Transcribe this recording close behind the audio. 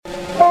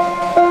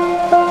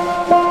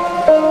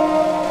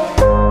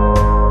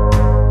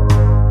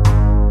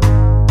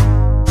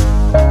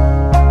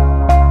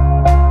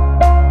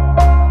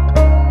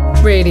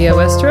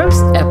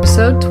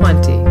Episode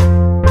 20.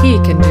 He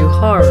Can Do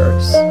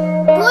Horrors.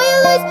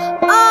 Spoilers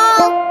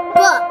all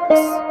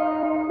books.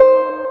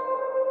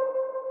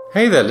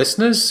 Hey there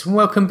listeners, and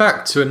welcome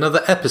back to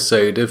another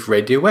episode of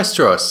Radio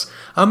Westeros.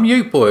 I'm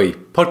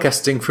Qyburn,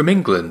 podcasting from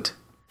England.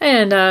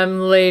 And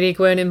I'm Lady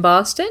Gwen in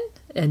Boston,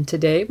 and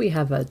today we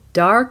have a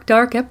dark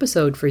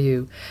episode for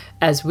you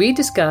as we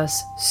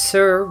discuss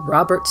Sir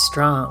Robert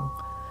Strong.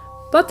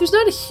 But there's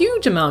not a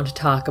huge amount to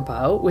talk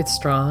about with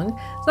Strong.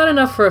 It's not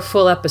enough for a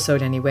full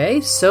episode anyway,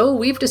 so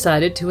we've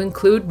decided to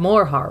include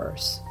more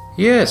horrors.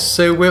 Yes,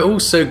 so we're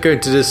also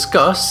going to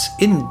discuss,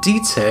 in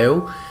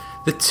detail,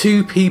 the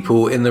two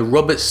people in the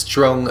Robert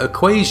Strong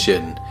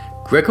equation,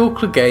 Gregor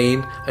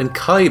Clegane and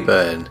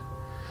Qyburn.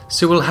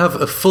 So we'll have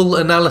a full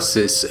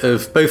analysis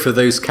of both of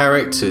those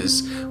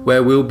characters,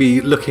 where we'll be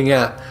looking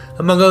at,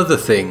 among other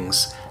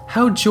things,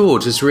 how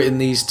George has written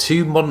these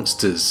two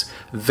monsters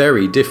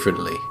very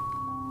differently.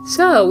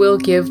 So we'll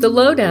give the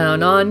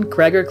lowdown on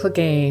Gregor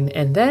Clegane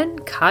and then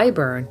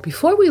Qyburn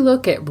before we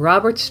look at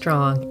Robert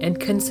Strong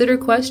and consider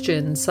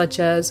questions such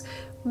as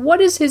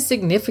what is his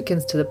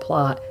significance to the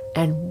plot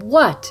and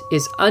what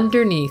is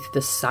underneath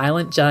the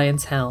silent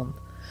giant's helm.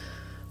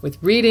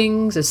 With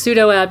readings, a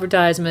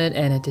pseudo-advertisement,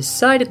 and a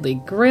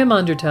decidedly grim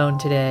undertone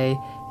today,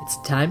 it's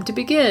time to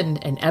begin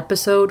an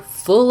episode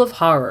full of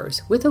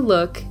horrors with a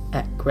look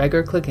at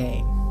Gregor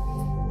Clegane.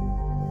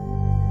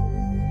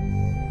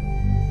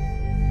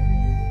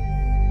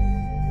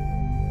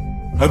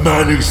 A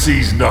man who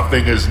sees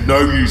nothing has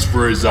no use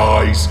for his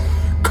eyes.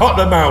 Cut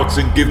them out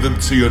and give them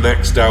to your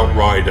next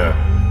outrider.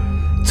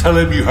 Tell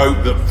him you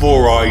hope that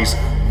 4 eyes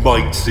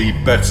might see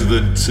better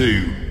than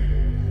 2.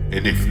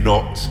 And if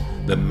not,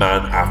 the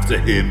man after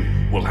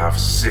him will have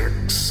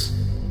 6.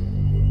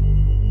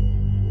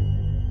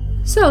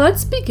 So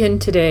let's begin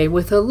today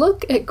with a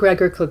look at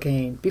Gregor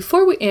Clegane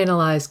before we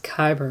analyze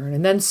Qyburn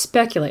and then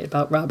speculate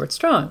about Robert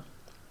Strong.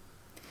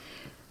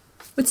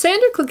 With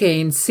Sandor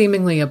Clegane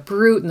seemingly a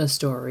brute in the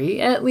story,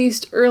 at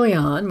least early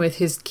on with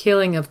his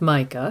killing of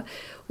Micah,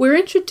 we're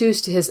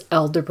introduced to his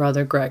elder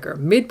brother Gregor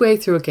midway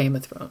through A Game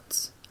of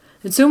Thrones.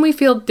 And soon we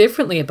feel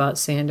differently about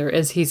Sandor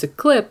as he's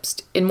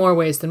eclipsed, in more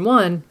ways than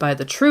one, by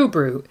the true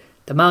brute,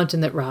 the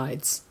mountain that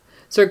rides.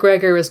 Sir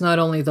Gregor is not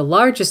only the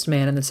largest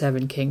man in the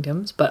Seven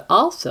Kingdoms, but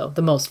also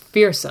the most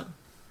fearsome.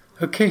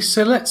 Okay,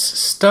 so let's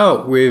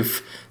start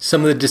with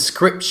some of the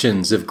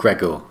descriptions of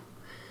Gregor.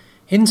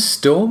 In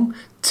Storm,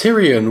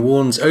 Tyrion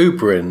warns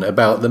Oberyn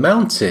about the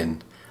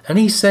mountain, and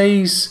he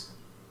says,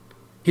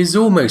 "He's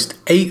almost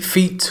 8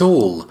 feet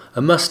tall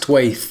and must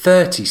weigh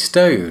 30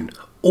 stone,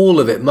 all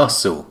of it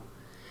muscle.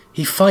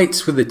 He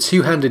fights with a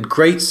 2-handed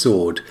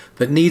greatsword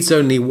but needs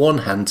only one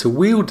hand to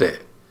wield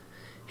it.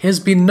 He has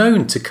been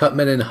known to cut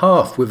men in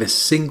half with a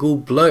single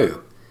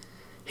blow.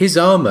 His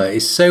armour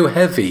is so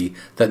heavy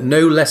that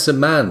no lesser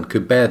man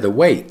could bear the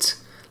weight,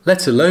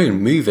 let alone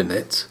move in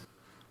it."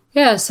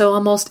 Yeah, so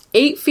almost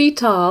 8 feet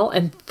tall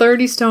and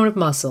 30 stone of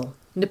muscle.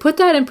 And to put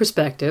that in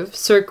perspective,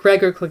 Sir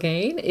Gregor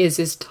Clegane is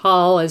as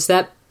tall as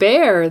that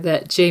bear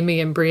that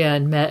Jaime and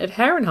Brienne met at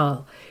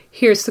Harrenhal.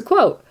 Here's the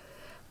quote.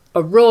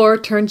 "A roar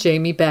turned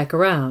Jaime back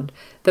around.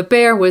 The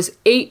bear was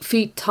 8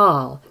 feet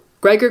tall.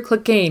 Gregor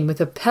Clegane with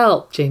a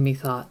pelt, Jaime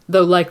thought,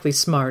 though likely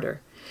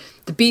smarter.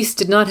 The beast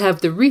did not have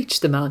the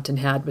reach the mountain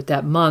had with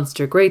that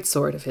monster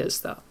greatsword of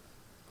his, though."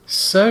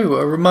 So,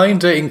 a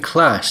reminder in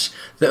Clash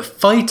that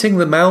fighting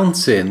the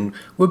mountain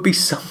would be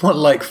somewhat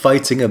like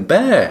fighting a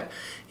bear,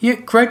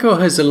 yet Gregor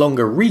has a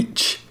longer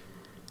reach.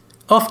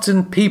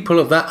 Often people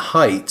of that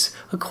height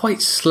are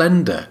quite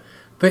slender,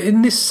 but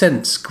in this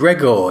sense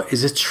Gregor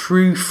is a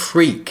true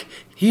freak.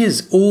 He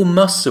is all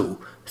muscle,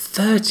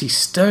 30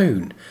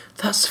 stone,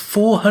 that's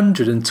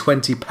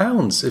 420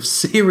 pounds of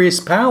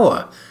serious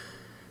power.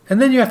 And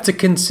then you have to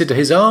consider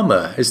his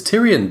armour, as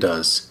Tyrion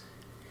does.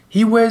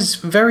 He wears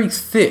very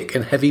thick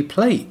and heavy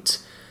plate.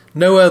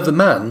 No other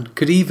man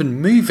could even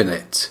move in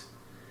it.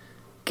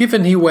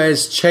 Given he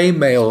wears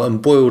chainmail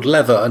and boiled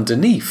leather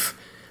underneath,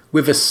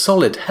 with a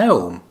solid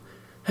helm,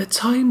 at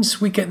times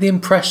we get the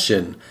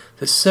impression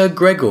that Sir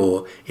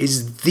Gregor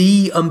is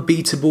the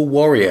unbeatable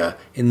warrior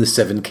in the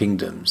Seven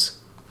Kingdoms.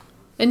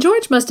 And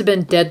George must have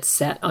been dead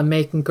set on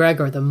making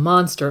Gregor the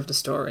monster of the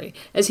story,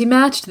 as he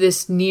matched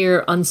this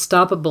near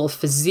unstoppable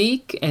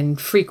physique and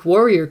freak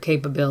warrior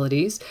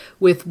capabilities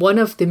with one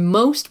of the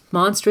most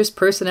monstrous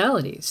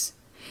personalities.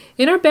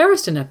 In our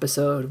Barristan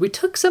episode, we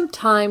took some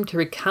time to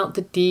recount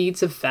the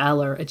deeds of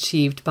valor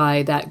achieved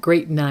by that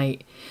great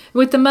knight.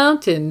 With the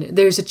mountain,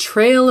 there's a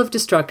trail of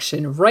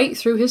destruction right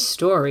through his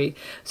story,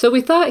 so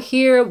we thought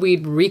here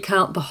we'd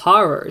recount the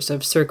horrors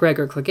of Sir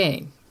Gregor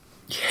Clegane.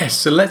 Yes,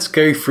 so let's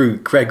go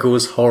through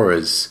Gregor's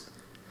horrors.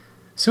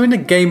 So in A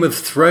Game of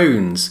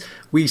Thrones,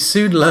 we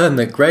soon learn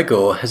that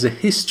Gregor has a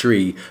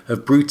history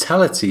of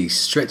brutality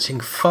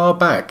stretching far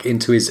back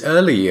into his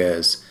early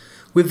years,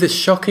 with the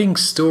shocking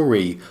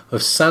story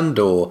of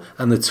Sandor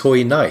and the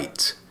Toy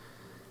Knight.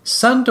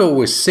 Sandor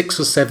was 6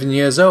 or 7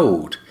 years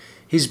old,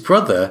 his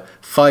brother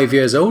 5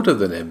 years older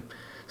than him,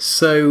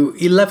 so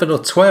 11 or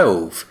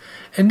 12,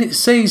 and it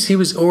says he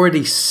was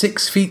already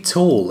 6 feet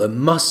tall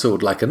and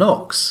muscled like an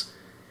ox.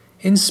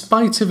 In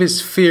spite of his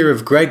fear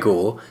of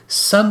Gregor,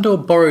 Sandor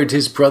borrowed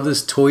his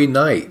brother's toy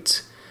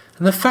knight,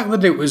 and the fact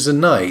that it was a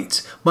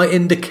knight might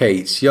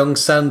indicate young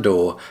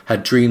Sandor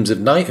had dreams of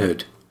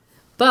knighthood.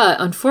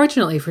 But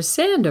unfortunately for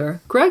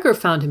Sandor, Gregor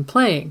found him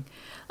playing.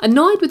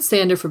 Annoyed with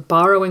Sandor for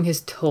borrowing his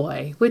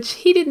toy, which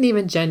he didn't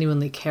even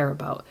genuinely care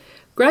about,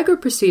 Gregor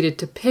proceeded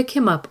to pick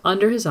him up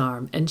under his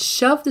arm and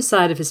shove the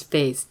side of his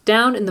face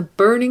down in the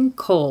burning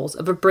coals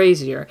of a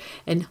brazier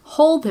and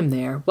hold him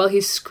there while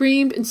he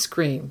screamed and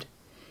screamed.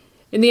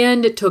 In the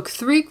end, it took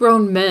 3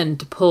 grown men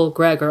to pull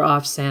Gregor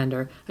off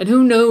Sandor, and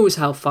who knows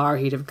how far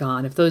he'd have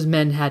gone if those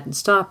men hadn't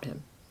stopped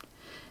him.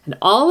 And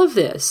all of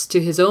this to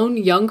his own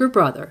younger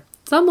brother,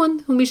 someone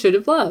whom he should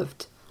have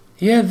loved.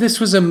 Yeah, this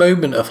was a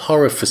moment of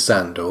horror for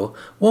Sandor,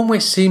 one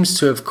which seems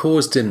to have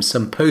caused him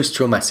some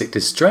post-traumatic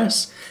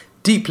distress,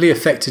 deeply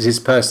affected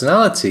his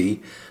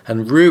personality,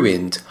 and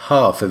ruined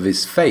half of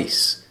his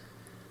face.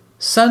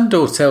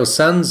 Sandor tells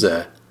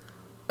Sansa,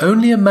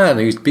 "Only a man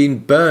who's been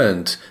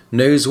burned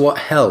knows what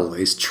hell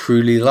is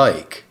truly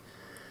like."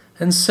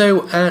 And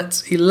so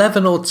at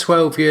 11 or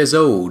 12 years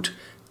old,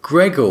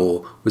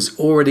 Gregor was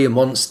already a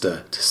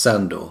monster to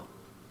Sandor.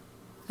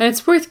 And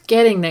it's worth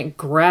getting that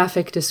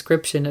graphic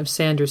description of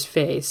Sandor's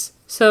face.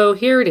 So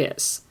here it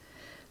is.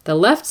 The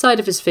left side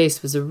of his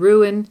face was a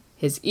ruin,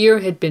 his ear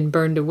had been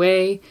burned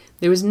away,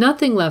 there was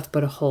nothing left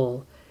but a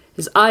hole.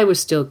 His eye was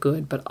still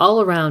good, but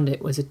all around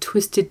it was a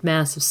twisted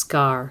mass of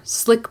scar,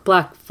 slick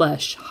black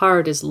flesh,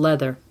 hard as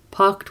leather,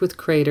 pocked with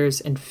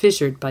craters and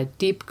fissured by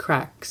deep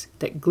cracks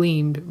that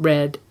gleamed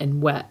red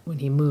and wet when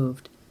he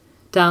moved.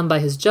 Down by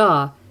his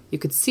jaw, you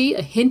could see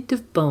a hint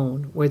of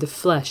bone where the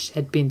flesh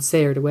had been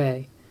seared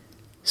away.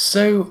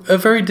 So, a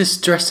very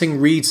distressing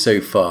read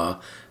so far,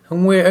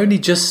 and we're only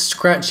just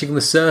scratching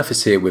the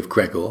surface here with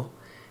Gregor.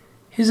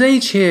 His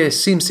age here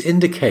seems to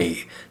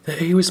indicate that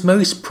he was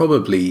most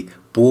probably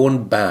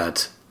born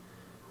bad.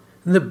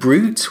 The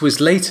brute was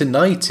later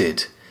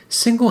knighted,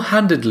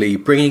 single-handedly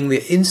bringing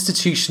the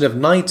institution of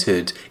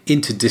knighthood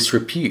into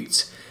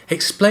disrepute,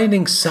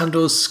 explaining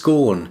Sandor's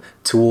scorn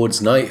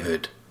towards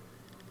knighthood.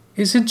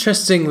 It's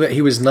interesting that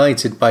he was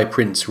knighted by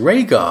Prince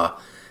Rhaegar.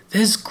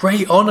 There's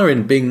great honour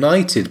in being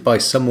knighted by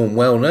someone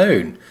well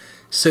known,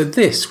 so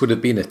this would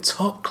have been a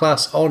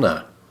top-class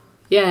honour.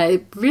 Yeah,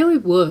 it really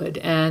would,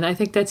 and I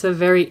think that's a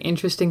very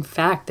interesting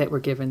fact that we're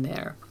given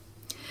there.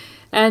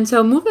 And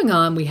so moving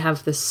on, we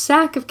have the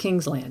sack of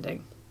King's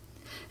Landing.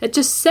 At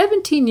just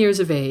 17 years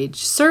of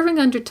age, serving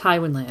under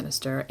Tywin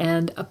Lannister,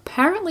 and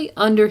apparently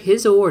under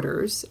his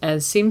orders,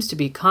 as seems to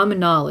be common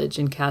knowledge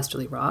in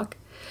Casterly Rock,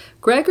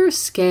 Gregor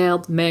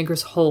scaled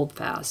Maegor's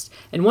Holdfast,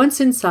 and once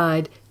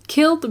inside,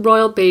 killed the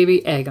royal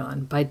baby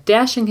Aegon by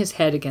dashing his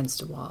head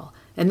against a wall,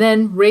 and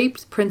then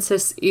raped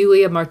Princess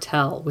Elia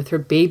Martell with her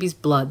baby's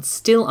blood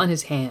still on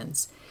his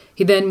hands.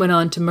 He then went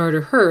on to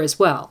murder her as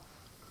well.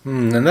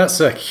 And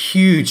that's a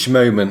huge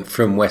moment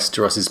from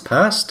Westeros'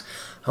 past,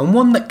 and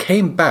one that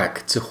came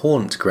back to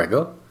haunt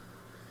Gregor.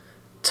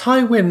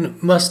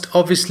 Tywin must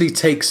obviously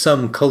take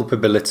some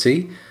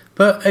culpability,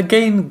 but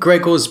again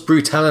Gregor's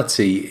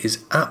brutality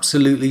is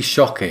absolutely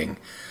shocking,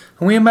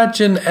 and we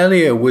imagine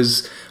Elia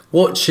was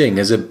watching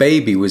as a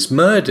baby was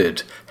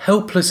murdered,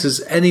 helpless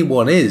as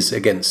anyone is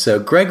against Sir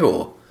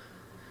Gregor.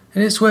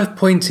 And it's worth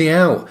pointing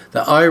out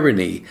the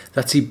irony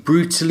that he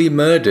brutally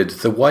murdered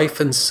the wife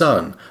and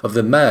son of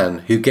the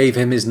man who gave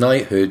him his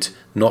knighthood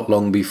not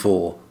long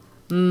before.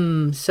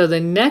 So the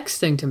next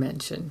thing to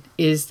mention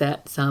is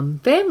that some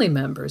family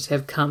members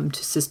have come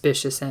to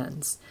suspicious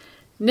ends.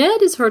 Ned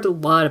has heard a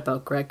lot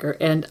about Gregor,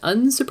 and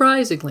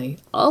unsurprisingly,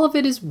 all of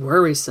it is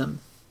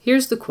worrisome.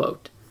 Here's the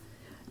quote.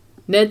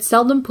 Ned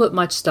seldom put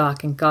much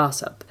stock in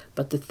gossip,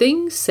 but the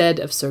things said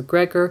of Sir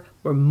Gregor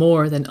were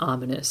more than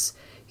ominous.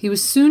 He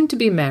was soon to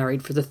be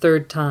married for the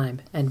 3rd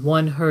time, and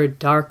one heard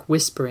dark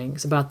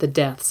whisperings about the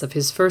deaths of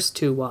his first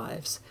 2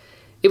 wives.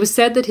 It was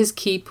said that his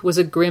keep was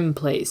a grim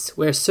place,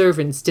 where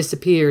servants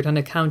disappeared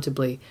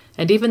unaccountably,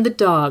 and even the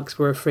dogs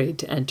were afraid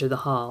to enter the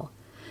hall.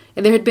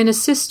 And there had been a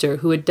sister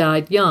who had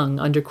died young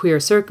under queer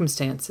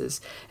circumstances,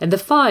 and the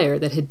fire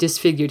that had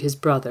disfigured his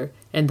brother,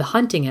 and the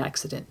hunting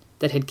accident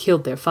that had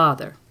killed their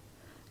father.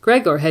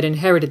 Gregor had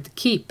inherited the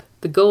keep,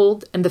 the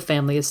gold, and the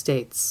family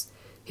estates.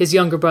 His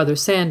younger brother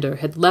Sandor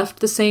had left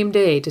the same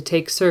day to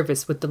take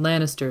service with the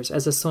Lannisters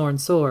as a sworn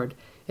sword,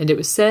 and it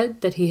was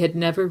said that he had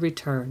never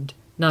returned,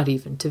 not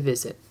even to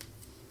visit.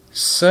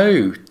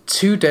 So,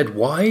 2 dead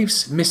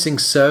wives, missing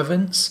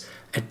servants,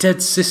 a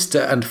dead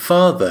sister and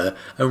father,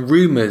 and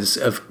rumours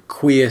of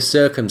queer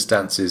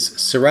circumstances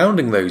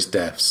surrounding those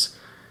deaths.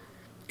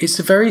 It's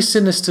a very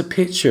sinister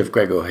picture of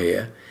Gregor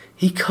here.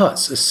 He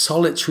cuts a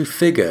solitary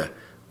figure,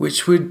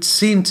 which would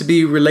seem to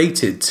be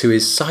related to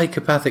his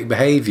psychopathic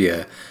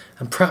behaviour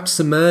and perhaps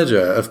the murder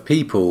of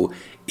people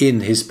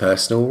in his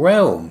personal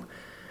realm.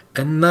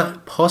 And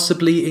that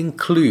possibly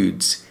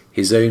includes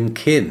his own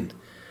kin.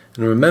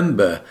 And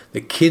remember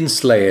that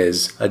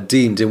kinslayers are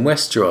deemed in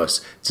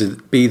Westeros to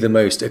be the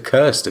most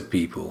accursed of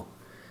people.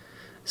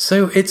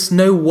 So it's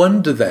no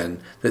wonder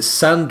then that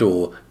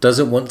Sandor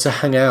doesn't want to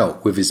hang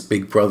out with his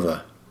big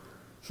brother.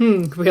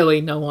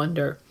 Really, no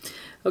wonder.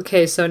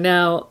 Okay, so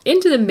now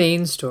into the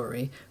main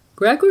story.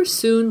 Gregor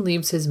soon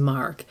leaves his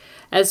mark,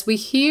 as we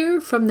hear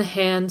from the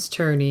hand's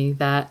tourney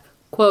that,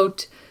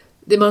 quote,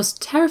 the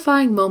most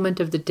terrifying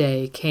moment of the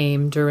day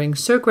came during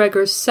Sir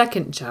Gregor's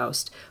second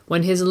joust,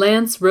 when his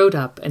lance rode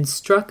up and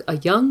struck a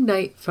young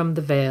knight from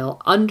the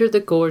vale under the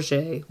gorge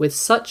with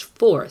such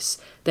force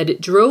that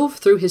it drove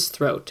through his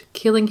throat,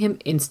 killing him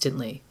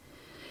instantly.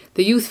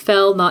 The youth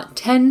fell not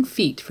 10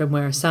 feet from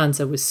where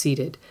Sansa was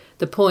seated.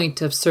 The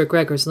point of Sir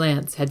Gregor's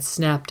lance had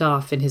snapped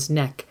off in his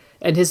neck,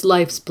 and his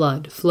life's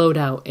blood flowed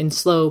out in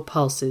slow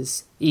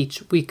pulses,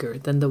 each weaker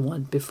than the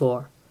one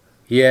before.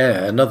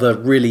 Yeah, another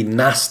really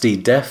nasty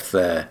death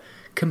there,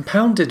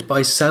 compounded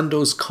by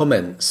Sandor's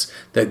comments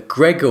that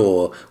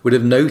Gregor would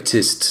have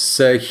noticed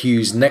Sir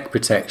Hugh's neck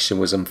protection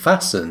was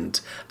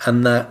unfastened,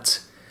 and that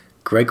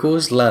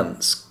Gregor's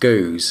lance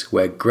goes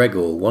where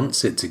Gregor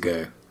wants it to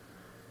go.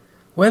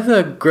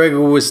 Whether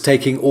Gregor was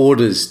taking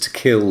orders to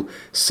kill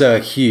Sir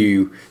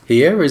Hugh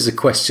here is a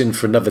question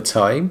for another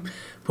time,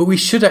 but we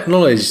should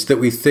acknowledge that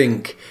we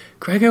think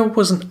Gregor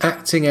wasn't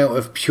acting out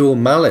of pure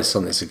malice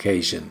on this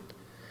occasion.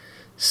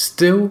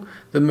 Still,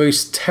 the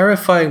most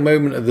terrifying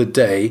moment of the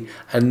day,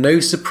 and no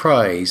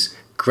surprise,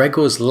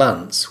 Gregor's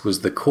lance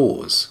was the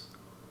cause.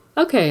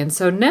 Okay, and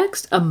so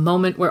next, a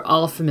moment we're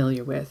all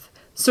familiar with.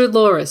 Sir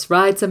Loras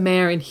rides a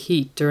mare in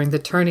heat during the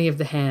tourney of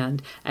the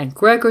hand, and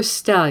Gregor's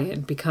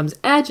stallion becomes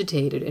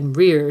agitated and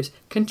rears,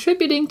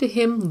 contributing to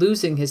him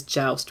losing his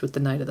joust with the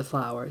Knight of the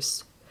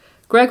Flowers.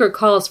 Gregor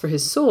calls for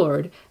his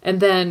sword, and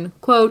then,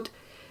 quote,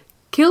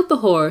 killed the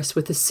horse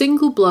with a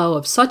single blow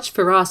of such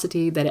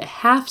ferocity that it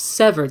half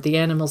severed the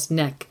animal's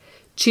neck.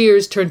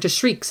 Cheers turned to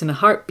shrieks in a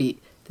heartbeat.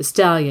 The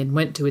stallion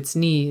went to its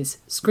knees,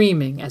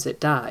 screaming as it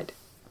died.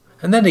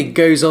 And then he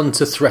goes on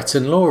to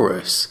threaten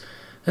Loras,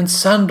 and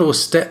Sandor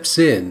steps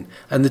in,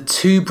 and the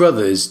two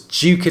brothers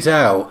duke it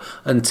out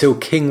until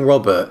King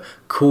Robert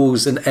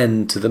calls an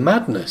end to the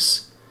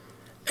madness.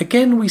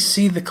 Again we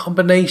see the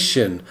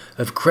combination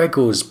of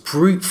Gregor's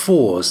brute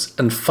force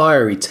and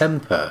fiery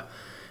temper,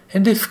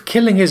 and if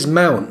killing his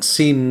mount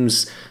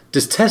seems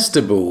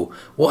detestable,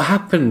 what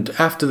happened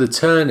after the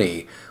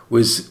tourney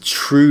was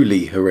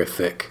truly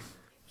horrific.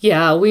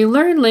 Yeah, we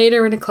learn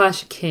later in A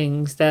Clash of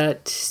Kings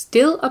that,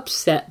 still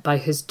upset by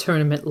his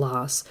tournament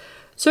loss,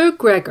 Sir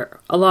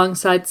Gregor,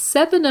 alongside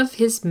 7 of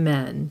his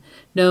men,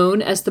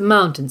 known as the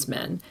Mountains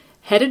Men,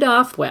 headed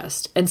off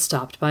west and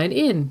stopped by an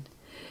inn.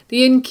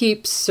 The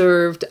innkeep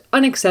served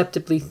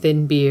unacceptably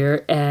thin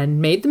beer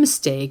and made the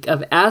mistake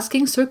of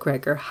asking Sir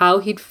Gregor how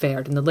he'd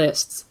fared in the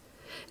lists.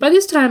 By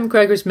this time,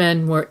 Gregor's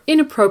men were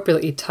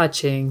inappropriately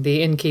touching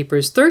the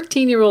innkeeper's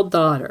 13-year-old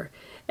daughter,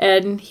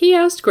 and he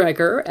asked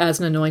Gregor, as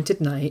an anointed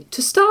knight,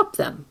 to stop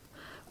them.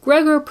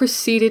 Gregor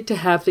proceeded to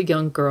have the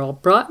young girl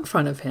brought in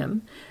front of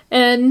him,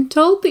 and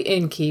told the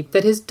innkeep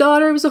that his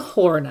daughter was a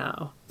whore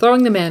now,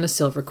 throwing the man a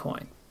silver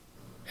coin.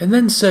 And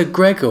then Sir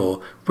Gregor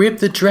ripped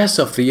the dress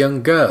off the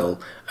young girl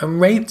and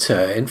raped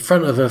her in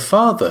front of her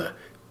father,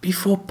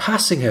 before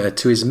passing her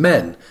to his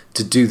men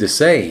to do the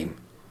same.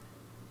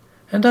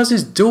 And as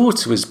his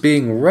daughter was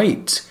being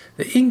raped,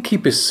 the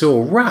innkeeper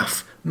saw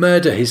Raff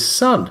murder his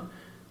son.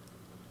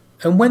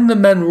 And when the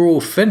men were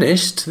all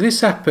finished,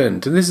 this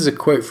happened, and this is a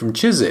quote from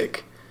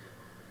Chiswick.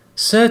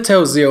 Sir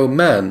tells the old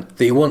man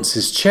that he wants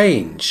his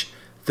change.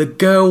 The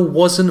girl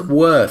wasn't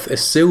worth a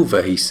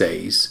silver, he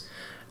says,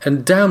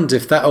 and damned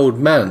if that old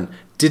man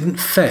didn't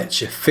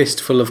fetch a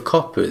fistful of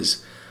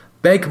coppers,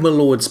 beg my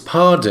lord's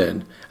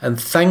pardon, and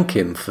thank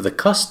him for the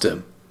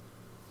custom.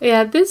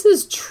 Yeah, this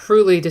is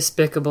truly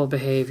despicable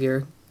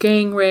behavior.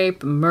 Gang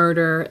rape,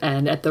 murder,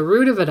 and at the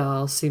root of it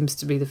all seems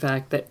to be the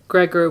fact that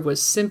Gregor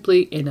was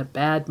simply in a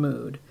bad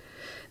mood.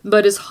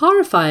 But as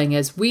horrifying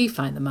as we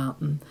find the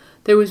mountain,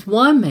 there was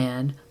one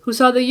man who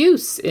saw the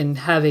use in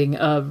having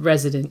a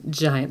resident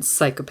giant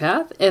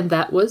psychopath, and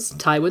that was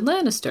Tywin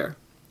Lannister.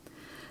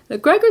 Now,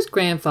 Gregor's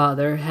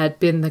grandfather had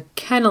been the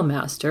kennel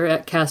master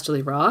at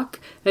Casterly Rock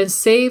and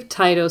saved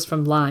Tytos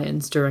from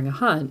lions during a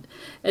hunt,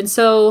 and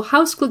so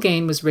House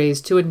Clegane was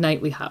raised to a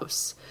knightly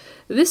house.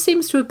 This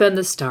seems to have been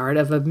the start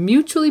of a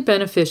mutually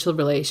beneficial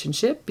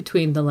relationship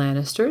between the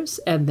Lannisters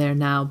and their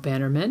now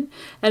bannermen,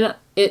 and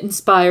it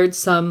inspired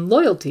some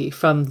loyalty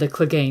from the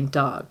Clegane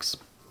dogs.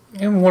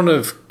 And one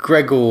of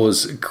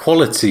Gregor's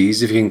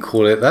qualities, if you can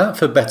call it that,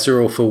 for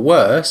better or for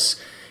worse,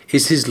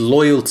 is his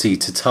loyalty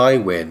to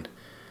Tywin.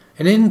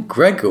 And in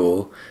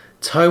Gregor,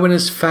 Tywin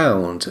has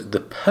found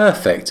the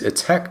perfect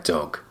attack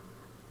dog.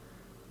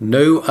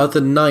 No other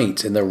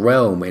knight in the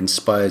realm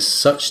inspires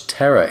such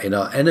terror in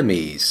our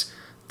enemies,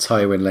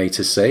 Tywin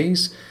later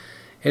says,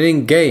 and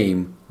in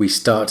game we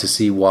start to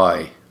see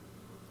why.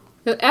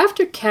 Now,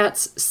 after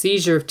Cat's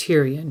seizure of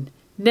Tyrion,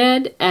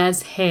 Ned,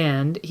 as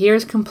Hand,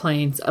 hears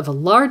complaints of a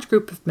large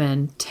group of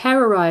men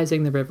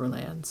terrorizing the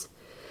Riverlands.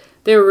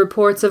 There were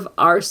reports of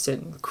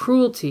arson,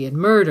 cruelty, and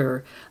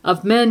murder,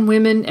 of men,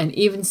 women, and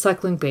even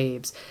suckling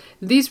babes.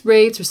 These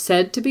raids were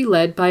said to be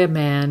led by a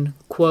man,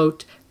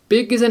 quote,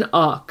 big as an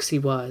ox he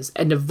was,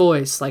 and a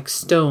voice like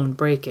stone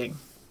breaking.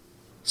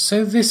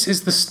 So this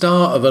is the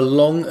start of a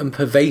long and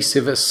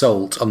pervasive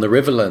assault on the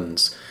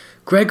Riverlands.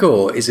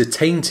 Gregor is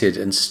attainted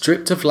and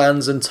stripped of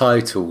lands and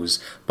titles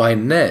by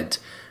Ned,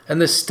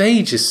 and the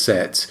stage is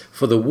set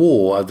for the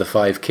War of the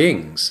Five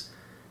Kings.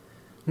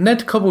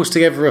 Ned cobbles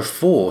together a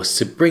force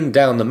to bring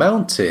down the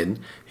Mountain,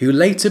 who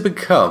later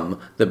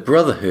become the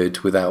Brotherhood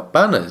Without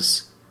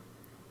Banners.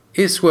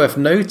 It's worth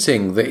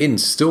noting that in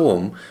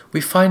Storm, we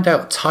find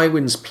out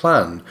Tywin's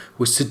plan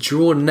was to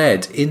draw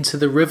Ned into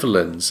the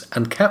Riverlands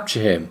and capture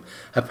him,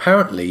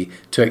 apparently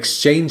to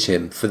exchange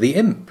him for the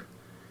Imp.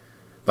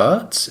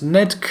 But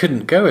Ned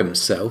couldn't go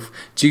himself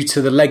due to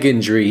the leg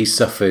injury he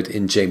suffered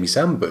in Jaime's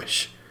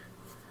ambush.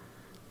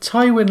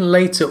 Tywin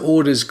later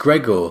orders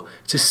Gregor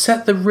to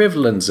set the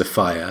Riverlands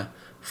afire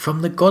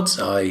from the God's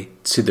Eye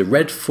to the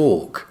Red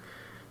Fork,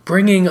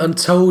 bringing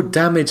untold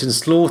damage and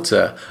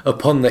slaughter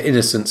upon the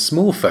innocent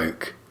small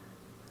folk.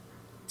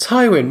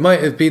 Tywin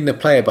might have been the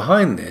player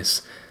behind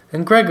this,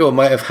 and Gregor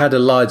might have had a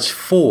large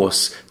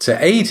force to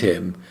aid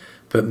him,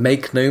 but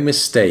make no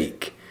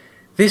mistake,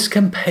 this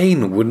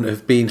campaign wouldn't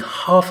have been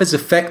half as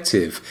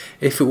effective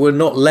if it were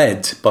not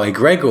led by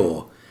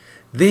Gregor.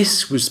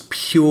 This was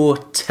pure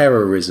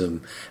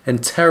terrorism,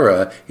 and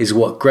terror is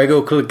what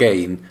Gregor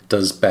Clegane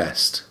does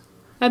best.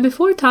 And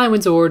before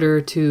Tywin's order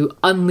to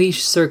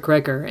unleash Sir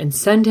Gregor and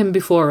send him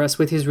before us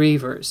with his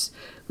reavers,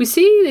 we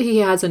see that he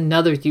has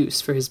another use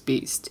for his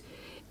beast.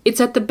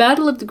 It's at the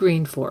Battle of the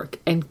Green Fork,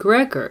 and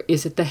Gregor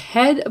is at the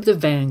head of the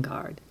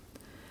vanguard.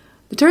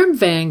 The term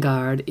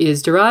vanguard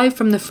is derived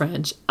from the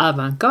French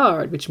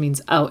avant-garde, which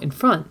means out in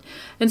front,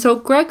 and so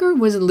Gregor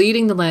was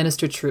leading the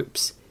Lannister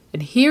troops,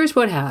 and here's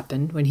what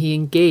happened when he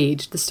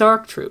engaged the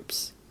Stark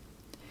troops.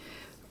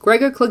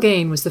 Gregor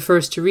Clegane was the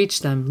first to reach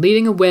them,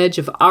 leading a wedge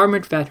of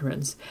armoured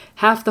veterans.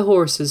 Half the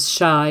horses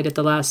shied at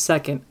the last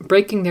second,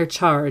 breaking their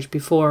charge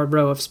before a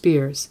row of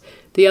spears.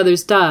 The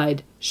others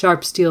died,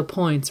 sharp steel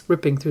points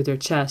ripping through their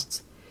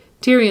chests.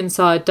 Tyrion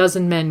saw a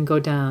dozen men go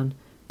down.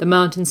 The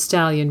mountain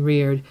stallion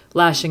reared,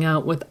 lashing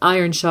out with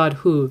iron-shod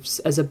hooves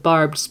as a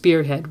barbed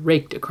spearhead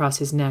raked across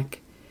his neck.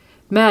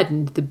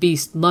 Maddened, the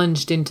beast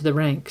lunged into the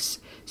ranks.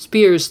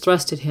 Spears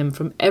thrust at him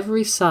from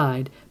every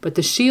side, but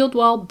the shield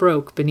wall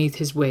broke beneath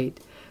his weight.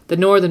 The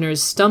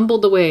Northerners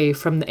stumbled away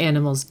from the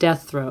animal's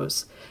death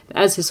throes.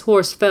 As his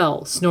horse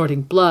fell,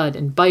 snorting blood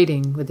and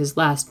biting with his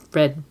last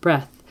red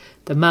breath,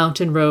 the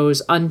mountain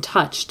rose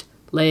untouched,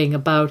 laying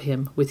about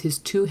him with his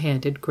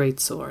two-handed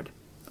greatsword.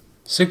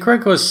 So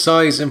Gregor's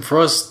size and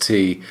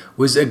ferocity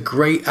was a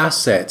great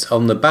asset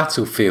on the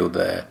battlefield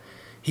there.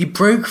 He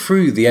broke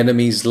through the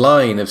enemy's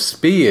line of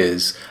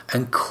spears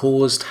and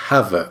caused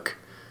havoc.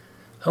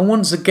 And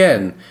once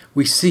again,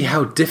 we see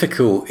how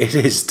difficult it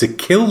is to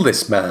kill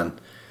this man.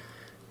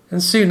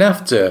 And soon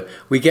after,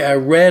 we get a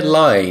rare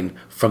line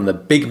from the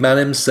big man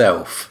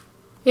himself.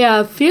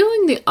 Yeah,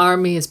 feeling the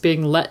army is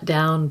being let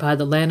down by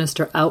the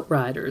Lannister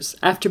outriders,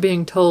 after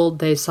being told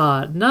they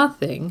saw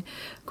nothing,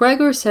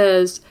 Gregor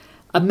says,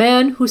 "A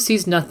man who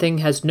sees nothing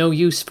has no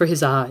use for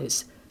his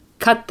eyes.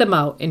 Cut them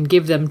out and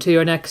give them to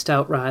your next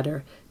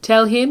outrider.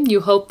 Tell him you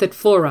hope that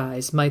 4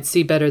 eyes might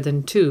see better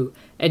than 2,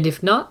 and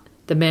if not,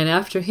 the man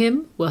after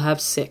him will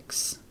have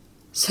 6.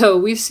 So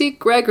we see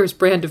Gregor's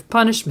brand of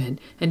punishment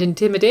and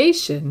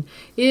intimidation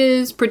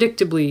is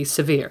predictably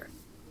severe.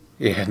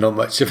 Yeah, not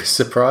much of a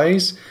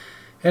surprise.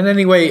 And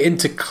anyway,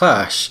 into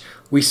Clash,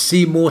 we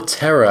see more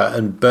terror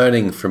and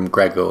burning from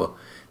Gregor,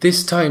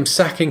 this time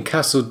sacking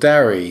Castle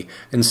Darry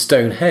and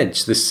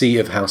Stonehenge, the seat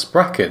of House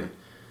Bracken.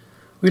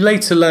 We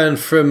later learn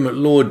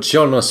from Lord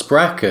Jonas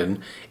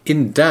Bracken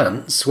in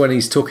Dance, when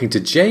he's talking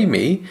to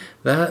Jaime,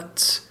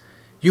 that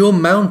your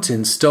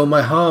mountain stole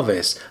my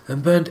harvest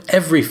and burned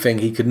everything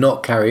he could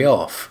not carry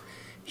off.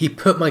 He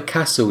put my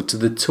castle to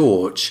the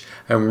torch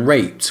and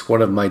raped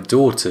one of my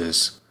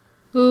daughters.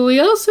 We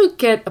also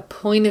get a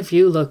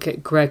point-of-view look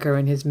at Gregor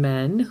and his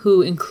men,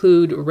 who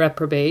include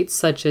reprobates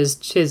such as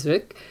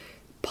Chiswick,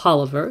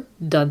 Polliver,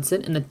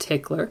 Dunson, and the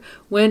Tickler,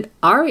 when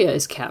Arya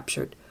is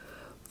captured.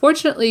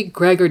 Fortunately,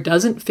 Gregor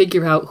doesn't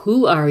figure out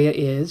who Arya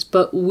is,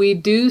 but we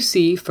do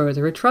see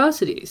further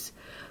atrocities.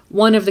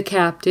 One of the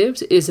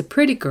captives is a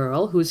pretty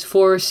girl who's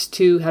forced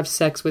to have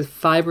sex with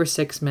 5 or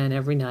 6 men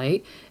every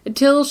night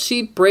until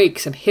she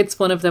breaks and hits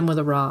one of them with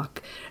a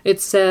rock.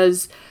 It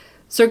says,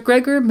 Sir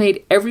Gregor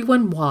made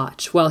everyone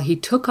watch while he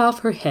took off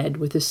her head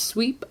with a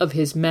sweep of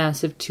his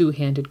massive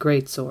 2-handed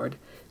greatsword.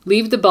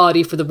 Leave the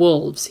body for the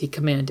wolves, he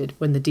commanded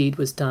when the deed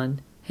was done,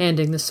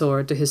 handing the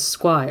sword to his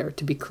squire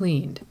to be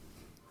cleaned.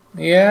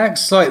 Yeah,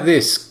 acts like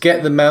this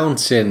get the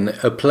mountain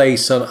a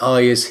place on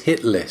Arya's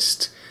hit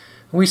list.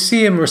 We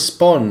see him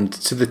respond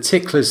to the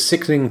Tickler's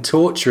sickening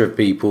torture of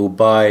people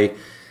by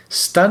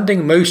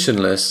standing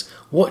motionless,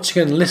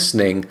 watching and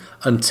listening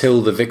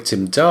until the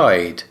victim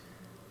died.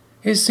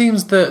 It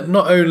seems that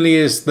not only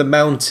is the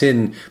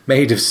mountain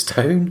made of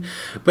stone,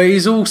 but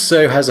he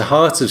also has a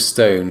heart of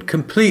stone,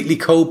 completely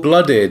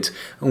cold-blooded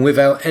and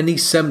without any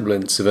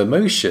semblance of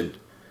emotion.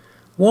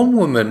 One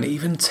woman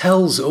even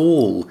tells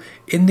all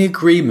in the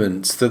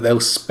agreement that they'll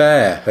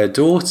spare her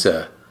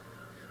daughter.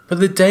 But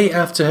the day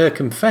after her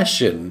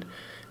confession,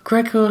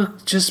 Gregor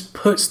just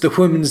puts the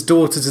woman's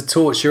daughter to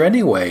torture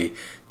anyway,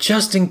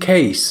 just in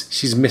case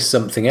she's missed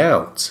something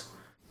out.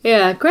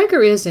 Yeah,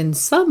 Gregor is in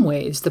some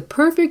ways the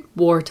perfect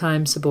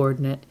wartime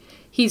subordinate.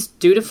 He's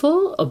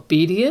dutiful,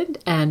 obedient,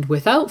 and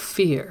without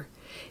fear.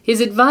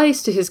 His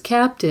advice to his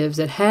captives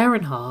at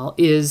Harrenhal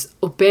is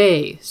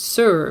obey,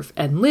 serve,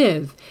 and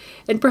live,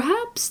 and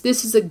perhaps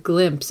this is a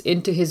glimpse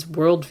into his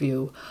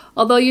worldview,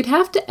 although you'd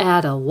have to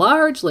add a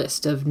large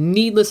list of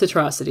needless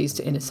atrocities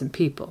to innocent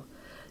people.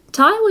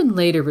 Tywin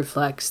later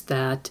reflects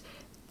that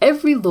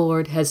every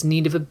lord has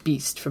need of a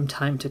beast from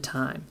time to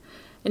time.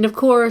 And of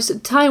course,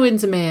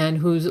 Tywin's a man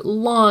who's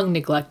long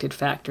neglected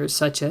factors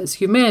such as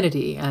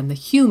humanity and the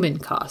human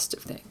cost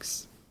of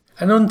things.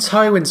 And on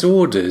Tywin's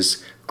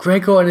orders,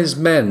 Gregor and his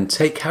men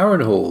take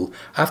Harrenhal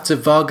after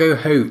Vargo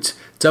Hoat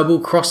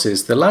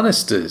double-crosses the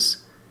Lannisters.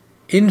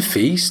 In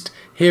Feast,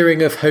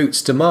 hearing of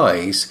Hoat's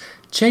demise,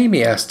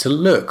 Jaime asks to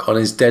look on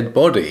his dead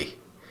body.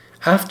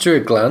 After a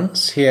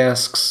glance, he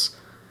asks,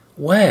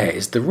 "Where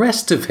is the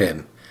rest of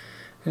him?"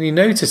 And he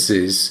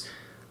notices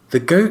the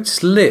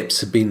goat's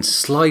lips had been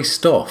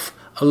sliced off,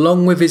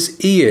 along with his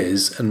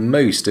ears and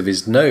most of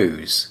his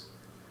nose.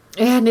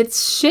 And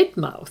it's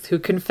Shitmouth who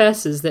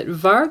confesses that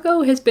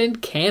Vargo has been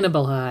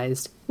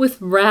cannibalized,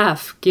 with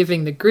Raff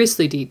giving the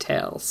grisly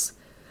details.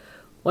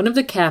 One of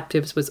the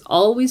captives was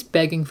always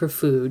begging for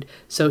food,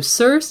 so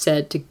Sir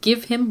said to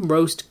give him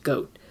roast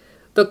goat.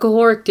 The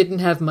cohort didn't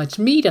have much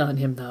meat on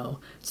him, though.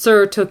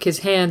 Sir took his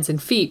hands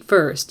and feet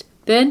first,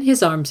 then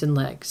his arms and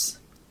legs.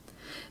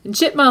 And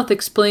Shitmouth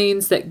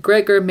explains that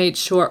Gregor made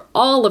sure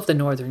all of the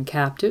northern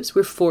captives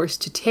were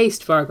forced to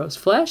taste Vargo's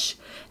flesh,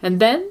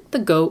 and then the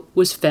goat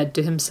was fed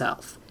to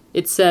himself.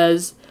 It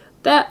says,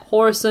 "That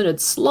horse'un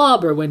 'ud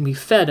slobber when we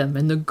fed him,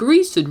 and the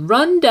grease 'ud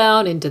run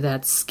down into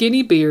that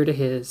skinny beard of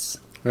his."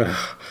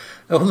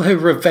 Although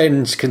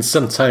revenge can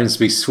sometimes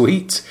be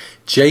sweet,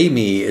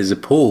 Jaime is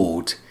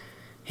appalled.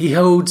 He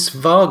holds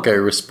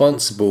Vargo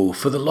responsible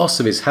for the loss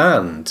of his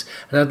hand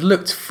and had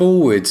looked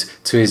forward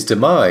to his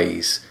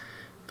demise.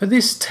 But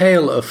this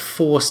tale of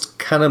forced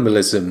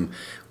cannibalism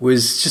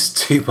was just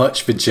too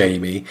much for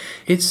Jaime.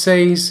 It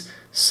says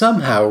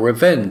somehow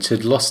revenge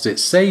had lost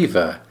its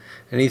savour,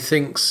 and he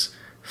thinks,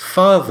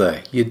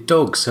 "Father, your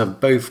dogs have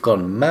both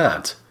gone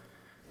mad."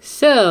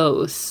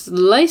 So,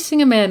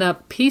 slicing a man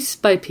up piece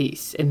by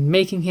piece and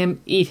making him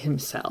eat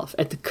himself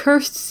at the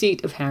cursed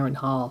seat of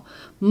Harrenhal,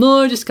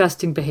 more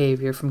disgusting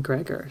behaviour from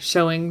Gregor,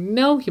 showing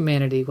no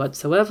humanity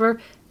whatsoever,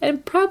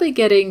 and probably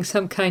getting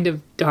some kind of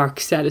dark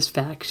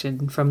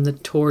satisfaction from the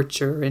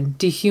torture and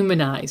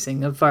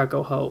dehumanizing of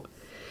Vargo Hoat.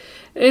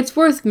 It's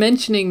worth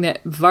mentioning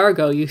that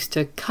Vargo used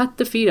to cut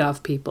the feet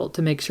off people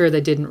to make sure they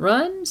didn't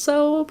run,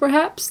 so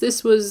perhaps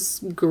this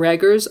was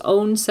Gregor's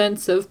own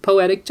sense of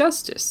poetic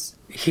justice.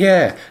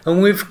 Yeah,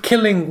 and with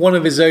killing one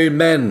of his own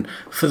men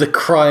for the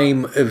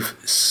crime of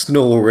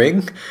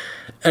snoring,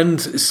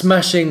 and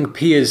smashing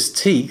Pia's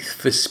teeth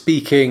for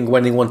speaking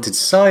when he wanted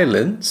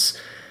silence,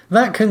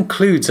 that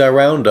concludes our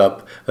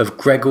roundup of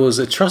Gregor's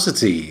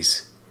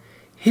atrocities.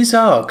 His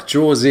arc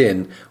draws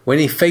in when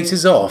he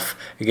faces off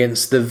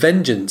against the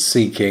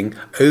vengeance-seeking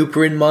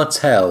Oberyn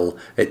Martell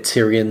at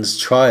Tyrion's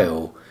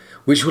trial,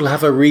 which we'll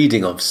have a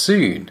reading of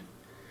soon.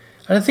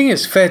 And I think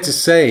it's fair to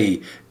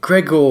say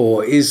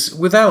Gregor is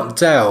without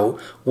doubt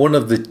one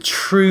of the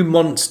true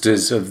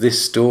monsters of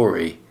this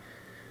story.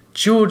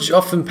 George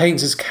often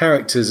paints his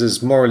characters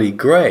as morally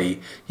grey,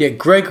 yet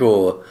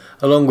Gregor,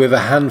 along with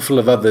a handful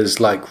of others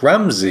like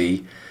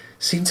Ramsay,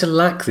 seem to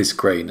lack this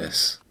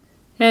greyness.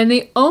 And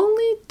the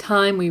only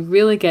time we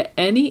really get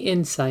any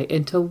insight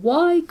into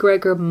why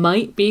Gregor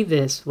might be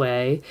this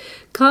way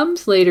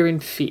comes later in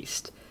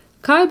Feast.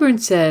 Qyburn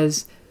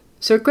says,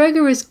 "Sir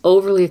Gregor is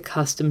overly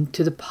accustomed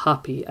to the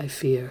poppy, I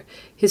fear.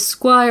 His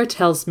squire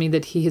tells me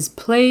that he is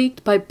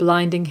plagued by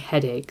blinding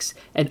headaches,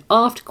 and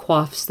oft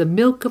quaffs the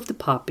milk of the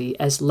poppy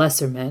as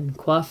lesser men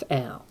quaff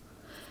ale."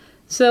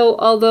 So,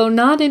 although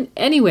not in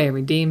any way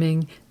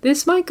redeeming,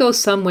 this might go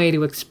some way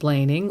to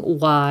explaining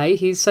why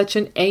he's such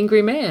an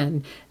angry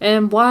man,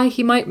 and why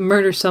he might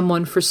murder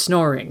someone for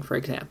snoring, for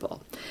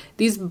example.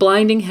 These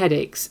blinding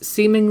headaches,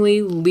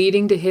 seemingly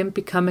leading to him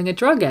becoming a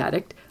drug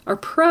addict, are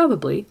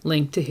probably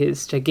linked to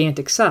his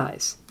gigantic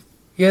size.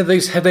 Yeah,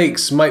 those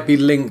headaches might be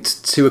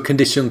linked to a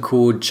condition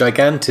called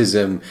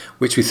gigantism,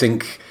 which we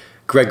think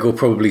Gregor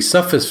probably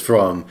suffers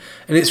from.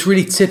 And it's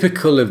really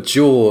typical of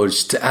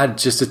George to add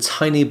just a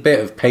tiny bit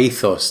of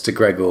pathos to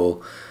Gregor,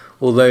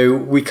 although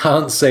we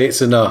can't say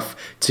it's enough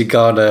to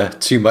garner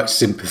too much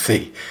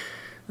sympathy.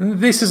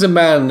 This is a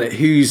man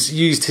who's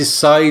used his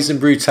size and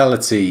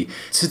brutality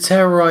to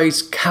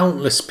terrorise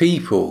countless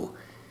people.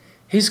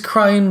 His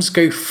crimes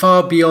go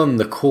far beyond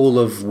the call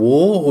of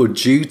war or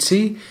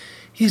duty.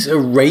 He's a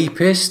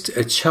rapist,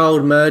 a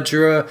child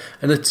murderer,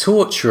 and a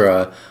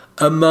torturer,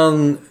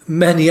 among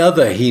many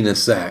other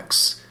heinous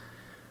acts.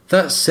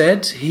 That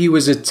said, he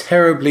was a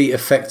terribly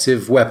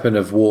effective weapon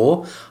of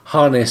war,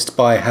 harnessed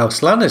by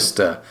House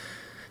Lannister.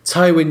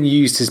 Tywin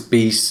used his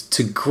beast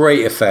to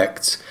great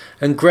effect,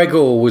 and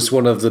Gregor was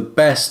one of the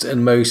best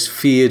and most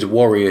feared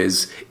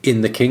warriors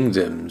in the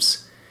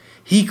kingdoms.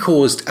 He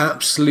caused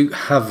absolute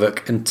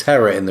havoc and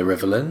terror in the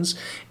Riverlands,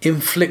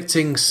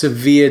 inflicting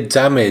severe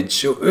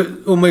damage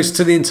almost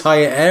to the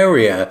entire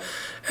area,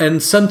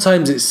 and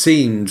sometimes it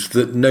seemed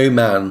that no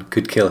man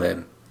could kill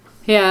him.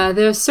 Yeah,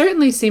 there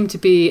certainly seemed to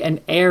be an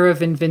air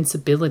of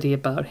invincibility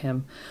about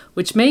him,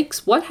 which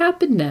makes what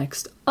happened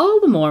next all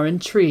the more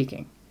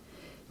intriguing.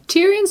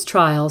 Tyrion's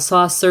trial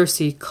saw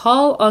Cersei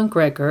call on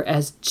Gregor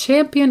as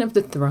champion of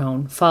the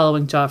throne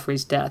following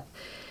Joffrey's death,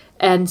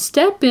 and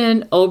step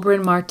in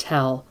Oberyn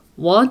Martell,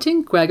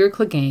 wanting Gregor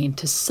Clegane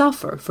to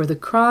suffer for the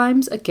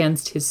crimes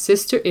against his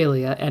sister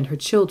Ilya and her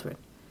children.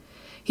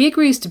 He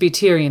agrees to be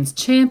Tyrion's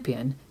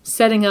champion,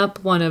 setting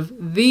up one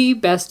of the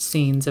best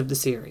scenes of the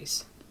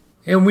series.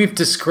 And we've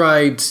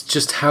described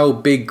just how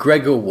big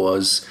Gregor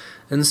was,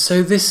 and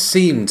so this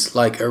seemed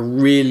like a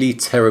really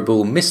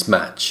terrible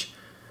mismatch.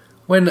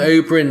 When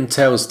Oberyn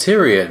tells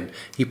Tyrion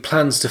he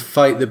plans to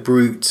fight the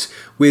brute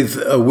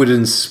with a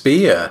wooden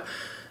spear,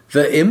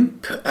 the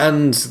imp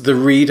and the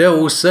reader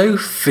also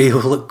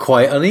feel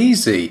quite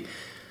uneasy.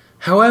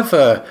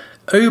 However,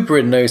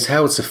 Oberyn knows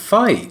how to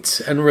fight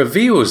and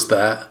reveals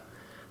that,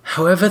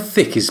 however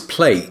thick his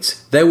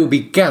plate, there will be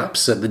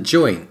gaps at the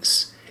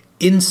joints,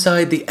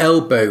 inside the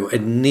elbow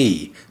and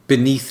knee,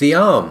 beneath the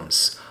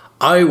arms.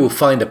 I will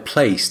find a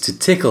place to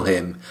tickle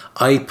him,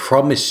 I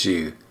promise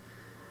you.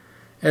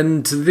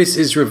 And this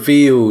is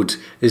revealed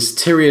as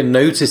Tyrion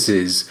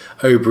notices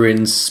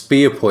Oberyn's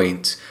spear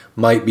point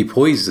might be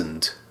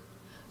poisoned.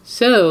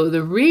 So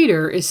the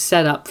reader is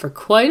set up for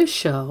quite a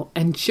show,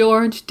 and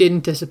George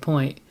didn't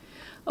disappoint.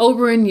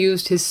 Oberyn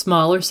used his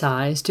smaller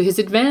size to his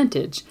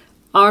advantage,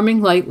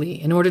 arming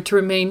lightly in order to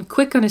remain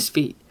quick on his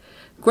feet.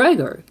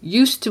 Gregor,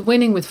 used to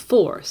winning with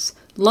force,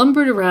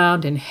 lumbered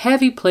around in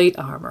heavy plate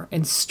armor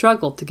and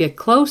struggled to get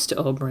close to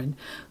Oberyn,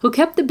 who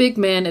kept the big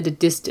man at a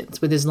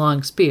distance with his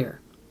long spear.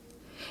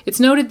 It's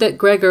noted that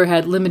Gregor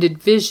had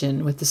limited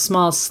vision with the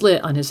small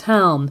slit on his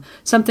helm,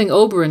 something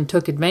Oberyn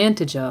took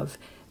advantage of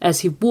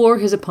as he wore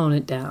his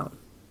opponent down.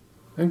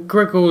 And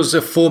Gregor's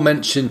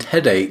aforementioned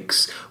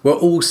headaches were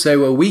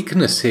also a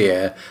weakness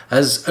here,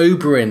 as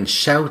Oberyn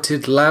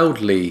shouted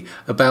loudly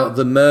about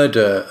the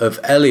murder of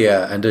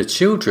Elia and her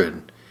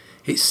children.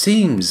 It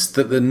seems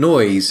that the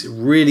noise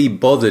really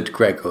bothered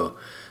Gregor,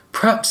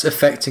 perhaps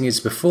affecting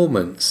his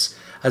performance,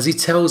 as he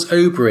tells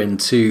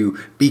Oberyn to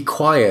be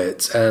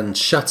quiet and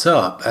shut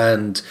up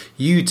and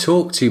you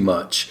talk too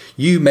much,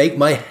 you make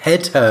my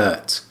head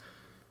hurt.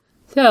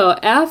 So,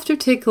 after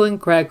tickling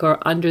Gregor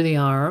under the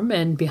arm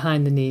and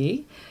behind the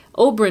knee,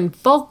 Oberyn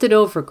vaulted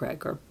over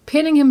Gregor,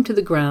 pinning him to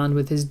the ground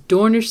with his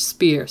Dornish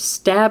spear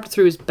stabbed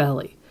through his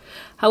belly.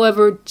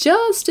 However,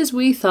 just as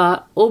we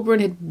thought Oberyn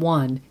had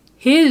won,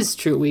 his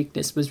true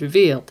weakness was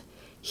revealed.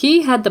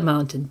 He had the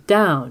mountain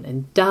down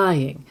and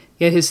dying,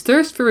 yet his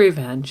thirst for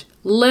revenge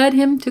led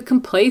him to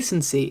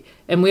complacency,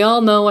 and we all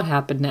know what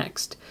happened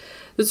next.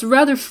 It's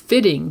rather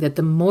fitting that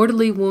the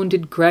mortally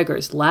wounded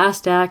Gregor's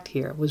last act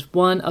here was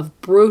one of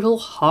brutal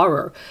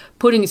horror,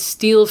 putting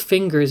steel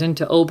fingers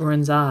into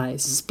Oberyn's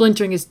eyes,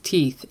 splintering his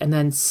teeth, and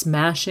then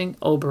smashing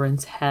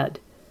Oberyn's head.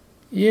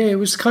 Yeah, it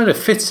was kind of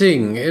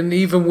fitting, and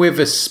even with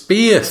a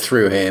spear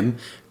through him,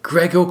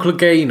 Gregor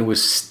Clegane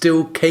was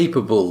still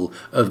capable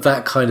of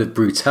that kind of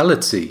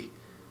brutality.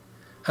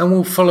 And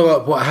we'll follow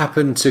up what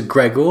happened to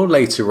Gregor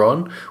later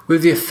on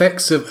with the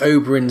effects of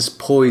Oberyn's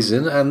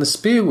poison and the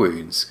spear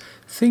wounds.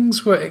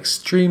 Things were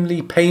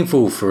extremely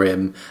painful for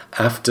him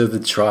after the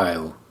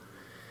trial.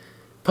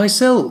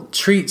 Pycelle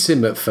treats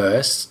him at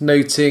first,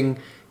 noting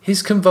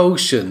his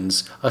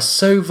convulsions are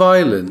so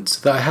violent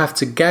that I have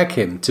to gag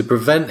him to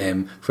prevent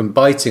him from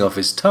biting off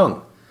his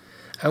tongue.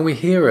 And we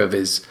hear of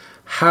his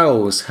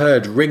howls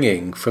heard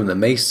ringing from the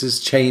maester's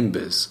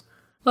chambers.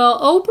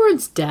 Well,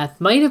 Oberyn's death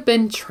might have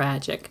been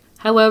tragic.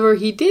 However,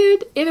 he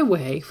did, in a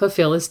way,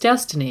 fulfill his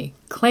destiny,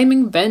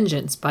 claiming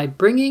vengeance by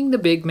bringing the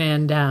big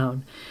man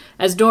down.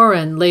 As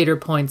Doran later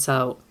points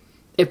out,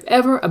 if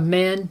ever a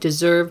man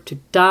deserved to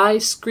die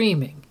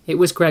screaming, it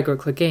was Gregor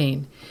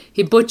Clegane.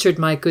 He butchered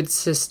my good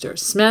sister,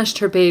 smashed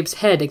her babe's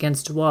head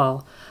against a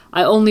wall.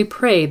 I only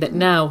pray that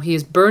now he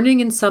is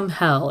burning in some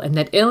hell and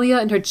that Ilya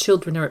and her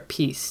children are at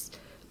peace.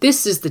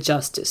 This is the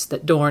justice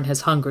that Dorne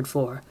has hungered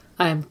for.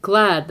 I am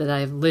glad that I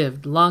have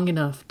lived long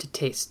enough to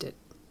taste it.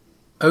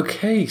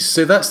 Okay,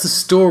 so that's the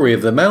story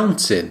of the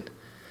mountain.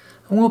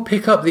 And we'll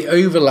pick up the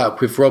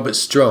overlap with Robert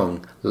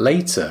Strong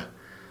later.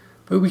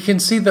 But we can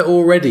see that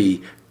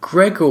already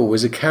Gregor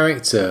was a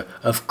character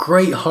of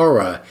great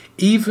horror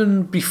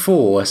even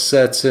before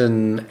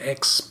certain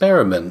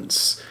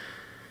experiments.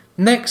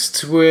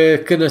 Next, we're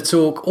going to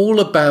talk all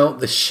about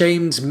the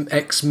shamed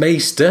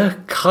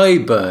ex-maester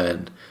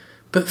Qyburn.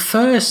 But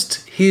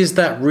first, here's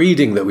that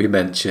reading that we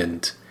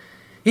mentioned.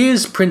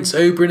 Here's Prince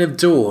Oberyn of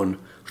Dorne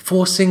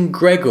forcing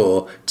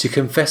Gregor to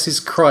confess his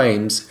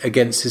crimes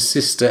against his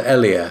sister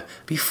Elia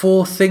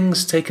before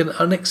things take an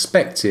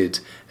unexpected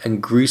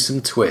and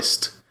gruesome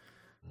twist.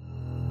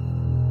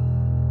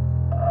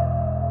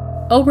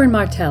 Oberyn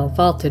Martell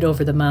vaulted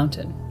over the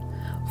mountain.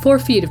 4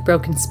 feet of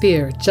broken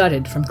spear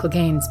jutted from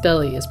Clegane's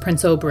belly as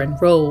Prince Oberyn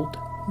rolled,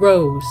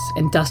 rose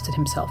and dusted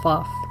himself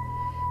off.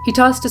 He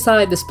tossed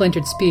aside the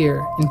splintered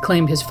spear and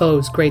claimed his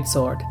foe's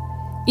greatsword.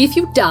 "If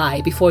you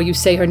die before you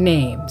say her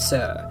name,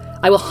 sir,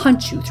 I will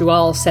hunt you through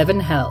all 7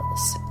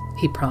 hells,"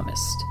 he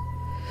promised.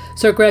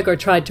 Sir Gregor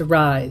tried to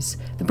rise.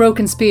 The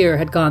broken spear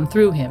had gone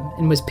through him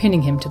and was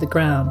pinning him to the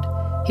ground.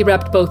 He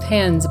wrapped both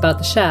hands about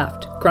the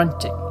shaft,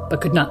 grunting,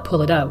 but could not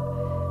pull it out.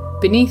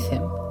 Beneath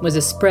him was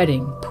a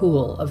spreading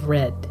pool of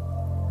red.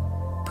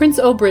 Prince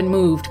Oberyn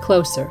moved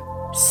closer.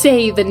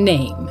 "Say the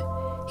name."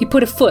 He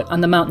put a foot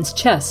on the mountain's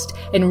chest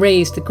and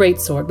raised the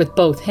greatsword with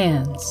both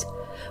hands.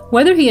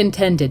 Whether he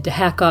intended to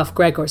hack off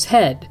Gregor's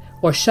head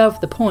or shove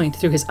the point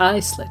through his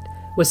eye slit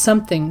was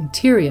something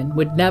Tyrion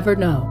would never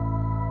know.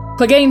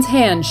 Clegane's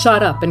hand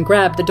shot up and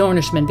grabbed the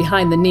Dornishman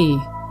behind the knee.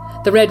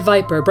 The red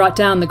viper brought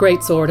down the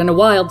greatsword in a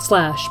wild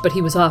slash, but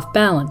he was off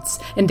balance,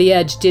 and the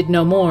edge did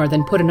no more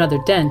than put another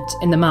dent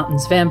in the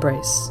mountain's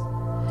vambrace.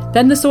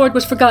 Then the sword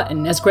was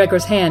forgotten as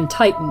Gregor's hand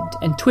tightened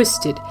and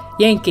twisted,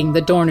 yanking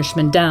the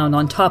Dornishman down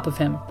on top of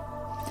him.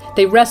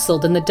 They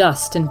wrestled in the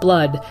dust and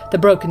blood, the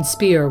broken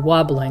spear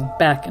wobbling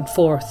back and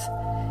forth.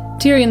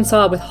 Tyrion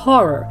saw with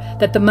horror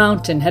that the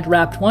mountain had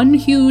wrapped one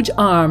huge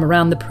arm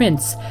around the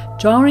prince,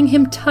 drawing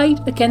him tight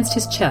against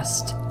his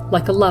chest,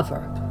 like a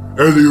lover.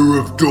 "Ellior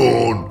of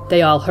Dawn,"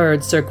 they all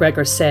heard Sir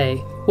Gregor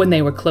say, when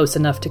they were close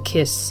enough to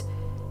kiss.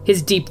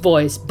 His deep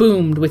voice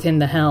boomed within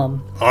the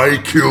helm. "I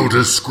killed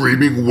a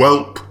screaming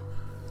whelp."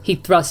 He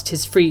thrust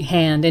his free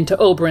hand into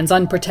Oberyn's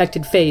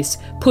unprotected face,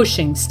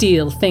 pushing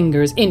steel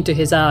fingers into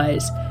his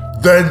eyes.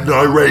 "Then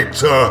I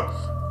raped her."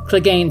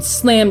 Clegane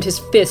slammed his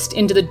fist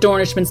into the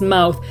Dornishman's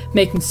mouth,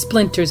 making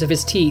splinters of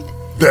his teeth.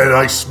 "Then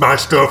I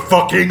smashed her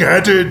fucking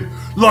head in,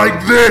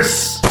 like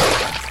this!"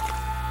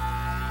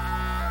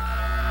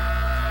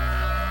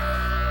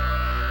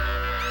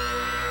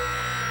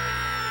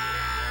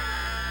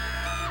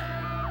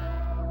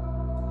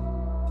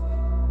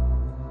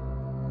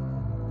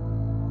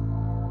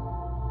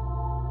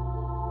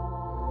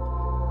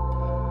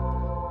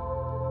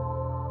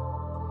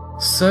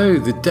 So,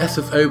 the death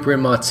of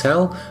Oberyn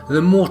Martell and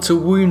the mortal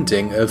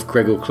wounding of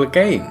Gregor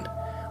Clegane.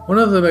 One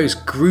of the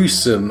most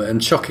gruesome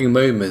and shocking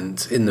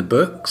moments in the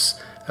books,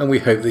 and we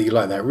hope that you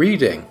like that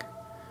reading.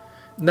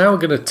 Now we're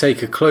going to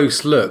take a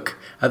close look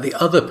at the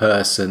other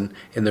person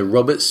in the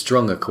Robert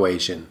Strong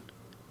equation,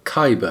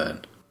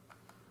 Qyburn.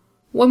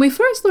 When we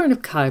first learn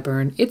of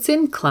Qyburn, it's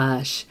in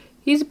Clash.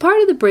 He's a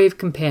part of the Brave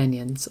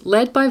Companions,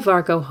 led by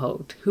Vargo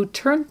Hoat, who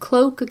turn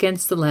cloak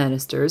against the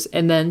Lannisters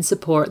and then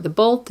support the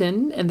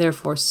Bolton, and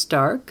therefore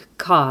Stark,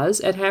 cause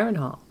at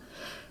Harrenhal.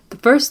 The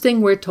first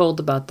thing we're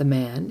told about the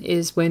man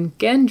is when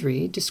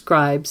Gendry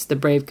describes the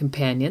Brave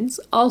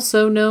Companions,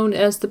 also known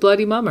as the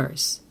Bloody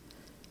Mummers.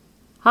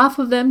 Half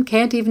of them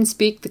can't even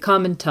speak the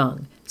common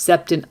tongue.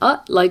 Septon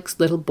Ut likes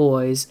little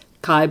boys,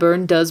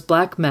 Qyburn does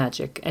black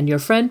magic, and your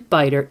friend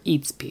Biter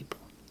eats people.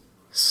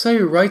 So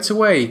right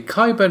away,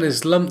 Qyburn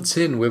is lumped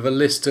in with a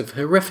list of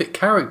horrific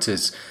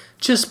characters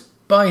just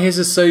by his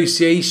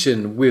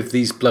association with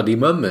these bloody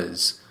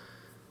mummers.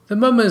 The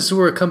mummers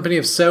were a company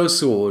of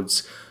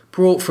sellswords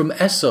brought from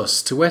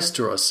Essos to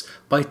Westeros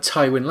by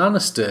Tywin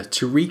Lannister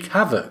to wreak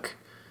havoc.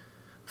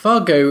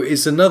 Vargo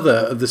is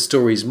another of the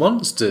story's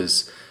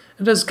monsters,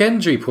 and as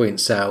Gendry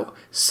points out,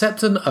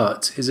 Septon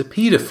Ut is a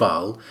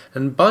paedophile,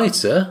 and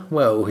Biter,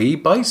 well, he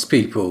bites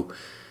people.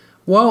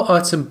 While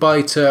Ut and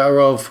Biter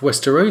are of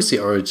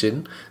Westerosi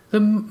origin,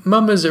 the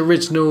Mummer's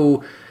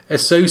original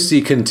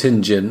Essosi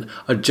contingent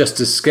are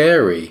just as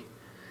scary.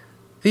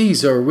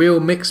 These are a real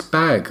mixed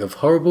bag of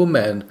horrible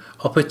men,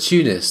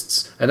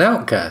 opportunists, and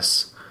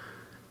outcasts.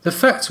 The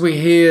fact we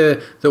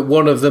hear that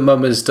one of the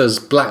Mummers does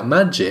black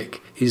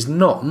magic is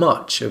not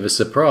much of a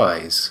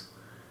surprise.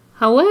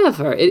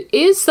 However, it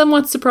is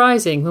somewhat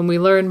surprising when we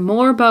learn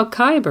more about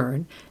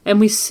Qyburn, and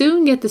we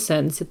soon get the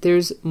sense that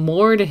there's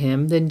more to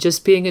him than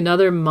just being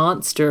another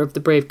monster of the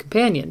Brave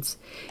Companions.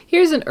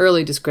 Here's an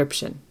early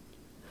description.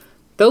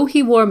 Though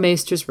he wore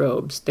maester's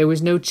robes, there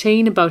was no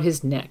chain about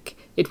his neck.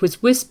 It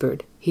was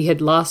whispered he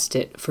had lost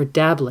it for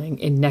dabbling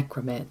in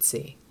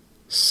necromancy.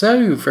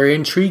 So, very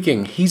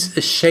intriguing. He's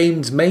a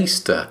shamed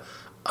maester.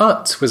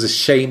 Ut was a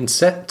shamed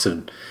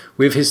Septon,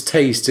 with his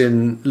taste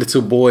in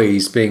little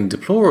boys being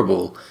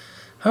deplorable.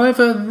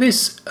 However,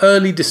 this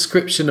early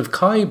description of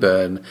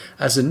Qyburn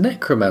as a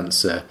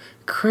necromancer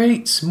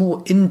creates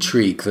more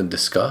intrigue than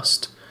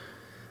disgust.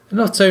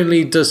 Not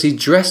only does he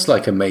dress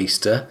like a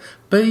maester,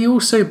 but he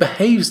also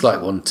behaves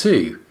like one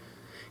too.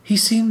 He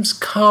seems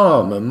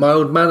calm and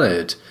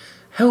mild-mannered,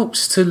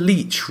 helps to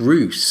leech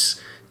Roose,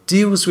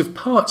 deals with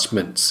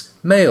parchments,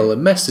 mail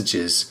and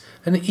messages,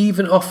 and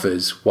even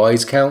offers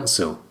wise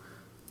counsel.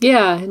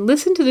 Yeah, and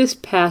listen to this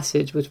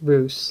passage with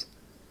Roose.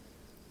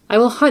 "I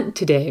will hunt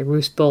today,"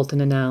 Roose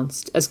Bolton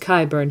announced, as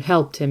Qyburn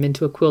helped him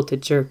into a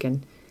quilted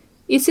jerkin.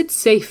 "Is it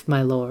safe,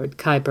 my lord?"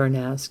 Qyburn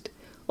asked.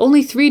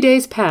 "Only 3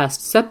 days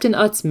past, Septon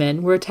Ut's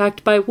men were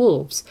attacked by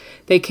wolves.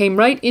 They came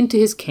right into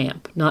his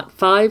camp, not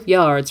 5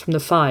 yards from the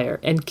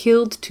fire, and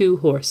killed 2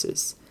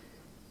 horses."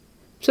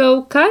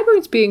 So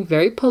Qyburn's being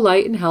very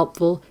polite and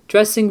helpful,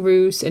 dressing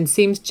Roose, and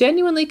seems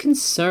genuinely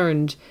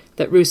concerned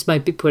that Roose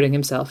might be putting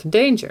himself in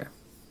danger.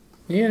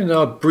 In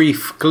our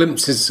brief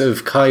glimpses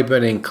of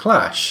Qyburn in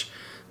Clash,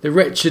 the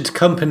wretched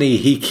company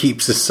he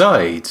keeps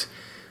aside,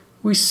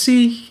 we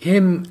see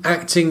him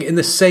acting in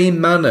the same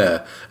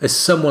manner as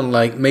someone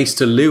like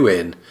Maester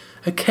Luwin,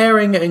 a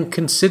caring and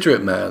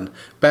considerate man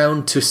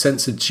bound to a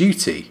sense of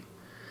duty.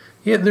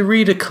 Yet the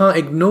reader can't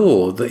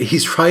ignore that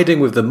he's riding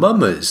with the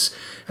mummers,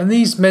 and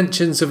these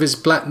mentions of his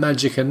black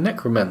magic and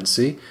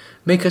necromancy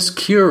make us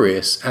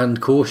curious and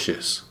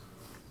cautious.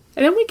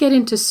 And then we get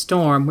into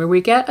Storm, where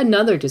we get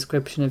another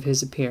description of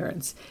his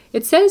appearance.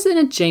 It says in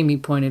a Jaime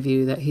point of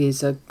view that he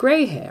is a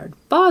grey-haired,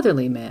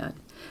 fatherly man.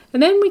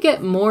 And then we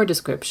get more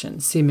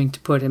descriptions, seeming to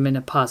put him in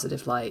a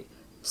positive light.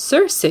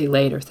 Cersei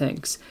later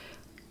thinks,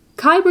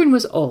 Qyburn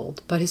was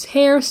old, but his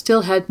hair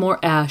still had more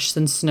ash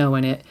than snow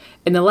in it,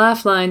 and the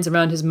laugh lines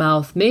around his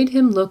mouth made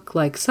him look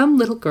like some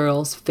little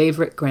girl's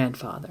favourite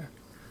grandfather.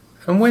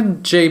 And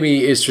when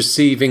Jaime is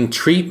receiving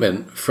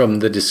treatment from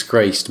the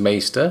disgraced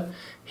Maester,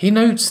 he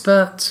notes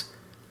that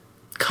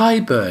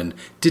Qyburn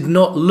did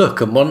not look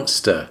a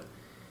monster.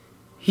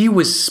 He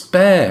was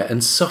spare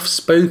and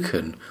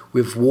soft-spoken,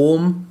 with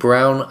warm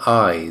brown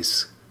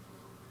eyes.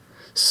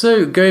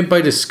 So, going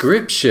by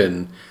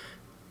description,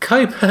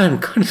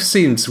 Qyburn kind of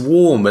seems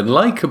warm and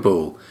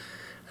likeable.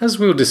 As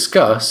we'll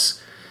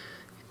discuss,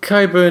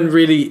 Qyburn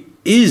really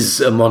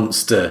is a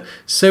monster,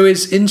 so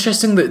it's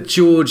interesting that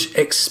George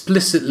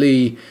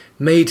explicitly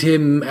made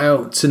him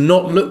out to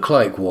not look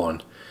like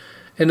one.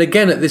 And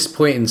again, at this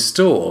point in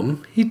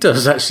Storm, he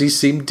does actually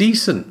seem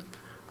decent.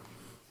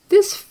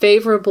 This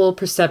favourable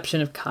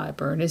perception of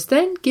Qyburn is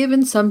then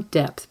given some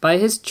depth by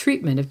his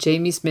treatment of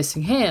Jaime's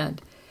missing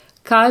hand.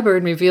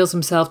 Qyburn reveals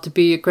himself to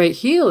be a great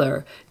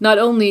healer, not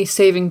only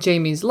saving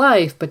Jaime's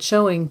life, but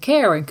showing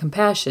care and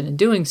compassion in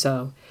doing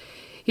so.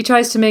 He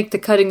tries to make the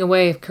cutting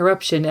away of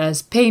corruption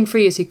as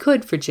pain-free as he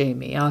could for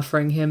Jaime,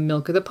 offering him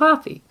milk of the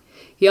poppy.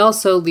 He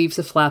also leaves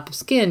a flap of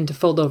skin to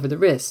fold over the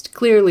wrist,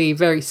 clearly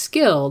very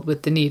skilled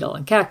with the needle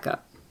and catgut.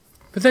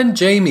 But then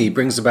Jaime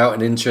brings about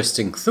an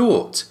interesting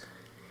thought.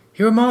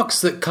 He remarks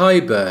that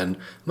Qyburn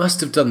must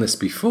have done this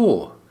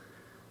before.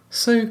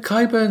 So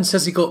Qyburn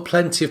says he got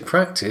plenty of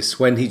practice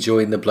when he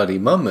joined the Bloody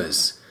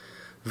Mummers.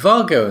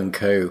 Vargo and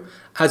co,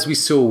 as we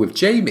saw with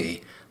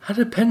Jaime, had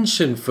a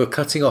penchant for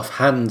cutting off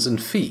hands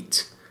and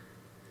feet.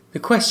 The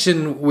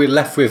question we're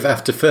left with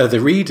after further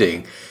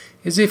reading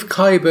is if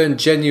Qyburn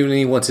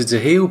genuinely wanted to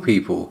heal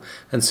people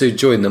and so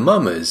joined the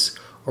Mummers,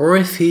 or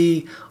if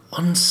he,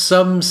 on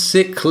some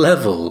sick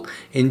level,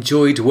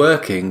 enjoyed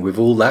working with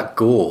all that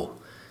gore.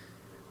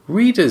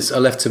 Readers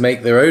are left to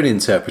make their own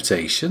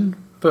interpretation,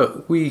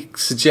 but we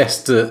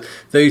suggest that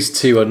those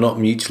two are not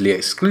mutually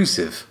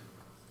exclusive.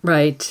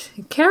 Right.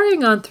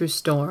 Carrying on through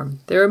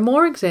Storm, there are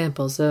more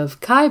examples of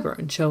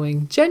Qyburn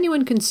showing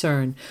genuine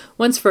concern,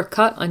 once for a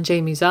cut on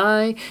Jaime's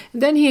eye,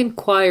 and then he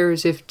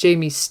inquires if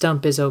Jaime's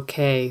stump is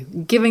okay,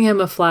 giving him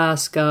a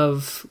flask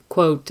of,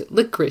 quote,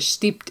 licorice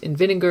steeped in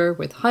vinegar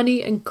with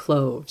honey and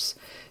cloves,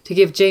 to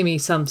give Jaime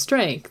some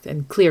strength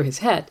and clear his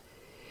head.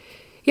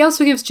 He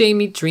also gives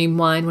Jaime dream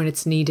wine when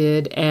it's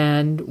needed,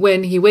 and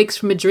when he wakes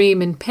from a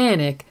dream in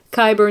panic,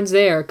 Qyburn's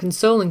there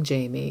consoling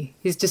Jaime.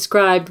 He's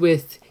described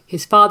with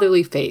his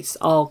fatherly face,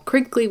 all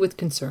crinkly with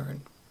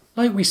concern.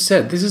 Like we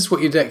said, this is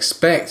what you'd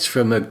expect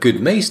from a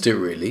good maester,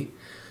 really.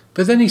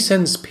 But then he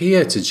sends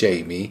Pia to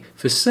Jaime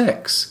for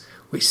sex,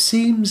 which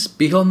seems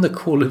beyond the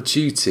call of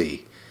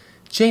duty.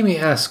 Jaime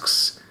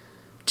asks,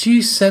 "Do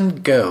you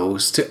send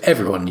girls to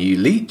everyone you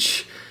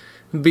leech?"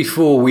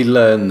 Before we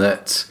learn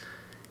that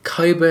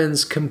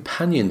Qyburn's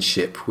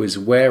companionship was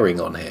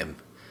wearing on him.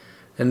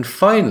 And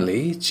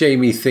finally,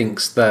 Jaime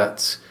thinks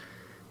that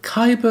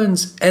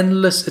Qyburn's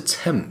endless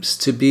attempts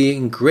to be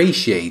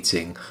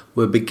ingratiating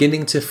were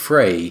beginning to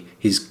fray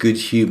his good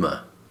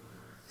humour.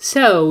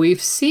 So,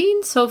 we've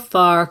seen so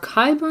far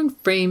Qyburn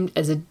framed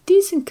as a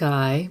decent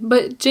guy,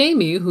 but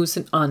Jaime, who's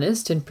an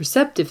honest and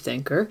perceptive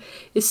thinker,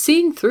 is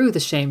seeing through the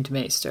shamed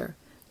maester.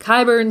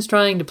 Qyburn's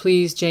trying to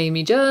please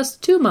Jaime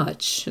just too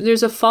much.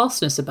 There's a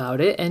falseness about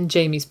it, and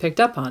Jaime's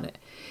picked up on it.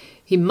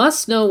 He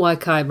must know why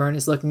Qyburn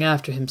is looking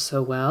after him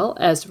so well,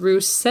 as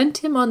Roose sent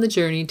him on the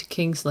journey to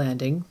King's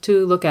Landing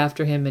to look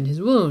after him in his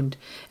wound.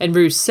 And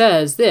Roose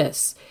says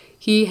this,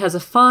 "He has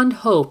a fond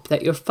hope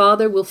that your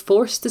father will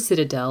force the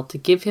Citadel to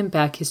give him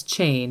back his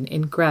chain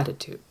in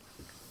gratitude."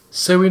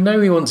 So we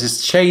know he wants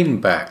his chain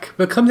back,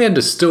 but come the end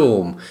of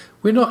Storm,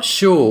 we're not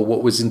sure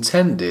what was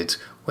intended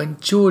when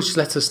George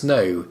let us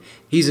know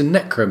he's a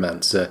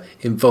necromancer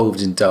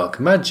involved in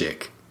dark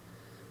magic.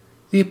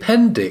 The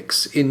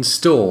appendix in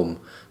Storm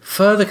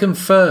further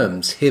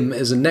confirms him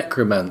as a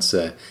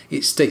necromancer.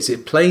 It states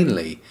it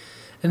plainly,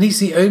 and he's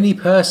the only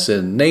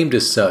person named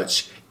as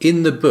such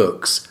in the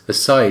books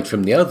aside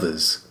from the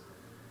others.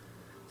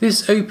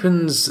 This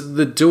opens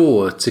the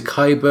door to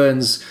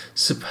Qyburn's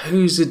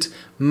supposed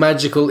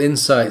magical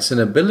insights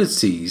and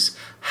abilities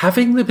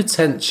having the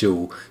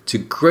potential to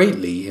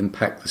greatly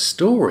impact the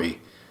story.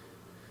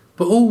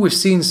 But all we've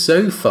seen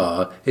so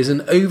far is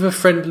an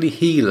over-friendly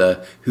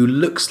healer who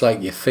looks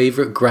like your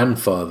favourite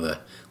grandfather.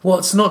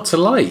 What's not to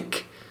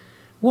like?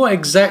 What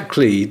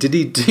exactly did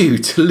he do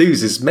to lose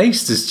his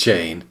maester's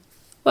chain?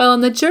 Well, on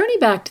the journey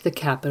back to the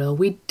capital,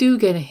 we do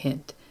get a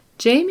hint.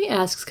 Jaime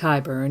asks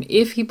Qyburn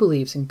if he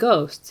believes in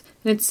ghosts,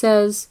 and it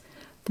says,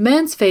 "The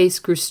man's face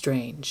grew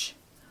strange.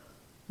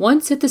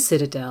 Once at the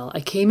citadel,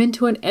 I came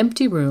into an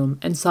empty room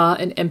and saw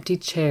an empty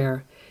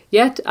chair.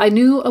 Yet I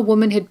knew a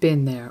woman had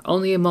been there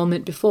only a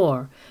moment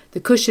before. The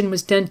cushion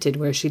was dented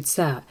where she'd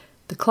sat.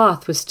 The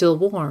cloth was still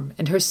warm,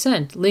 and her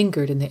scent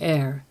lingered in the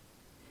air.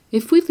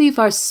 If we leave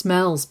our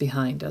smells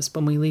behind us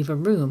when we leave a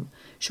room,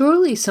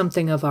 surely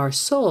something of our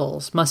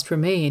souls must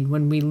remain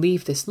when we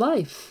leave this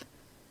life."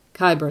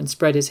 Qyburn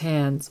spread his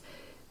hands.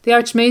 "The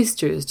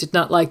Archmaesters did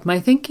not like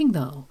my thinking,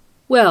 though.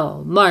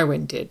 Well,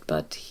 Marwyn did,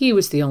 but he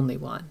was the only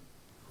one."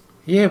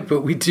 Yeah, but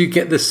we do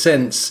get the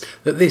sense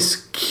that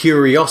this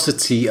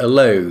curiosity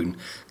alone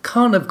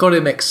can't have got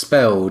him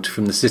expelled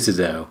from the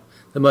Citadel.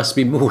 There must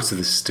be more to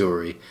the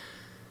story.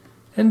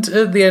 And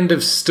at the end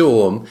of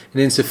Storm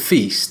and into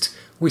Feast,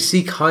 we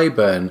see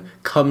Qyburn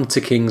come to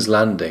King's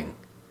Landing.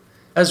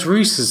 As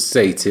Roose has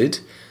stated,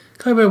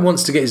 Qyburn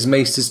wants to get his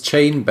maester's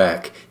chain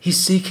back. He's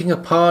seeking a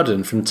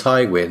pardon from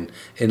Tywin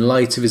in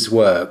light of his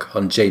work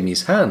on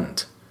Jaime's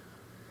hand.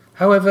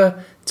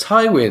 However,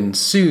 Tywin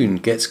soon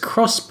gets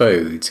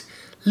crossbowed,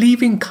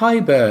 leaving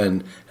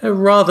Qyburn at a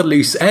rather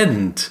loose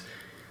end.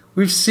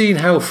 We've seen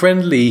how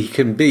friendly he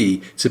can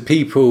be to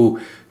people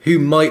who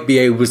might be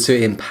able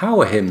to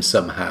empower him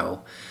somehow,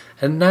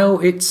 and now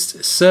it's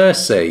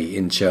Cersei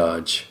in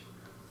charge.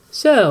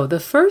 So, the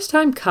first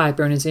time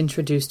Qyburn is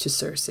introduced to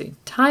Cersei,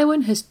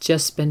 Tywin has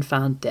just been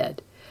found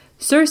dead.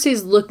 Cersei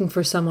is looking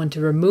for someone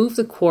to remove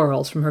the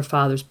quarrels from her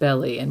father's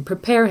belly and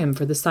prepare him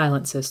for the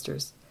Silent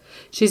Sisters.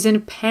 She's in a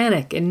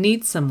panic and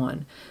needs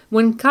someone.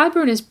 When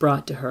Qyburn is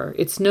brought to her,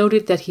 it's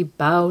noted that he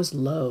bows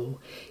low.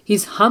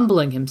 He's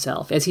humbling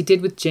himself, as he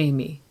did with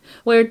Jaime.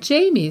 Where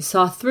Jaime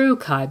saw through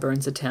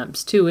Qyburn's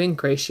attempts to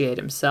ingratiate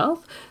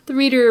himself, the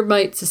reader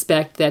might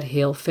suspect that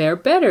he'll fare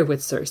better with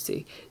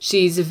Cersei.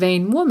 She's a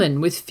vain woman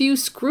with few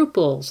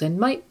scruples and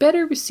might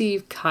better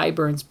receive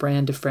Qyburn's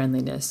brand of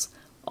friendliness.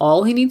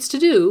 All he needs to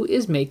do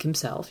is make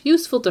himself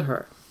useful to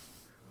her.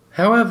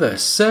 However,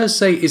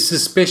 Cersei is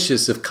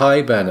suspicious of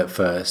Qyburn at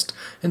first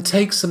and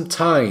takes some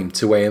time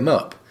to weigh him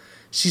up.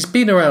 She's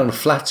been around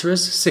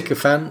flatterers,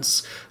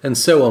 sycophants, and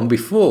so on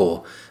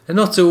before, and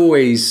not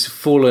always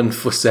fallen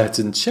for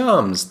certain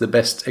charms, the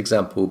best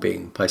example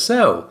being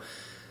Pycelle.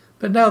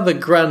 But now the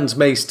Grand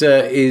Maester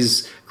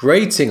is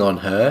grating on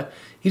her,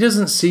 he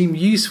doesn't seem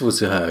useful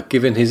to her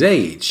given his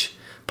age.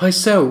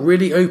 Pycelle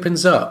really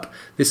opens up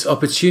this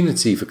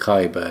opportunity for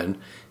Qyburn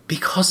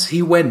because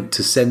he went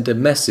to send a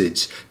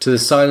message to the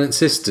Silent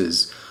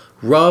Sisters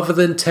rather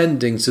than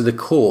tending to the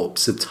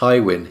corpse of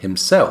Tywin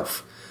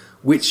himself,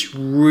 which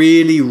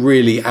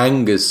really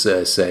angers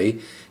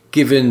Cersei,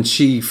 given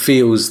she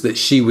feels that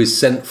she was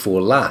sent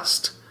for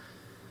last.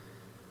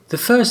 The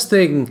first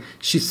thing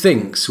she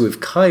thinks with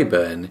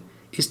Qyburn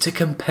is to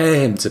compare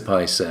him to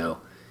Pycelle.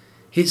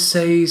 It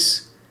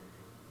says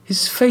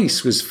his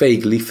face was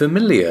vaguely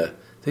familiar,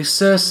 though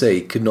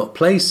Cersei could not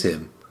place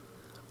him.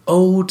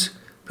 Old,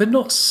 but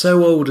not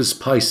so old as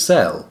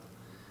Pycelle.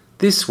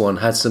 This one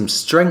had some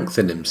strength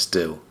in him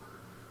still.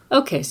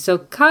 Okay, so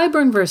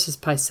Qyburn versus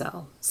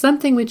Pycelle,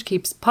 something which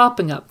keeps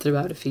popping up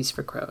throughout A Feast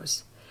for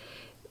Crows.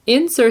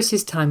 In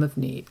Cersei's time of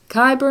need,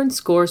 Qyburn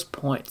scores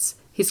points.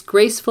 He's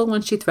graceful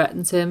when she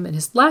threatens him, and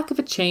his lack of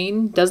a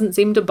chain doesn't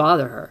seem to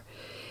bother her.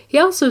 He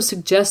also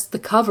suggests the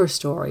cover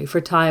story for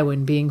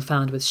Tywin being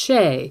found with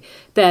Shae,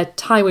 that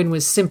Tywin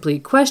was simply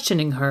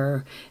questioning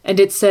her,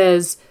 and it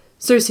says,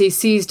 Cersei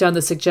seized on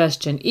the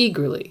suggestion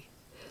eagerly.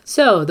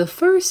 So, the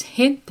first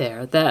hint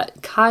there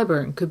that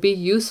Qyburn could be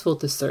useful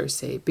to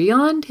Cersei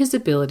beyond his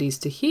abilities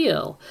to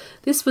heal.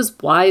 This was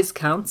wise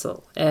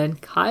counsel,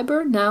 and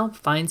Qyburn now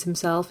finds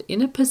himself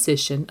in a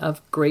position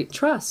of great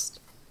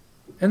trust.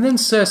 And then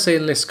Cersei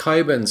enlists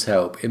Qyburn's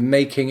help in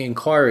making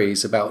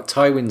inquiries about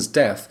Tywin's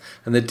death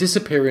and the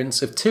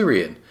disappearance of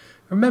Tyrion,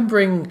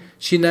 remembering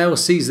she now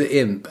sees the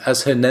imp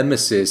as her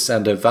nemesis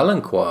and her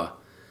Valancourt.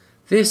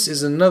 This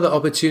is another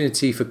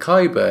opportunity for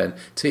Qyburn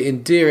to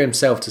endear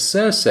himself to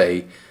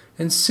Cersei,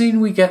 and soon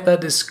we get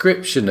that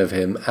description of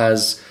him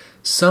as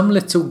some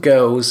little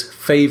girl's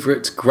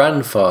favourite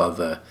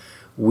grandfather,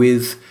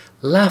 with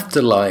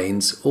laughter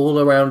lines all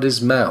around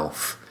his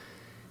mouth.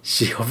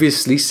 She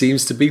obviously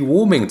seems to be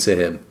warming to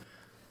him.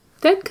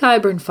 Then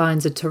Qyburn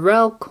finds a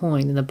Tyrell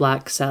coin in the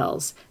black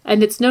cells,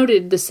 and it's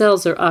noted the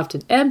cells are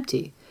often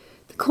empty.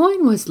 The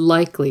coin was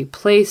likely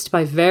placed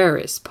by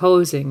Varys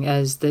posing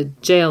as the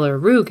jailer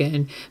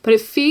Rugen, but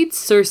it feeds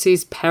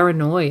Cersei's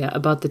paranoia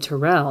about the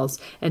Tyrells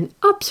and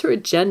ups her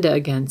agenda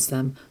against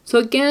them, so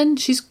again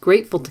she's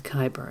grateful to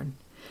Qyburn.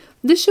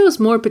 This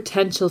shows more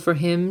potential for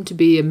him to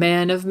be a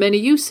man of many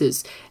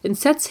uses and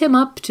sets him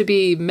up to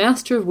be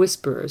Master of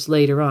Whisperers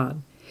later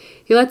on.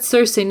 He lets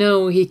Cersei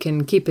know he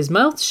can keep his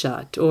mouth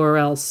shut, or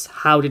else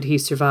how did he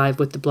survive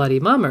with the bloody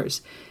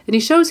mummers? And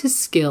he shows his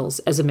skills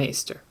as a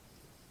maester.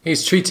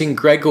 He's treating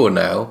Gregor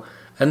now,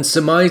 and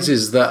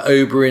surmises that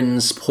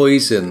Oberyn's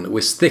poison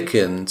was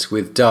thickened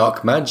with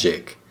dark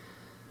magic.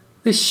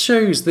 This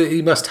shows that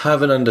he must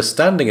have an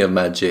understanding of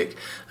magic,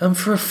 and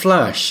for a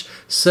flash,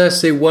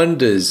 Cersei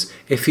wonders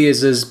if he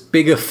is as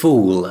big a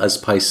fool as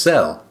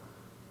Pycelle.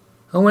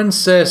 And when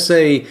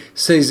Cersei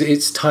says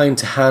it's time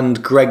to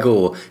hand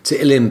Gregor to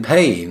Ilyn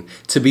Payne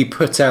to be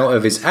put out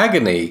of his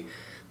agony,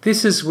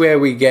 this is where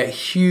we get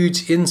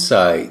huge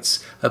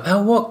insights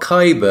about what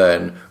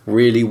Qyburn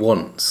really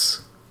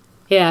wants.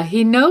 Yeah,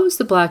 he knows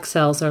the black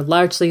cells are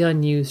largely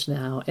unused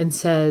now and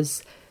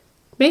says,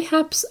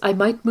 "Mayhaps I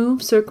might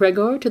move Sir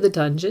Gregor to the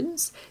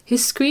dungeons.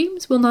 His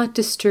screams will not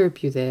disturb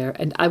you there,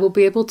 and I will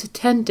be able to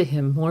tend to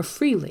him more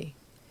freely."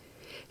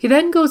 He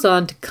then goes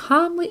on to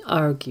calmly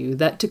argue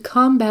that to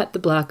combat the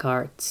black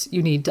arts,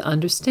 you need to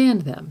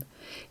understand them.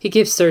 He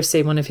gives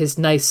Cersei one of his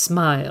nice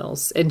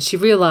smiles, and she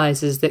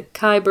realizes that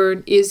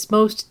Qyburn is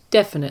most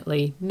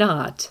definitely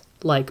not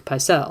like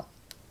Pycelle.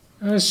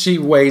 As she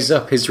weighs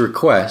up his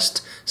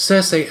request,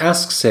 Cersei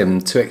asks him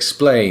to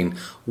explain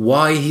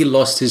why he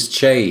lost his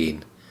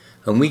chain,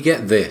 and we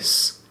get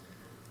this.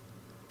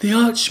 "The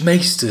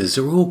Archmaesters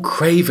are all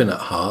craven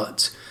at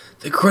heart,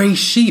 the grey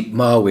sheep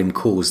Marwyn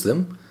calls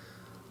them.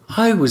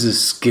 I was as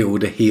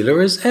skilled a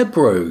healer as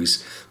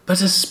Ebros,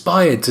 but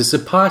aspired to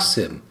surpass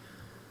him.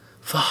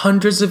 For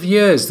hundreds of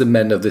years the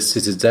men of the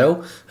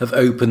Citadel have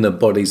opened the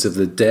bodies of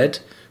the dead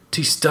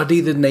to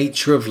study the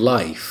nature of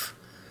life.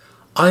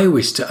 I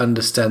wish to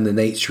understand the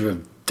nature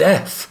of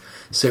death,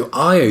 so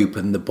I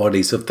opened the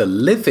bodies of the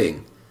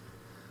living.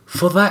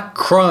 For that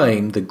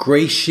crime the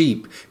grey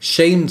sheep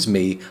shamed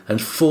me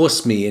and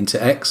forced me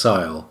into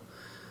exile.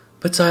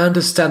 But I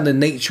understand the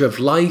nature of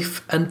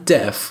life and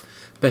death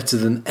better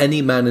than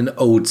any man in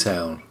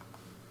Oldtown."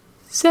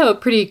 So, a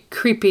pretty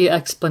creepy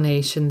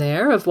explanation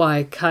there of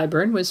why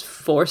Qyburn was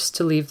forced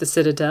to leave the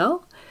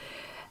Citadel.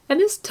 And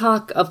this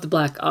talk of the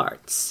black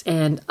arts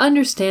and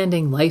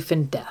understanding life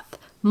and death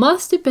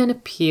must have been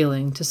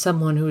appealing to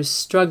someone who was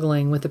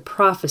struggling with a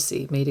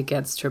prophecy made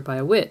against her by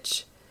a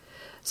witch.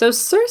 So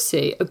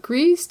Cersei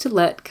agrees to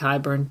let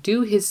Qyburn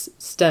do his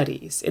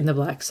studies in the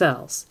black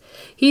cells.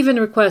 He even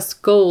requests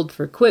gold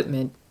for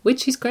equipment,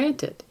 which he's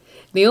granted.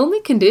 The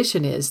only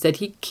condition is that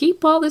he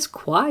keep all this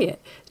quiet,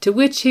 to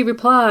which he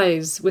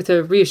replies with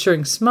a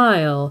reassuring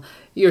smile,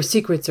 "Your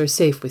secrets are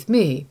safe with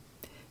me,"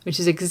 which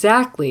is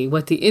exactly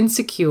what the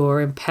insecure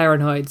and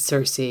paranoid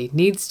Cersei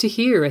needs to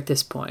hear at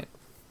this point.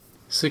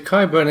 So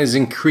Qyburn is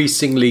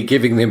increasingly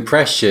giving the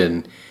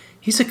impression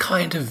he's a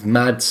kind of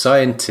mad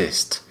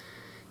scientist.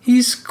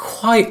 He's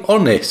quite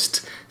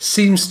honest,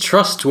 seems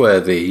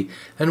trustworthy,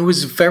 and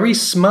was very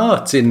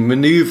smart in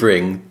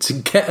manoeuvring to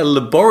get a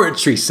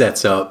laboratory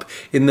set up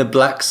in the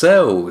black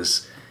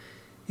cells.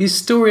 His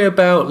story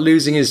about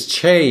losing his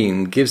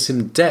chain gives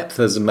him depth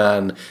as a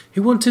man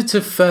who wanted to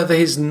further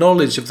his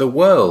knowledge of the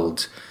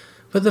world,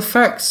 but the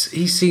fact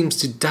he seems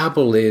to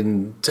dabble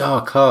in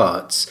dark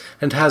arts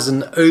and has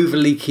an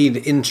overly keen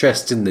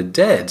interest in the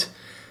dead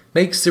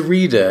makes the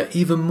reader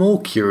even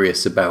more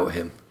curious about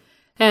him.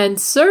 And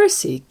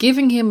Cersei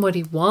giving him what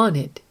he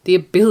wanted, the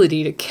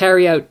ability to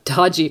carry out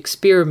dodgy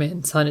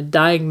experiments on a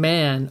dying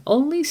man,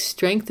 only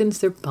strengthens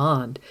their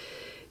bond.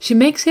 She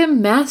makes him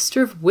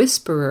master of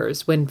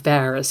whisperers when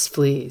Varys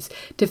flees,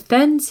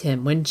 defends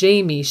him when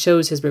Jaime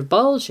shows his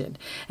revulsion,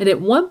 and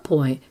at one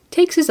point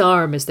takes his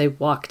arm as they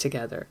walk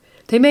together.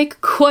 They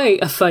make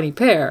quite a funny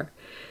pair.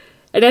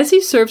 And as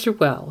he serves her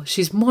well,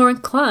 she's more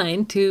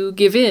inclined to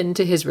give in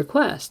to his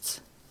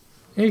requests.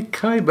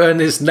 Qyburn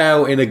is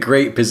now in a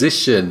great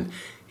position.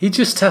 He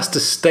just has to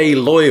stay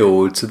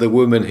loyal to the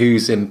woman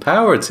who's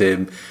empowered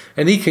him,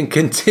 and he can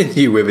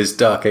continue with his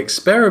dark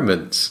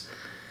experiments.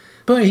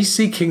 But he's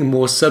seeking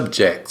more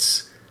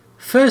subjects.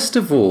 First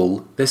of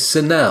all, there's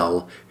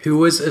Senelle, who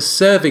was a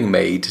serving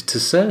maid to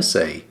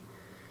Cersei.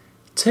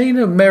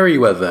 Taena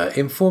Merryweather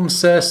informs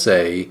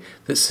Cersei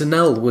that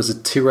Senelle was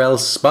a Tyrell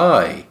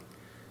spy.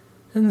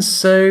 And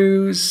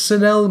so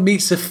Senelle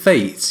meets a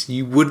fate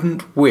you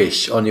wouldn't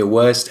wish on your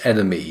worst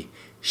enemy.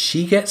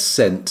 She gets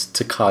sent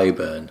to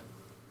Qyburn.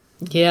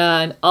 Yeah,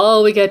 and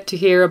all we get to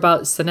hear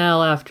about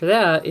Senelle after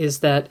that is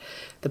that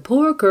the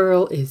poor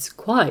girl is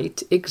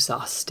quite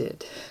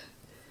exhausted.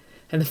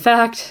 And the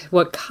fact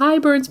what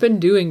Qyburn's been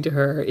doing to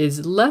her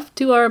is left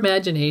to our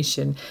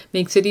imagination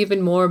makes it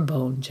even more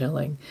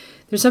bone-chilling.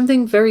 There's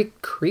something very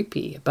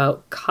creepy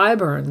about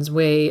Qyburn's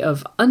way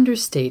of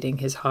understating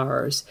his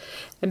horrors,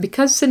 and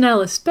because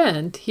Senelle is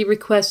spent, he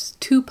requests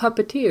 2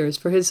 puppeteers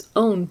for his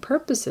own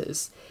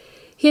purposes.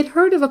 He had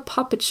heard of a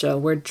puppet show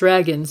where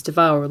dragons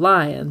devour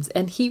lions,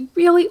 and he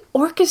really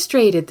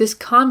orchestrated this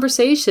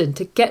conversation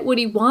to get what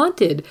he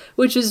wanted,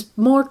 which is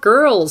more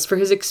girls for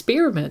his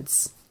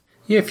experiments.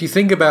 Yeah, if you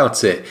think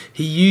about it,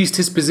 he used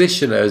his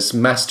position as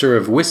Master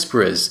of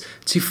Whisperers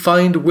to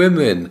find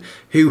women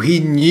who he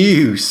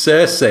knew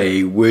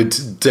Cersei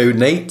would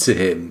donate to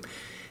him.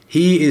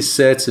 He is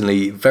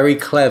certainly very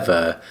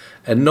clever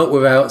and not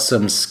without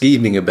some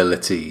scheming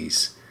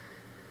abilities.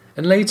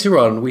 And later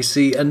on, we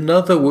see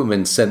another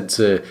woman sent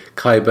to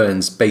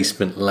Qyburn's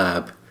basement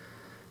lab.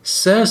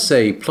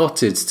 Cersei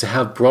plotted to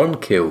have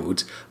Bronn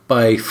killed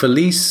by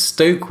Felice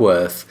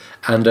Stokeworth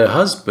and her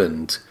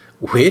husband,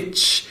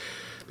 which,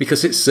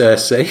 because it's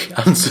Cersei,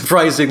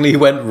 unsurprisingly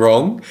went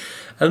wrong,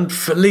 and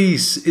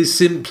Felice is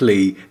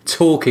simply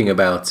talking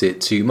about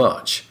it too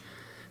much.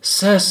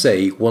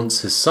 Cersei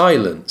wants her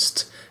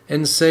silenced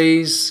and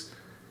says,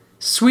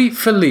 "Sweet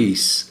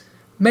Felice,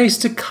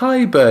 Maester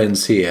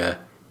Qyburn's here.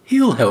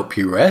 He'll help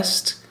you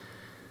rest."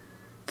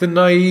 The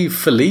naive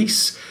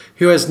Felice,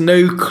 who has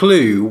no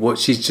clue what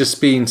she's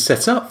just been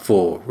set up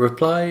for,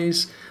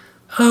 replies,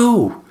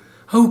 Oh,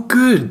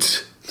 good."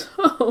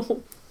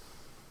 Oh.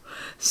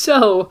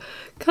 So,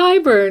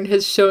 Qyburn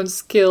has shown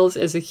skills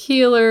as a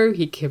healer,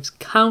 he gives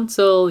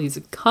counsel, he's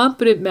a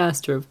competent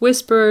master of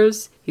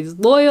whispers, he's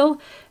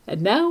loyal,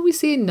 and now we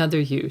see another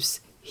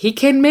use. He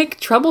can make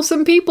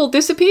troublesome people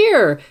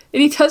disappear,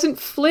 and he doesn't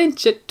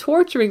flinch at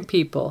torturing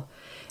people.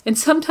 And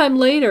sometime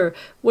later,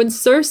 when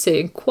Cersei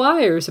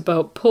inquires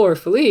about poor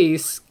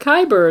Felice,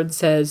 Qyburn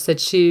says that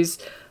she's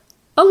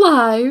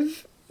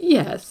alive,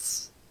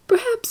 yes,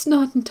 perhaps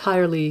not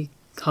entirely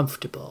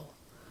comfortable.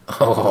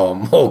 Oh,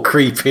 more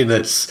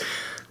creepiness.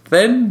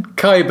 Then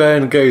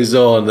Qyburn goes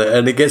on,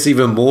 and it gets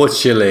even more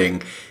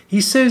chilling.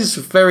 He says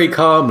very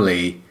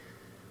calmly,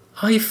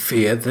 "I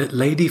fear that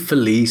Lady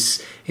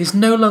Felice is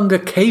no longer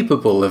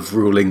capable of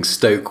ruling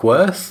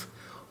Stokeworth,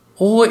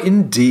 or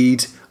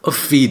indeed of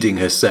feeding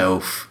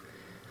herself.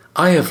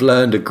 I have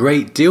learned a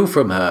great deal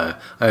from her,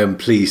 I am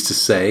pleased to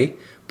say,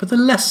 but the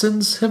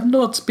lessons have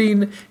not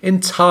been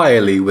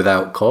entirely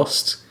without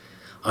cost.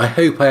 I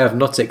hope I have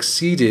not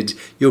exceeded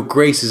your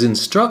Grace's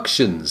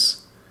instructions."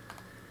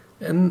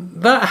 And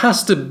that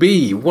has to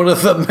be one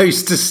of the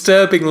most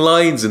disturbing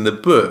lines in the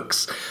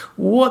books.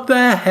 What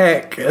the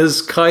heck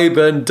has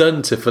Qyburn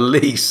done to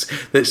Felice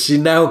that she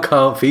now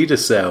can't feed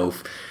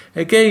herself?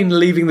 Again,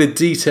 leaving the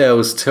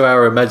details to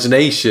our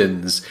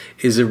imaginations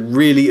is a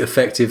really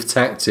effective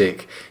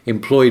tactic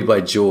employed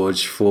by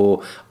George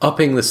for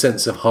upping the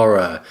sense of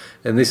horror,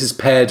 and this is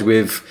paired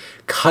with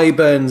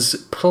Qyburn's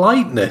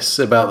politeness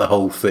about the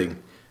whole thing.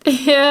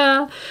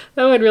 Yeah,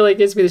 that one really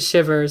gives me the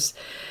shivers.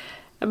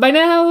 And by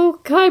now,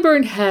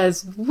 Qyburn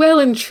has well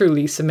and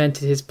truly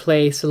cemented his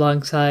place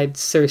alongside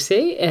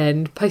Cersei,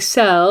 and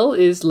Pycelle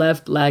is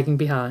left lagging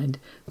behind.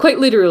 Quite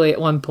literally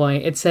at one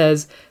point, it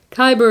says,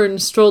 Qyburn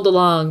strolled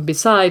along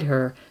beside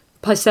her.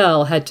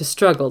 Pycelle had to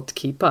struggle to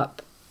keep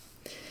up.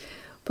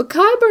 But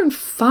Qyburn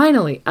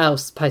finally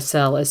ousts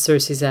Pycelle as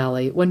Cersei's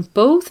ally when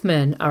both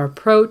men are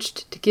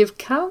approached to give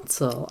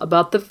counsel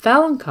about the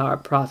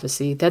Valonqar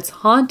prophecy that's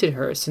haunted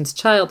her since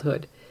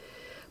childhood.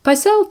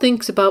 Pycelle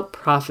thinks about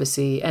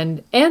prophecy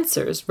and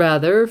answers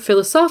rather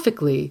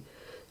philosophically,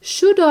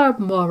 "Should our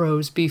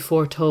morrows be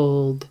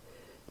foretold?"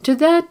 To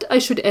that I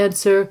should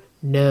answer,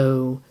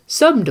 no.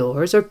 Some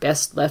doors are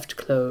best left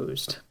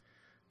closed.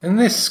 And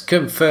this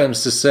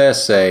confirms to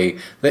Cersei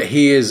that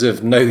he is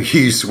of no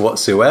use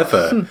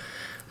whatsoever.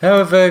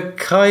 However,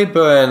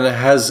 Qyburn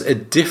has a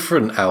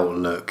different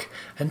outlook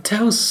and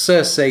tells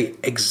Cersei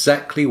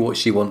exactly what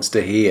she wants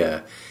to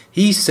hear.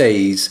 He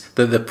says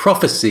that the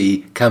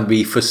prophecy can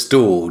be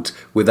forestalled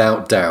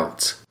without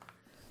doubt.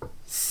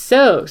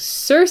 So,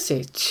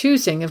 Cersei's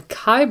choosing of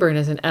Qyburn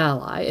as an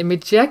ally in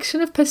rejection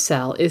of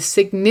Pycelle is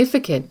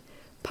significant.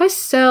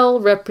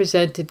 Pycelle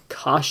represented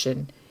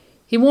caution.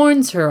 He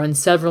warns her on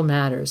several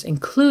matters,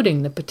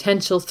 including the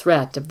potential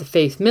threat of the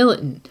Faith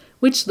Militant,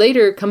 which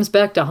later comes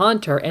back to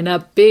haunt her in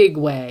a big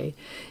way.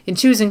 In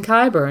choosing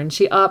Qyburn,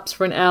 she opts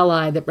for an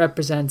ally that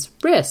represents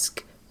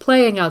risk,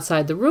 playing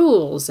outside the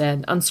rules,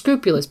 and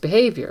unscrupulous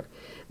behavior.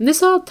 And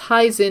this all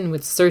ties in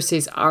with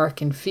Cersei's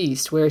arc and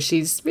feast, where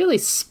she's really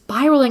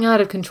spiraling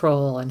out of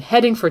control and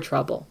heading for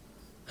trouble.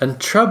 And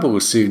trouble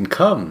soon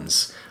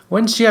comes.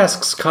 When she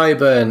asks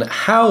Qyburn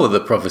how the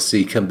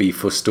prophecy can be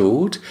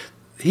forestalled,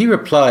 he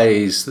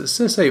replies that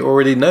Cersei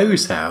already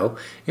knows how,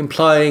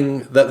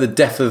 implying that the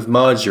death of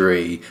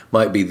Marjorie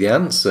might be the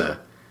answer.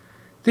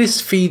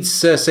 This feeds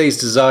Cersei's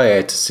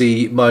desire to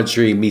see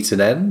Marjorie meet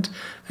an end,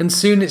 and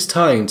soon it's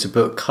time to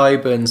put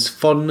Qyburn's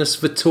fondness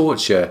for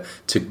torture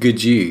to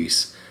good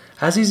use,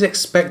 as he's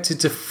expected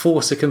to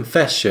force a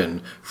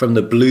confession from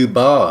the Blue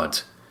Bard.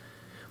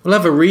 We'll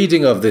have a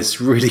reading of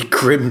this really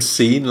grim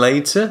scene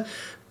later,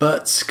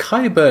 but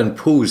Qyburn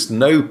pulls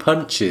no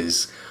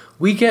punches.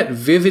 We get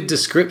vivid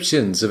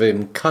descriptions of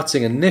him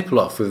cutting a nipple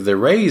off with the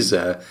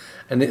razor,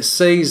 and it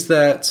says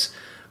that,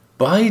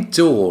 by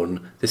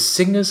dawn, the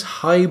singer's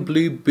high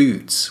blue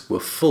boots were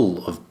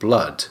full of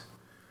blood.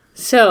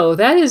 So,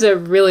 that is a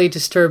really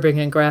disturbing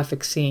and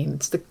graphic scene.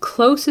 It's the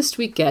closest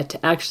we get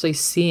to actually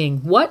seeing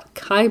what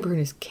Qyburn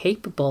is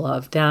capable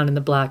of down in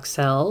the black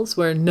cells,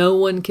 where no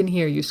one can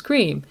hear you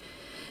scream.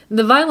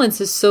 The violence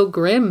is so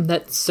grim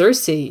that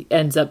Cersei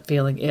ends up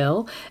feeling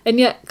ill, and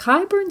yet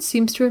Qyburn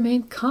seems to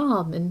remain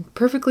calm and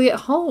perfectly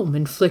at home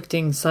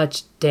inflicting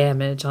such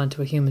damage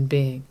onto a human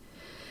being.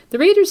 The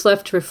reader's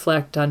left to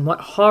reflect on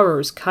what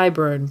horrors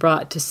Qyburn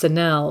brought to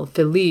Senel,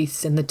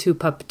 Felice, and the two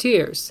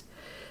puppeteers.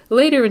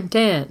 Later in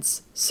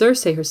Dance,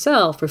 Cersei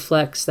herself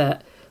reflects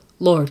that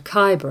Lord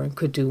Qyburn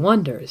could do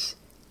wonders,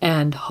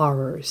 and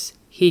horrors.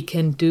 He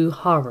can do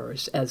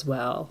horrors as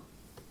well.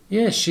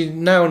 Yeah, she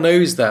now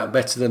knows that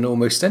better than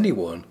almost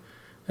anyone.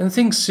 And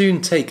things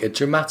soon take a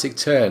dramatic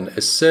turn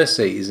as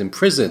Cersei is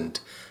imprisoned.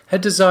 Her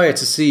desire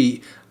to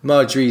see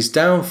Marjorie's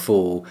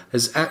downfall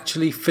has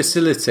actually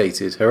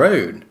facilitated her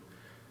own.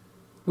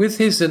 With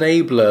his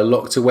enabler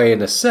locked away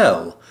in a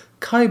cell,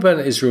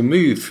 Qyburn is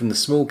removed from the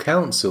small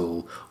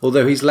council,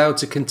 although he's allowed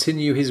to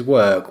continue his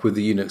work with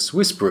the Eunuch's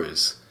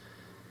Whisperers.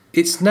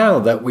 It's now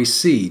that we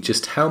see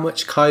just how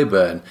much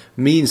Qyburn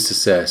means to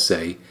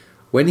Cersei.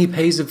 When he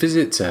pays a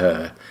visit to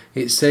her,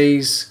 it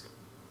says,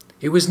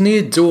 "It was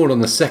near dawn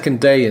on the second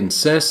day, and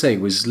Cersei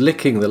was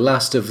licking the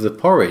last of the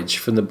porridge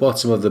from the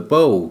bottom of the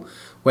bowl,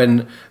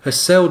 when her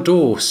cell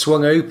door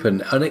swung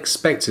open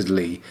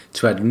unexpectedly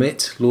to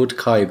admit Lord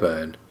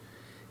Qyburn.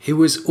 It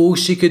was all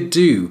she could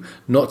do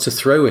not to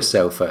throw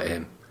herself at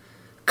him.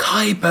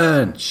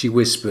 'Qyburn,' she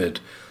whispered.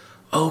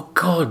 'Oh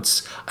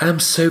gods, I am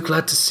so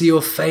glad to see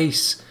your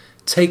face.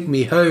 Take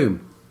me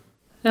home.'"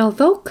 Now,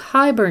 although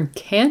Qyburn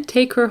can't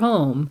take her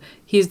home,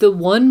 he's the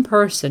one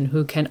person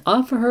who can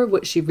offer her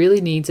what she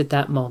really needs at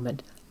that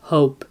moment,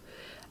 hope.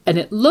 And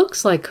it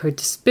looks like her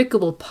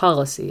despicable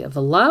policy of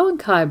allowing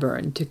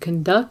Qyburn to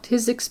conduct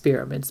his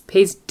experiments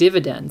pays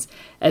dividends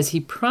as he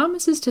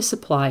promises to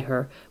supply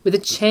her with a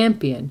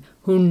champion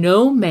who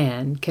no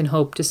man can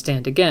hope to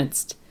stand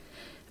against.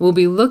 We'll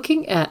be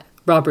looking at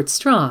Robert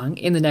Strong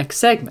in the next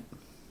segment.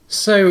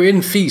 So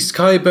in Feast,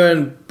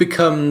 Qyburn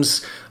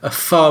becomes a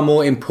far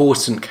more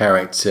important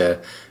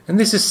character, and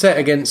this is set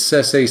against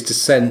Cersei's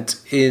descent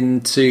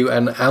into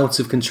an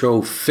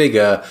out-of-control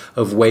figure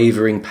of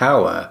wavering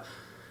power.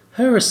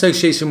 Her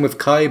association with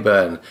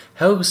Qyburn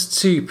helps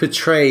to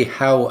portray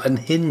how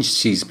unhinged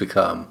she's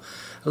become.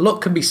 A lot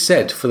can be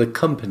said for the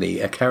company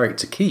a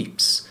character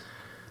keeps.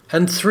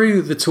 And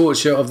through the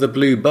torture of the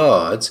Blue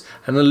Bard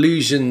and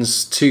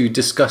allusions to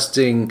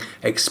disgusting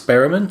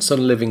experiments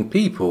on living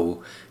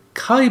people,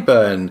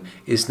 Qyburn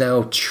is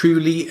now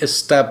truly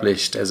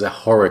established as a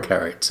horror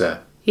character.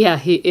 Yeah,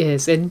 he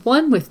is, and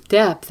one with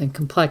depth and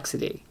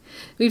complexity.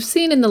 We've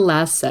seen in the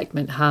last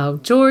segment how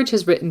George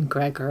has written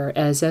Gregor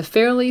as a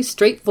fairly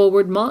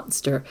straightforward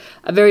monster,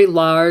 a very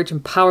large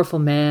and powerful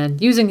man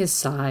using his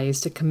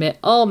size to commit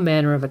all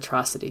manner of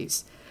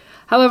atrocities.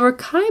 However,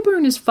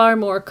 Qyburn is far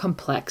more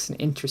complex and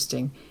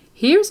interesting.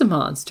 Here's a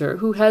monster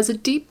who has a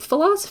deep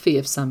philosophy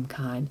of some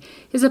kind,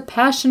 has a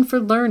passion for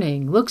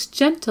learning, looks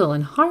gentle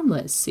and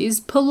harmless, he's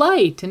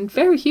polite and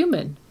very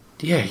human.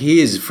 Yeah,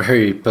 he is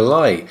very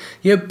polite.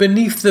 Yet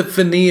beneath the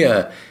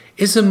veneer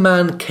is a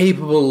man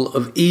capable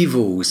of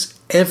evils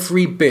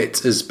every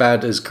bit as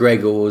bad as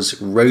Gregor's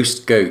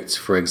roast goat,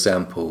 for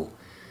example.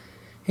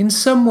 In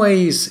some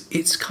ways,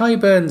 it's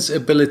Qyburn's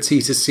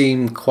ability to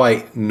seem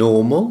quite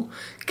normal,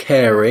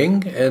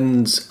 caring,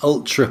 and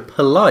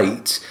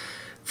ultra-polite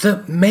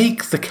that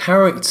make the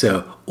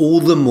character all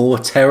the more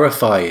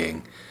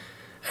terrifying.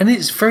 And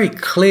it's very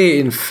clear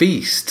in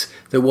Feast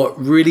that what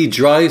really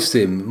drives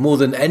him more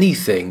than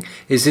anything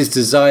is his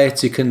desire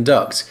to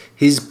conduct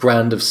his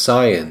brand of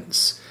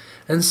science.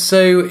 And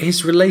so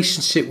his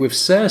relationship with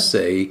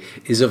Cersei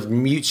is of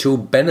mutual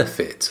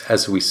benefit,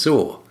 as we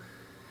saw.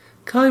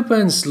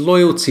 Qyburn's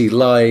loyalty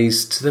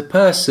lies to the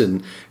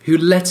person who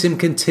let him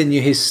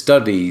continue his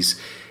studies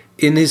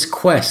in his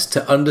quest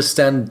to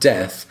understand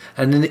death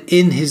and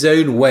in his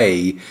own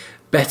way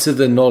better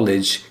the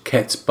knowledge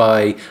kept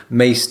by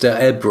Maester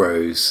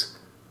Ebros.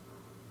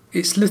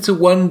 It's little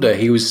wonder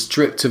he was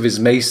stripped of his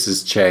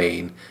maester's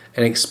chain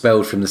and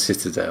expelled from the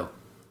citadel.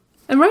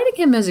 And writing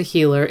him as a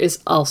healer is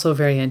also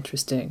very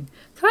interesting.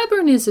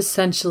 Qyburn is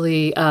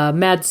essentially a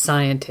mad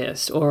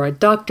scientist or a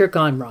doctor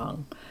gone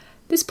wrong.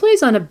 This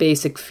plays on a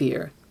basic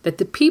fear that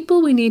the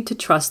people we need to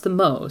trust the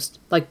most,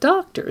 like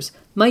doctors,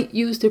 might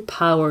use their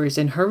powers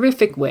in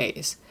horrific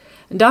ways.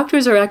 And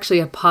doctors are actually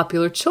a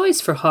popular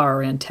choice for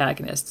horror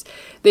antagonists.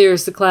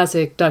 There's the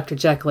classic Dr.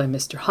 Jekyll and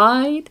Mr.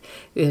 Hyde.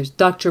 There's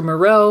Dr.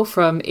 Moreau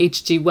from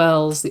H.G.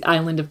 Wells' The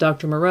Island of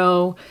Dr.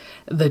 Moreau.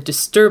 The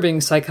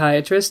disturbing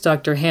psychiatrist,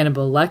 Dr.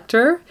 Hannibal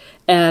Lecter.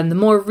 And the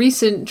more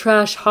recent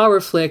trash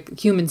horror flick,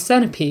 Human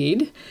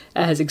Centipede,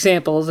 as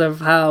examples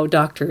of how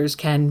doctors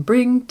can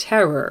bring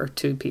terror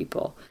to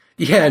people.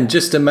 Yeah, and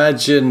just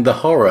imagine the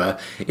horror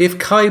if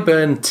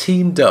Qyburn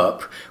teamed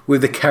up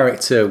with the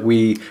character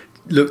we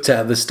looked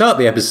at the start of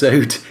the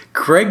episode,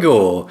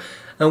 Gregor,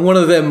 and one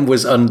of them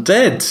was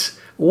undead.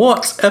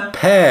 What a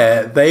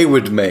pair they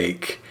would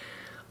make.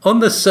 On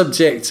the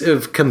subject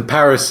of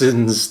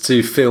comparisons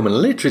to film and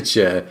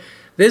literature,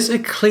 there's a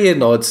clear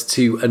nod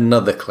to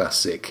another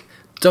classic,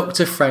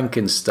 Dr.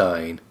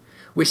 Frankenstein,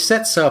 which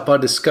sets up our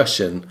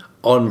discussion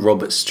on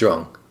Robert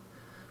Strong.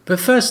 But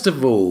first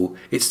of all,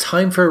 it's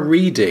time for a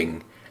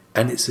reading,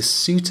 and it's a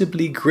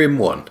suitably grim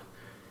one.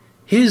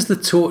 Here's the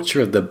torture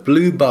of the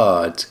Blue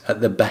Bard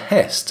at the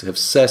behest of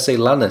Cersei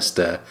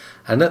Lannister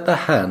and at the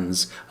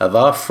hands of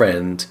our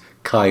friend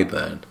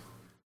Qyburn.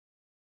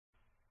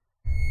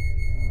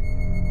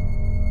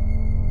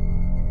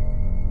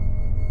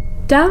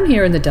 Down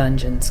here in the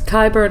dungeons,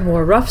 Qyburn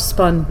wore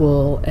rough-spun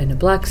wool and a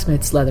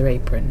blacksmith's leather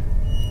apron.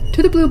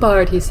 To the Blue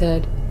Bard he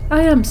said,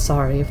 "I am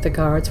sorry if the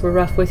guards were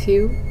rough with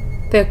you.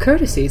 Their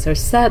courtesies are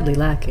sadly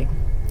lacking."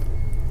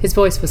 His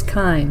voice was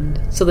kind,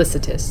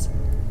 solicitous.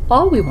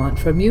 "All we want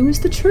from you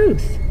is the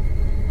truth."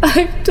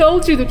 "I've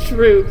told you the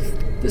truth,"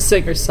 the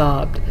singer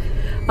sobbed.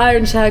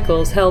 Iron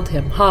shackles held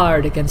him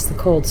hard against the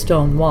cold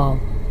stone wall.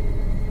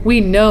 "We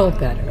know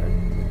better."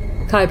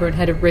 Qyburn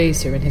had a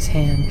razor in his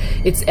hand,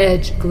 its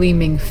edge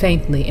gleaming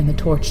faintly in the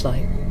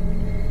torchlight.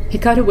 He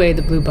cut away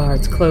the Blue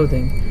Bard's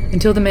clothing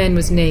until the man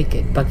was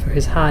naked but for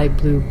his high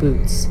blue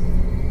boots.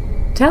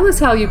 "Tell us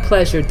how you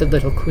pleasured the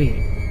little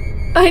queen."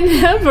 "I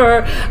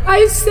never!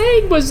 I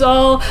sang was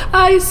all.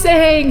 I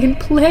sang and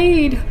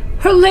played.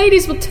 Her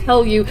ladies will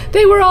tell you.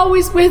 They were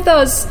always with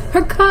us,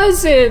 her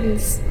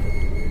cousins."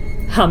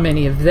 "How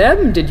many of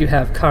them did you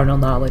have carnal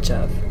knowledge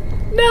of?"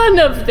 "None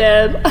of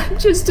them. I'm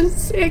just a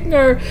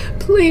singer.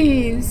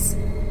 Please."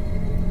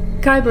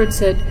 Qyburn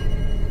said,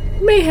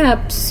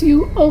 "Mayhaps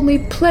you only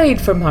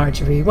played for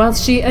Marjorie while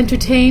she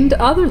entertained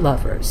other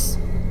lovers."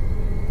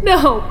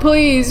 "No,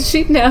 please,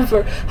 she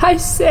never. I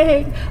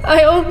sang.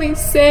 I only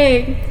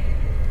sang."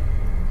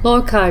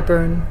 Lord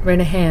Qyburn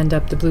ran a hand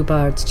up the Blue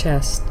Bard's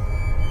chest.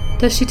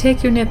 "Does she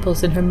take your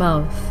nipples in her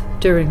mouth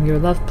during your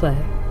love play?"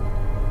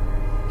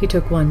 He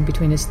took one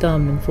between his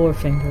thumb and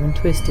forefinger and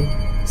twisted.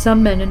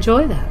 "Some men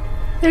enjoy that.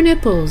 Their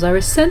nipples are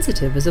as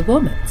sensitive as a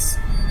woman's."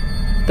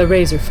 The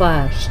razor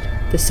flashed.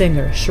 The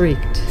singer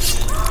shrieked.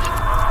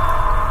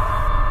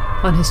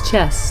 On his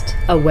chest,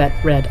 a wet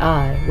red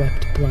eye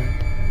wept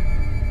blood.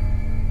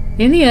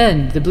 In the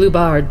end, the Blue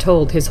Bard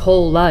told his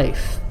whole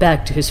life,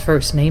 back to his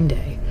first name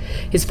day.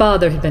 His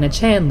father had been a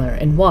chandler,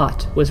 and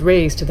Watt was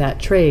raised to that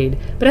trade,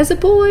 but as a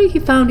boy he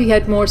found he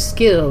had more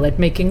skill at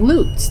making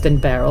lutes than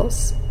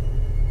barrels.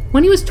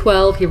 When he was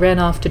 12, he ran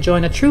off to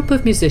join a troupe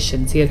of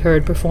musicians he had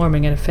heard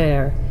performing at a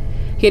fair.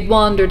 He had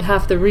wandered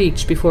half the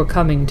reach before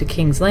coming to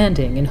King's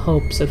Landing in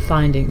hopes of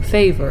finding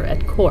favor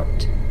at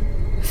court.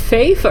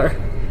 "Favor?"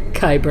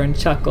 Qyburn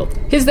chuckled.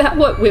 "Is that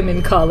what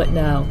women call it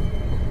now?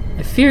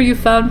 I fear you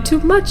found too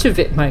much of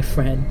it, my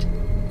friend,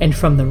 and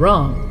from the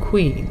wrong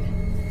queen."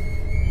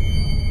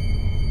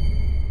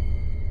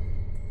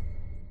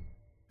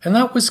 And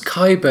that was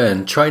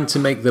Qyburn trying to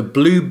make the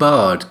Blue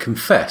Bard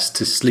confess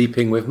to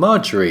sleeping with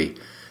Marjorie,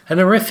 an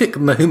horrific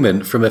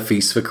moment from A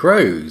Feast for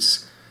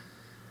Crows.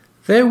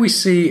 There we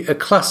see a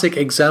classic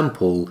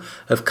example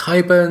of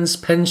Qyburn's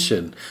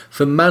penchant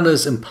for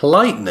manners and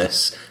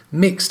politeness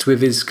mixed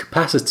with his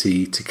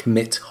capacity to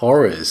commit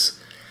horrors.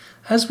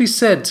 As we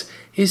said,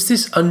 it's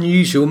this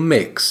unusual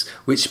mix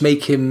which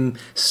make him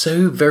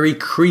so very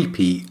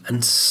creepy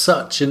and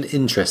such an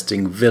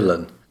interesting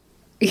villain.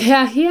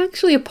 Yeah, he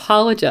actually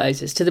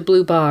apologizes to the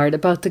Blue Bard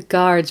about the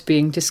guards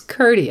being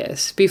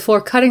discourteous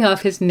before cutting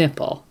off his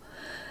nipple.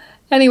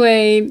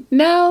 Anyway,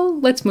 now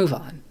let's move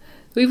on.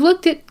 We've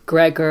looked at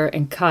Gregor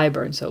and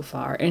Qyburn so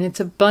far, and it's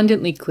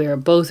abundantly clear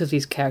both of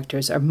these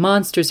characters are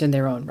monsters in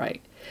their own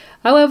right.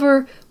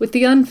 However, with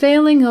the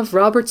unveiling of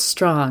Robert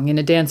Strong in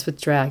A Dance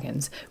with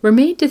Dragons, we're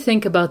made to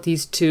think about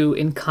these two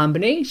in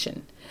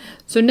combination.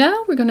 So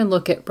now we're going to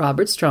look at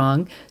Robert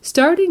Strong,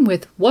 starting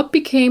with what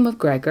became of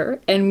Gregor,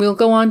 and we'll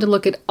go on to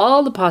look at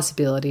all the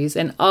possibilities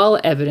and all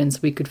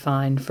evidence we could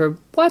find for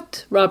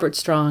what Robert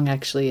Strong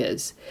actually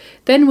is.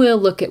 Then we'll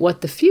look at what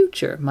the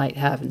future might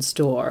have in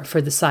store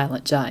for the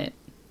silent giant.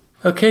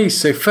 Okay,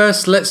 so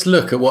first let's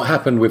look at what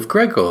happened with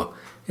Gregor.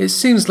 It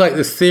seems like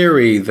the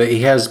theory that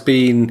he has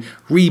been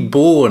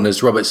reborn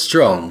as Robert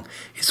Strong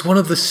is one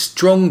of the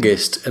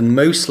strongest and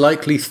most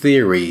likely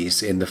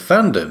theories in the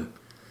fandom.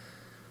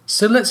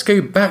 So let's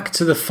go back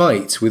to the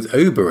fight with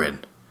Oberyn.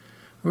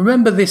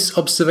 Remember this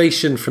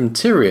observation from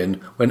Tyrion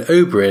when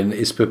Oberyn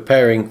is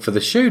preparing for the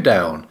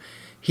showdown.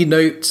 He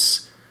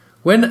notes,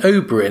 "When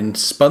Oberyn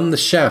spun the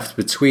shaft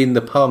between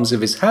the palms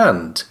of his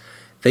hand,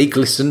 they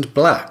glistened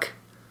black.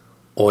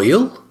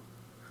 Oil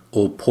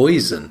or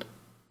poison?"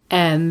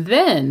 And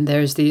then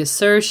there's the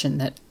assertion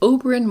that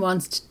Oberyn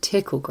wants to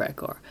tickle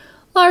Gregor.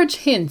 Large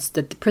hints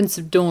that the Prince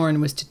of Dorne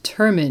was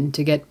determined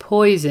to get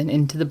poison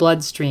into the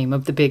bloodstream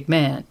of the big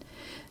man.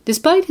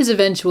 Despite his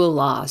eventual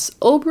loss,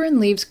 Oberyn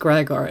leaves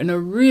Gregor in a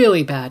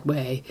really bad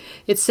way.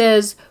 It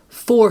says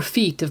 4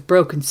 feet of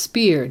broken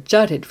spear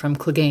jutted from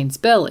Clegane's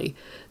belly,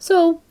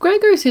 so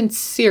Gregor's in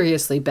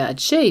seriously bad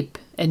shape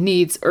and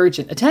needs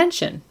urgent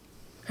attention.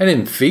 And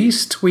in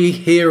Feast, we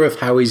hear of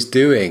how he's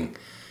doing.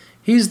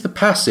 Here's the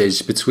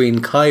passage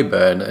between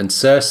Qyburn and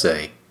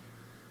Cersei.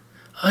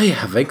 "I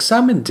have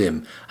examined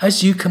him,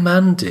 as you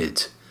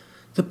commanded.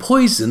 The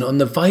poison on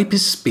the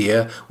viper's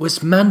spear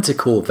was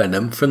manticore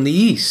venom from the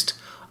east.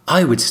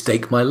 I would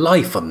stake my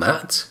life on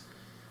that."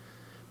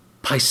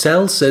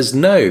 Pycelle says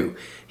no.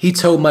 He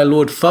told my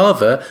lord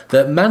father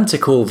that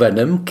manticore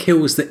venom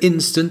kills the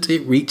instant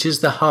it reaches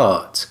the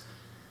heart.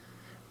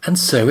 And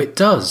so it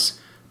does,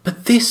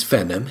 but this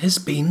venom has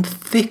been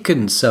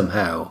thickened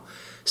somehow,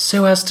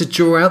 so as to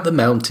draw out the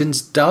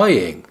mountains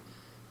dying.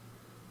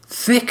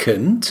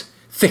 Thickened?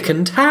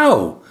 Thickened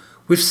how?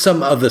 With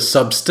some other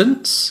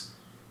substance?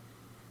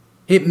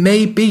 It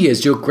may be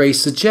as your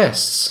grace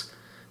suggests,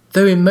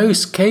 though in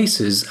most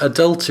cases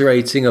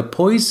adulterating a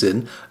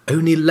poison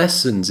only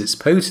lessens its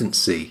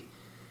potency.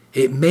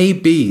 It may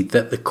be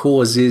that the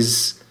cause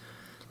is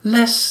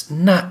less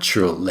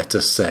natural, let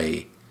us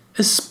say.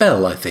 A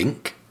spell, I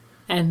think.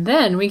 And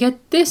then we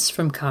get this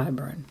from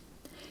Qyburn.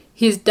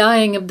 He is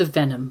dying of the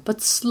venom,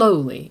 but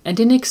slowly and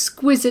in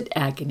exquisite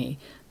agony.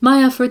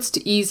 My efforts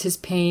to ease his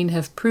pain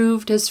have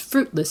proved as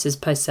fruitless as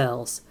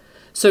Pycelle's.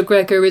 Sir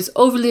Gregor is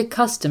overly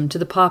accustomed to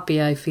the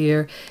poppy, I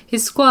fear.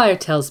 His squire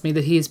tells me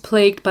that he is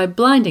plagued by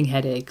blinding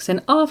headaches,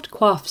 and oft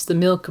quaffs the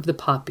milk of the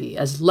poppy,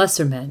 as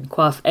lesser men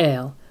quaff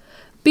ale.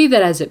 Be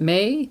that as it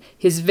may,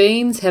 his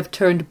veins have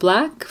turned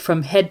black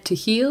from head to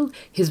heel,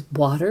 his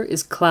water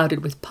is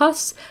clouded with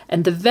pus,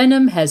 and the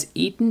venom has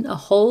eaten a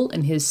hole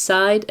in his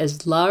side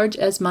as large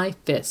as my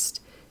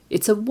fist.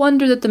 It's a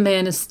wonder that the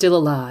man is still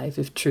alive,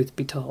 if truth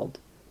be told.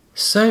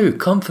 So,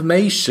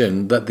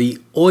 confirmation that the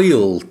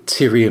oil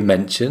Tyrion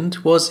mentioned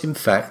was in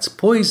fact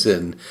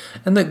poison,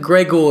 and that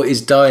Gregor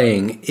is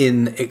dying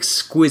in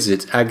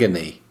exquisite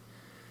agony.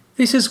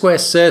 This is where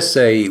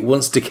Cersei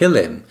wants to kill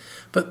him,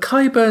 but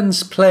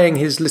Qyburn's playing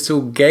his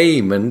little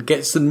game and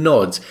gets the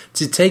nod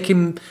to take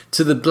him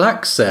to the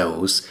black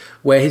cells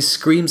where his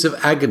screams of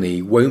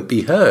agony won't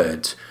be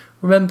heard,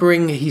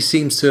 remembering he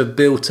seems to have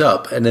built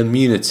up an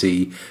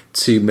immunity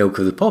to milk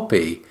of the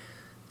poppy.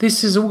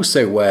 This is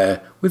also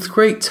where, with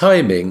great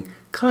timing,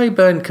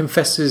 Qyburn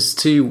confesses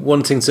to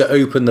wanting to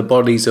open the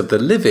bodies of the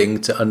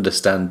living to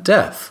understand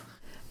death.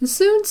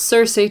 Soon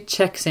Cersei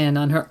checks in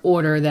on her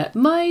order that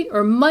might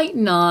or might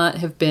not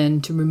have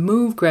been to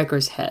remove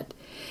Gregor's head,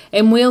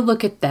 and we'll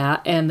look at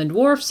that and the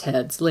dwarfs'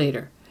 heads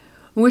later.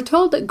 We're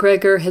told that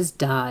Gregor has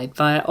died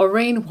via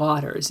Aurane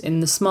waters in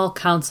the small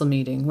council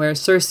meeting where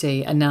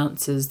Cersei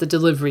announces the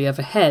delivery of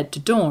a head to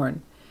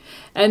Dorne.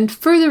 And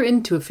further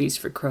into A Feast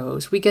for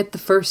Crows, we get the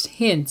first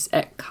hints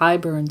at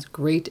Qyburn's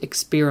great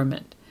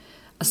experiment.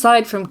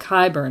 Aside from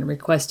Qyburn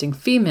requesting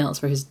females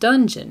for his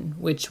dungeon,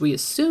 which we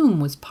assume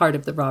was part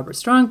of the Robert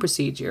Strong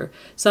procedure,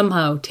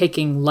 somehow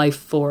taking life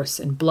force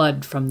and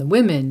blood from the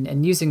women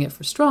and using it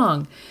for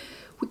Strong,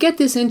 we get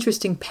this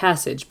interesting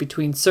passage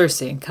between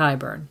Cersei and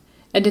Qyburn.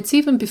 And it's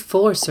even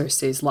before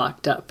Cersei's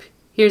locked up.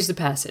 Here's the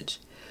passage.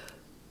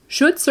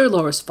 Should Sir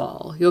Loras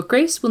fall, your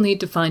grace will need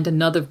to find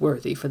another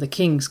worthy for the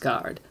King's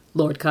Guard,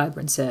 Lord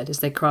Qyburn said as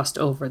they crossed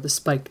over the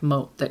spiked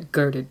moat that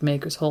girded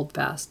Maker's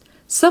Holdfast.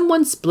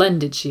 Someone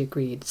splendid, she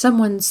agreed.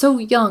 Someone so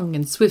young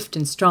and swift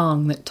and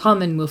strong that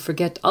Tommen will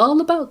forget all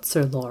about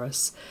Sir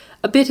Loras.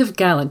 A bit of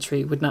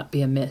gallantry would not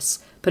be amiss,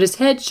 but his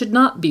head should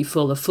not be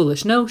full of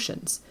foolish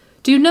notions.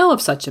 Do you know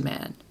of such a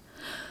man?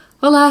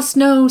 Alas,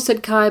 no,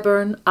 said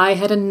Qyburn. I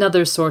had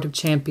another sort of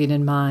champion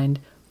in mind.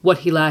 What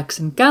he lacks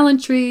in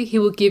gallantry, he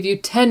will give you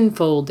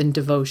tenfold in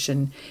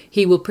devotion.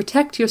 He will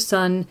protect your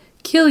son,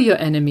 kill your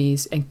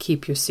enemies, and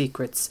keep your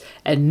secrets,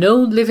 and no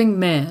living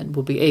man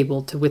will be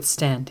able to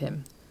withstand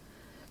him.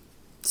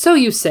 So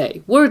you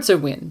say, words are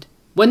wind.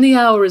 When the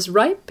hour is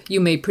ripe, you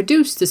may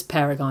produce this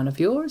paragon of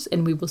yours,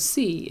 and we will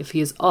see if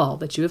he is all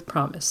that you have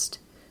promised.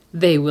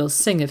 They will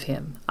sing of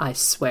him, I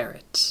swear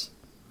it.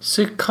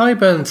 So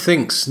Qyburn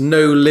thinks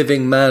no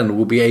living man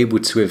will be able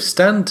to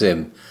withstand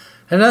him,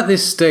 and at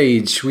this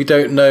stage we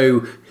don't know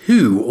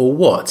who or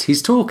what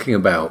he's talking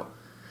about.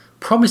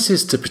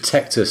 Promises to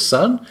protect her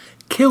son,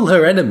 kill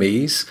her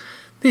enemies.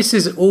 This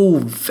is all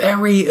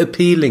very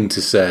appealing to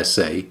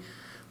Cersei,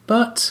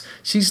 but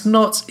she's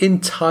not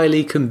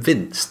entirely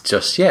convinced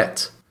just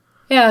yet.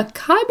 Yeah,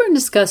 Qyburn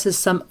discusses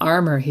some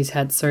armor he's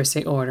had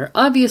Cersei order,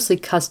 obviously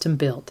custom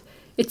built.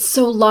 It's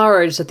so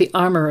large that the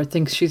armorer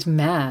thinks she's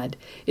mad.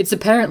 It's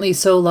apparently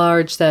so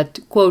large that,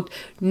 quote,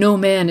 no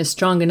man is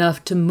strong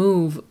enough to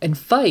move and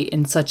fight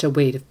in such a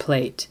weight of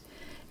plate.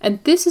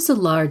 And this is a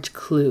large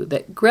clue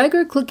that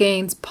Gregor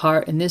Clegane's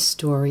part in this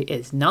story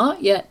is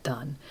not yet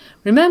done.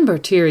 Remember,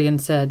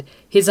 Tyrion said,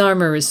 his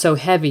armor is so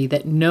heavy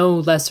that no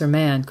lesser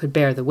man could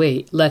bear the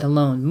weight, let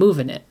alone move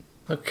in it.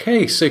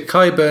 Okay, so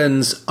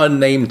Qyburn's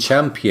unnamed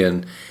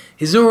champion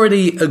is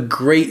already a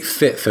great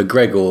fit for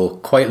Gregor,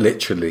 quite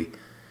literally.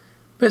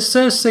 But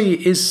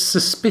Cersei is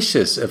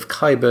suspicious of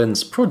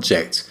Qyburn's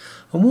project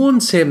and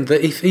warns him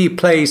that if he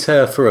plays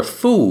her for a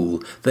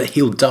fool, that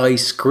he'll die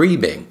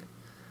screaming.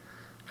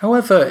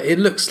 However, it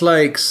looks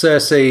like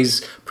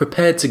Cersei's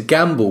prepared to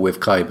gamble with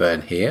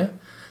Qyburn here.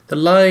 The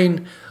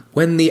line,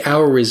 when the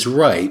hour is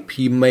ripe,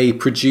 you may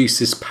produce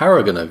this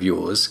paragon of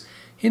yours,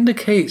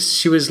 indicates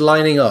she was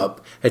lining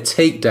up a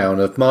takedown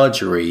of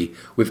Marjorie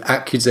with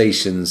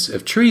accusations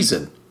of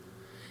treason.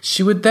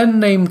 She would then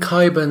name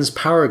Qyburn's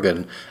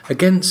paragon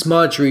against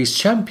Marjorie's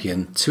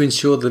champion to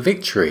ensure the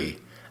victory,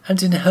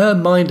 and in her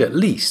mind at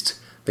least,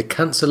 the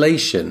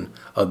cancellation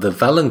of the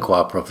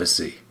Valancourt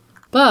prophecy.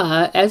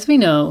 But, as we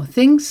know,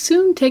 things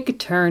soon take a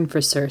turn for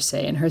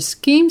Cersei, and her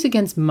schemes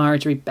against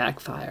Marjorie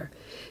backfire.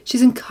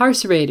 She's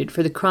incarcerated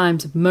for the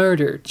crimes of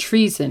murder,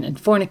 treason, and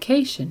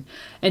fornication,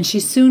 and she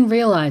soon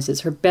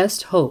realizes her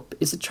best hope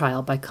is a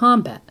trial by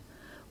combat.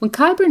 When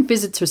Qyburn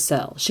visits her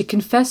cell, she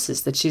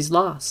confesses that she's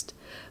lost.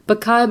 But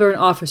Qyburn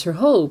offers her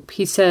hope.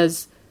 He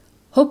says,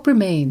 "Hope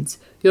remains.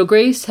 Your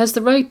grace has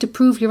the right to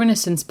prove your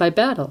innocence by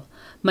battle.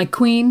 My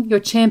queen, your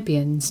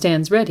champion,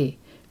 stands ready.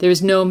 There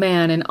is no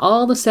man in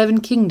all the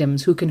 7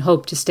 kingdoms who can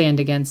hope to stand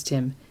against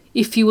him,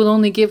 if you will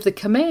only give the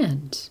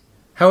command."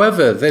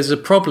 However, there's a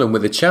problem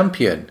with the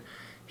champion.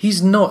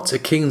 He's not a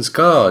king's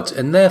guard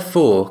and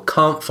therefore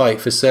can't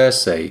fight for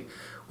Cersei,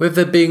 with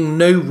there being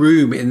no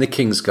room in the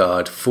king's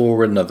guard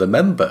for another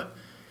member.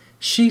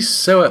 She's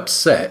so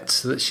upset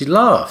that she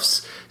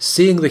laughs,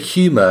 seeing the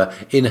humour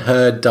in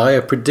her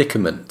dire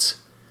predicament.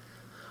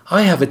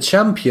 "I have a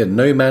champion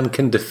no man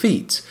can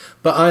defeat,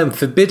 but I am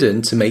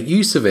forbidden to make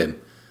use of him.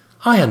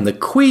 I am the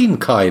Queen,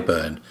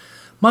 Qyburn.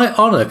 My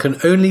honour can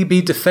only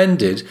be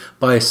defended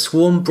by a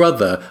sworn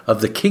brother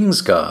of the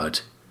King's Guard."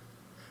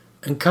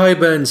 And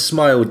Qyburn's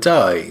smile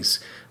dies,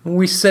 and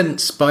we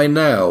sense by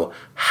now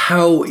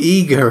how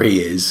eager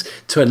he is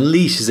to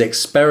unleash his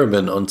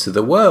experiment onto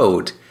the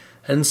world,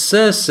 and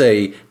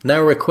Cersei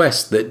now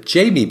requests that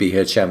Jaime be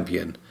her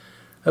champion.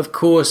 Of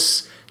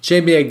course,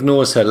 Jaime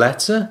ignores her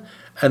letter,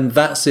 and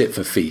that's it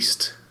for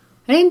Feast.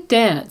 And in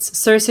Dance,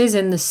 Cersei's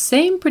in the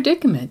same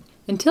predicament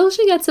until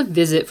she gets a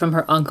visit from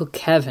her uncle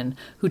Kevin,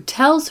 who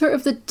tells her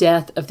of the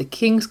death of the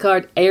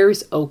Kingsguard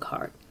Aerys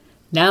Oakheart.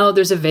 Now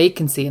there's a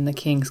vacancy in the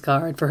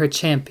Kingsguard for her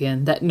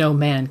champion that no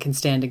man can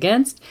stand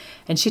against,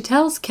 and she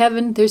tells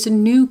Kevin there's a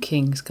new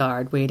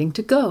Kingsguard waiting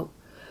to go.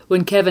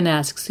 When Kevin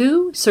asks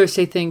who,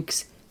 Cersei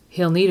thinks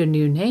he'll need a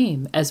new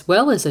name as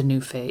well as a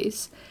new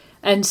face,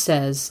 and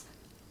says,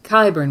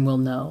 "Qyburn will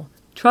know.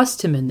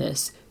 Trust him in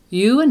this.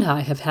 You and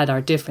I have had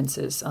our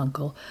differences,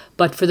 uncle,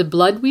 but for the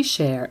blood we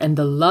share and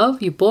the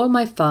love you bore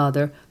my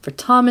father, for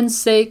Tommen's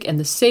sake and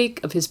the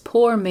sake of his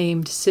poor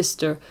maimed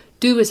sister,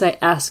 do as I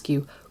ask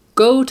you.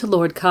 Go to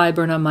Lord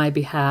Qyburn on my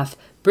behalf,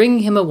 bring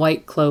him a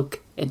white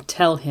cloak, and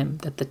tell him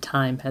that the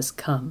time has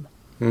come."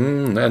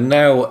 And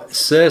now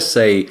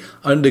Cersei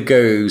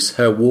undergoes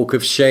her walk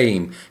of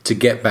shame to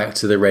get back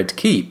to the Red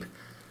Keep.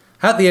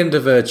 At the end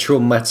of her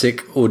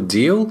traumatic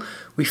ordeal,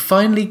 we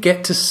finally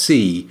get to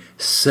see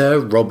Sir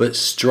Robert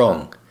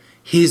Strong.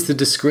 Here's the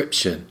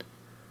description.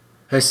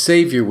 Her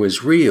saviour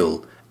was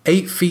real,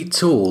 8 feet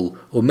tall,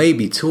 or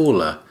maybe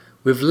taller,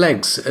 with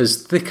legs as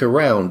thick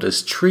around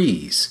as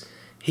trees.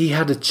 He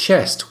had a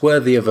chest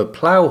worthy of a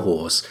plough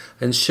horse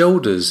and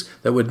shoulders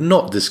that would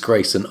not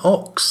disgrace an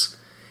ox.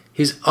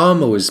 His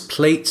armour was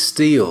plate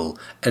steel,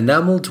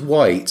 enamelled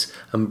white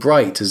and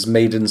bright as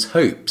maiden's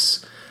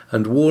hopes,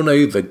 and worn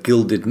over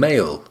gilded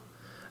mail.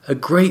 A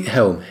great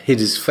helm hid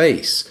his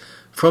face.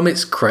 From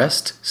its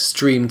crest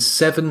streamed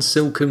 7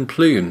 silken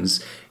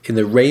plumes in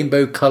the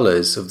rainbow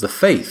colours of the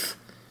faith.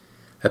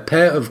 A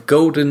pair of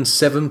golden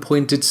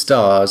 7-pointed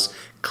stars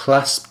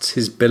clasped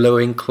his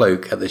billowing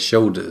cloak at the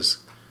shoulders.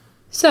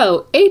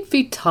 So, 8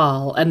 feet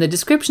tall, and the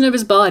description of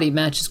his body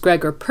matches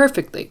Gregor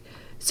perfectly.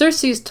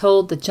 Cersei is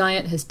told the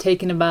giant has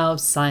taken a vow of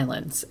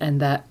silence,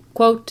 and that,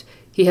 quote,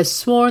 "he has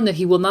sworn that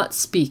he will not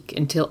speak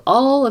until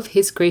all of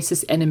his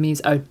grace's enemies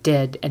are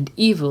dead and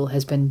evil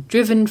has been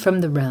driven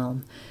from the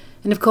realm."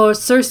 And of course,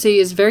 Cersei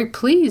is very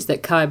pleased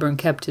that Qyburn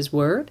kept his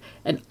word,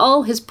 and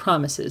all his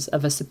promises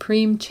of a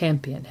supreme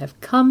champion have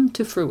come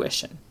to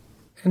fruition.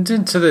 And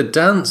into the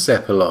Dance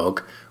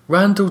epilogue,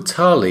 Randall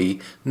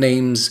Tarley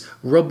names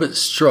Robert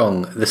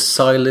Strong the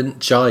Silent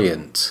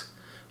Giant.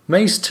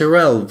 Mace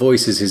Tyrell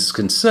voices his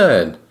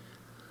concern.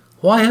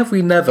 "Why have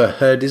we never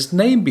heard his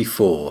name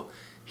before?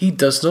 He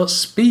does not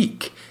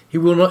speak. He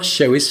will not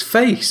show his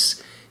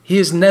face. He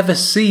is never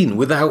seen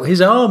without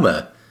his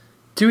armour.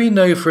 Do we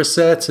know for a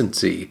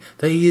certainty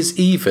that he is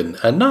even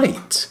a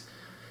knight?"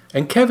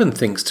 And Kevin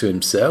thinks to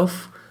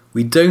himself,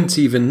 we don't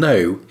even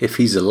know if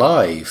he's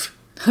alive.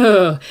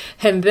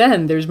 And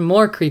then there's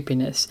more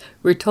creepiness.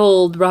 We're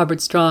told Robert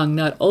Strong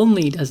not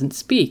only doesn't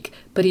speak,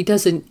 but he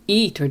doesn't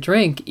eat or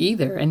drink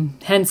either, and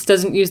hence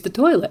doesn't use the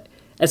toilet.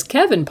 As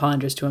Kevin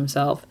ponders to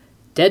himself,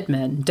 dead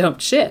men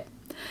don't shit.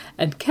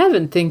 And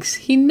Kevin thinks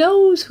he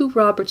knows who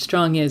Robert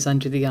Strong is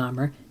under the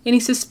armor, and he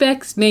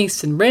suspects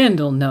Mace and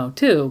Randall know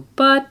too,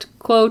 but,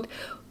 quote,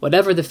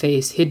 "whatever the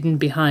face hidden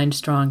behind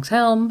Strong's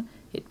helm,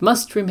 it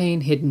must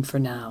remain hidden for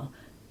now.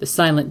 The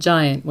silent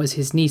giant was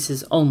his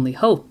niece's only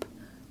hope,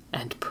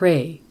 and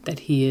pray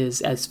that he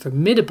is as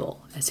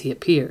formidable as he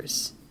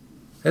appears."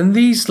 And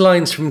these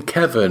lines from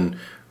Kevin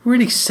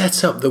really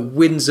set up the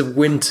Winds of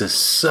Winter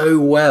so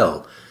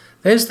well.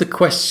 There's the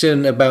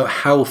question about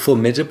how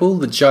formidable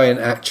the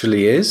giant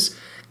actually is,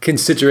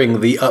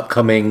 considering the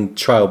upcoming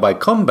trial by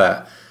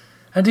combat,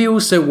 and he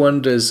also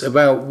wonders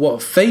about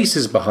what face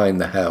is behind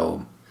the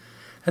helm.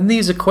 And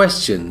these are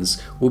questions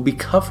we'll be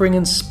covering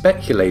and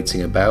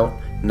speculating about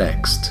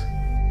next.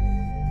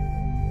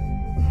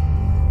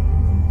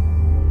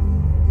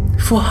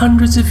 For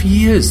hundreds of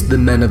years, the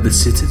men of the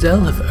Citadel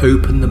have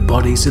opened the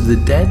bodies of the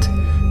dead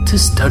to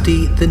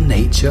study the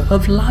nature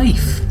of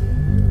life.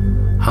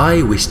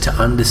 I wish to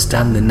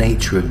understand the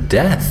nature of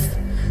death,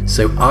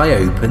 so I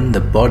open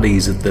the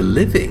bodies of the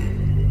living.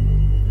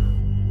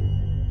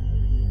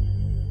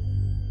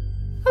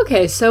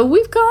 Okay, so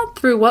we've gone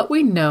through what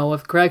we know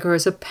of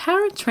Gregor's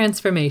apparent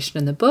transformation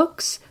in the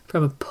books,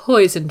 from a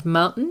poisoned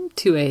mountain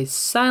to a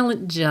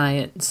silent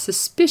giant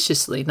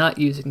suspiciously not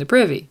using the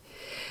privy.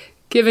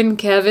 Given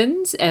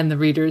Kevin's and the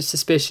reader's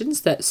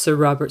suspicions that Sir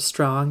Robert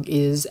Strong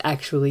is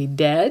actually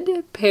dead,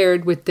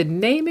 paired with the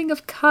naming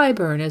of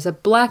Qyburn as a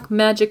black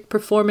magic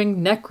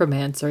performing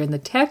necromancer in the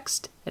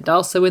text and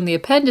also in the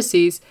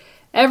appendices,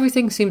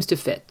 everything seems to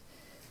fit.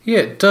 Yeah,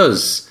 it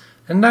does.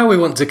 And now we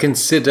want to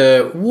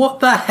consider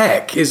what the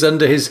heck is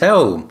under his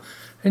helm,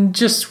 and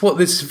just what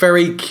this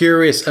very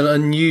curious and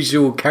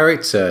unusual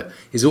character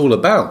is all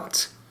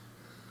about.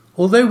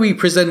 Although we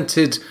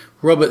presented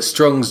Robert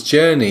Strong's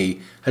journey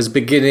as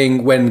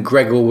beginning when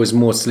Gregor was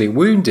mortally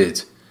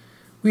wounded,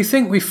 we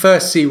think we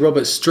first see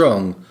Robert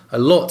Strong a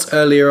lot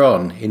earlier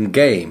on in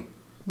game.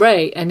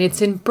 Right, and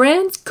it's in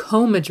Bran's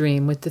coma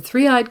dream with the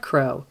three-eyed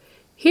crow.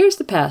 Here's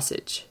the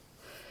passage.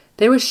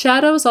 There were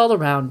shadows all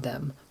around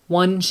them.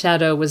 One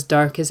shadow was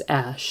dark as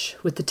ash,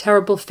 with the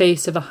terrible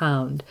face of a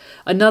hound.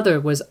 Another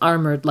was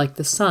armored like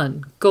the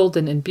sun,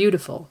 golden and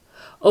beautiful.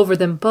 Over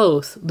them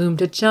both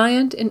loomed a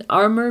giant in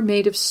armor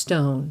made of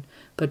stone.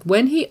 But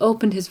when he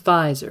opened his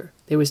visor,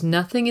 there was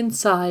nothing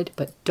inside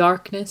but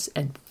darkness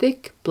and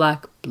thick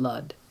black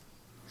blood.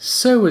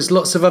 So, as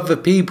lots of other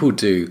people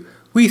do,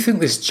 we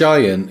think this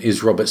giant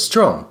is Robert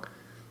Strong.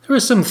 There are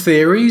some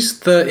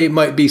theories that it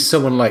might be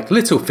someone like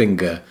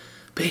Littlefinger,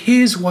 but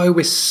here's why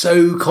we're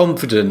so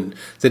confident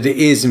that it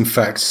is in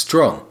fact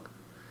Strong.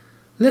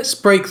 Let's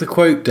break the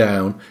quote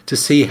down to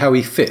see how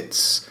he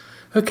fits.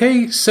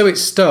 Okay, so it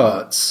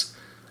starts,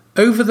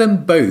 "Over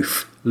them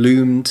both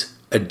loomed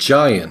a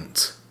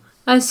giant."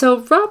 And so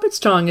Robert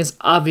Strong is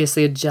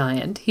obviously a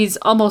giant. He's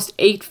almost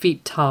 8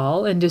 feet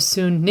tall and is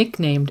soon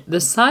nicknamed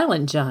the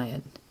Silent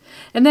Giant.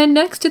 And then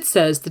next it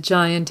says the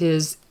giant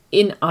is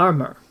in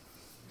armor.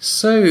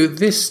 So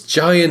this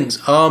giant's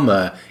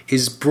armour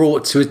is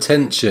brought to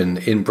attention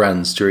in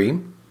Bran's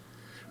dream.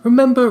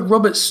 Remember,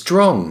 Robert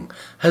Strong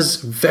has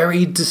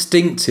very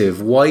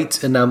distinctive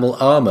white enamel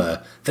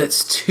armour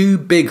that's too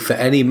big for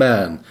any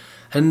man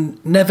and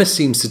never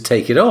seems to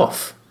take it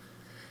off.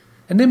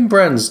 And in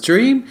Bran's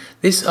dream,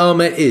 this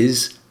armour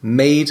is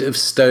made of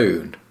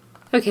stone.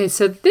 Okay,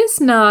 so this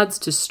nods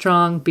to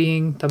Strong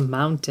being the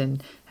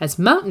mountain, as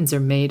mountains are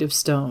made of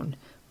stone.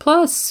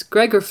 Plus,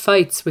 Gregor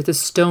fights with a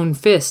stone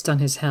fist on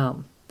his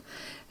helm.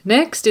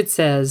 Next it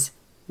says,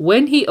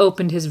 when he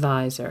opened his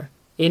visor,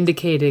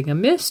 indicating a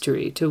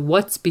mystery to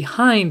what's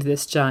behind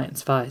this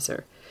giant's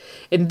visor.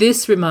 And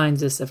this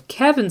reminds us of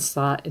Kevin's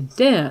thought in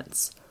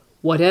Dance.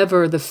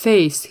 Whatever the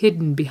face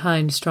hidden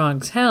behind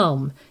Strong's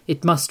helm,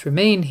 it must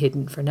remain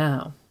hidden for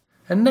now.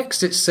 And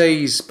next it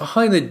says,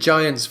 behind the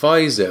giant's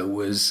visor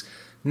was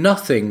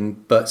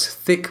nothing but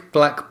thick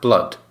black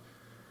blood.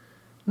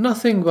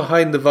 Nothing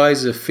behind the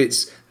visor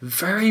fits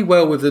very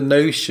well with the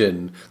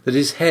notion that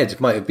his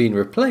head might have been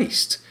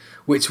replaced,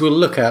 which we'll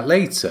look at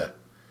later.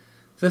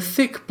 The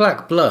thick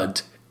black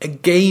blood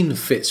again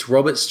fits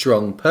Robert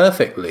Strong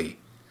perfectly.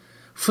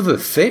 For the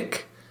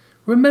thick,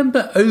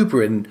 remember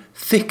Oberyn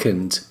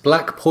thickened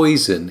black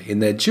poison in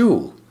their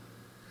duel.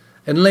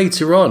 And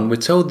later on we're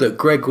told that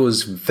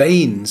Gregor's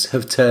veins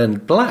have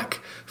turned black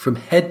from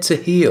head to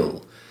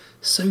heel.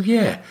 So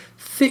yeah,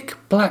 thick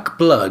black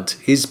blood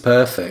is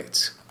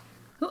perfect.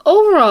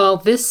 Overall,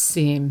 this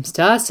seems,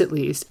 to us at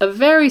least, a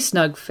very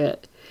snug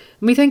fit.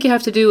 We think you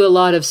have to do a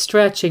lot of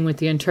stretching with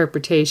the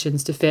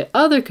interpretations to fit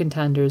other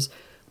contenders,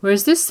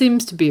 whereas this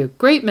seems to be a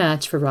great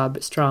match for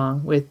Robert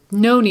Strong, with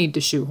no need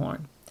to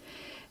shoehorn.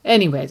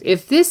 Anyways,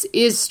 if this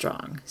is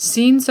Strong,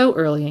 seen so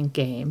early in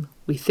game,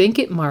 we think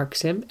it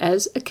marks him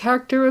as a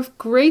character of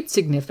great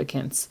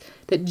significance,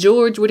 that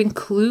George would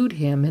include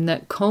him in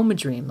that coma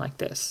dream like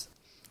this.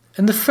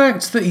 And the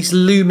fact that he's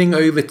looming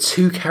over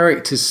two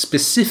characters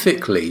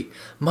specifically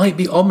might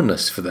be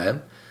ominous for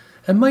them,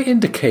 and might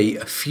indicate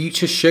a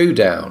future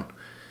showdown.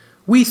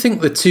 We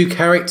think the two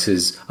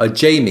characters are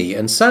Jaime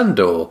and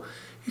Sandor,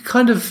 who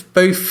kind of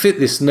both fit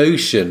this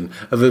notion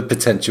of a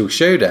potential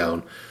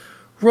showdown.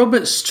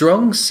 Robert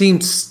Strong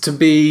seems to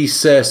be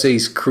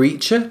Cersei's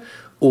creature,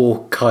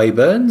 or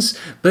Qyburn's,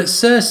 but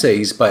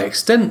Cersei's by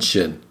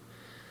extension.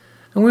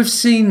 And we've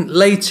seen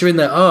later in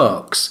their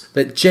arcs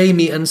that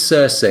Jaime and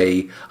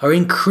Cersei are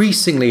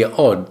increasingly at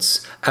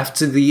odds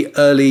after the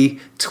early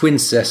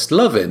twincest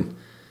loving.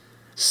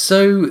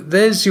 So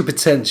there's your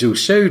potential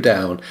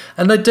showdown,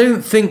 and I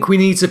don't think we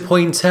need to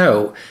point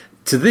out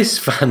to this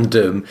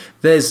fandom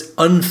there's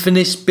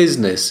unfinished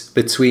business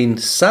between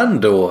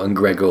Sandor and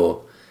Gregor.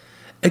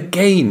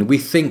 Again, we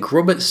think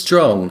Robert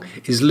Strong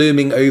is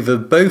looming over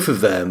both of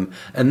them,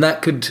 and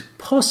that could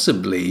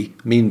possibly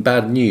mean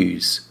bad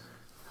news.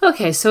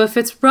 Okay, so if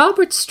it's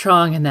Robert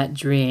Strong in that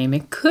dream,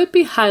 it could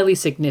be highly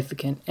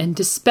significant and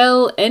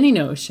dispel any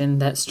notion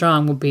that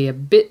Strong will be a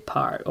bit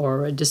part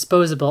or a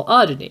disposable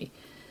oddity.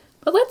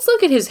 But let's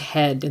look at his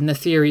head and the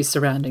theories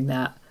surrounding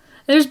that.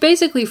 There's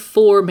basically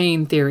 4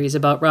 main theories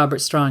about Robert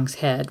Strong's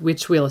head,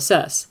 which we'll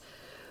assess.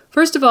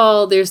 First of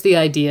all, there's the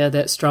idea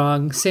that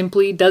Strong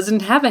simply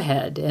doesn't have a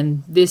head,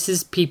 and this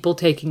is people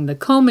taking the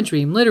coma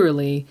dream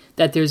literally,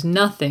 that there's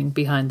nothing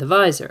behind the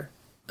visor.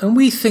 And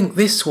we think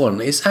this one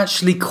is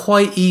actually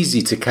quite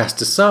easy to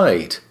cast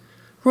aside.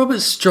 Robert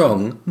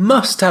Strong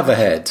must have a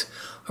head,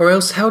 or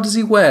else how does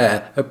he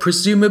wear a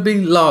presumably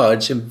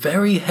large and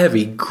very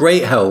heavy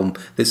great helm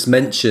that's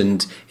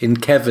mentioned in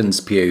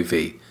Kevin's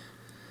POV?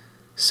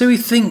 So we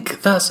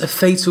think that's a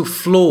fatal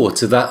flaw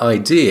to that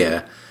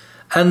idea,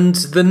 and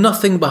the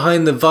nothing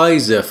behind the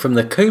visor from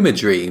the coma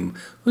dream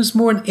was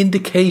more an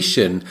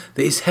indication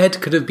that his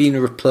head could have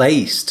been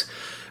replaced,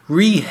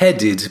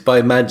 re-headed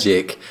by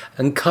magic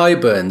and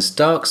Qyburn's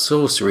dark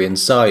sorcery and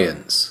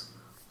science.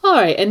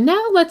 Alright, and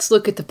now let's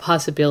look at the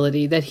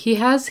possibility that he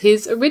has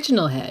his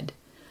original head.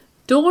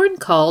 Dorne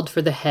called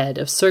for the head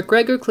of Sir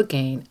Gregor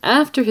Clegane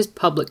after his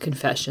public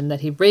confession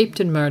that he raped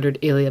and murdered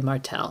Elia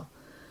Martell.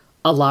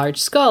 A large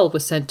skull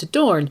was sent to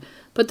Dorne,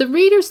 but the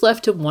readers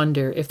left to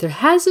wonder if there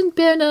hasn't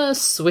been a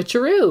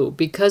switcheroo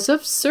because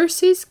of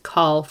Cersei's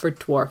call for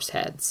dwarfs'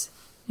 heads.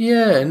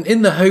 Yeah, and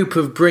in the hope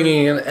of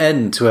bringing an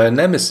end to her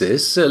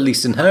nemesis, at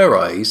least in her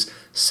eyes,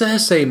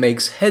 Cersei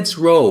makes heads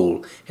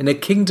roll in a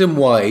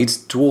kingdom-wide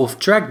dwarf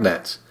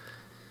dragnet.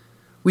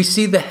 We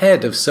see the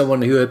head of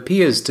someone who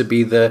appears to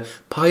be the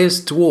pious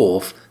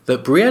dwarf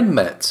that Brienne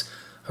met,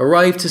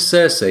 arrive to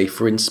Cersei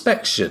for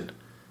inspection.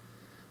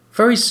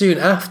 Very soon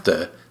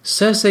after,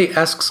 Cersei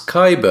asks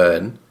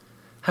Qyburn,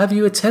 "Have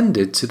you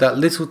attended to that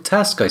little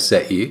task I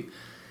set you?"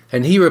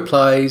 And he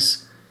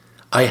replies,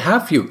 "I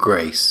have, your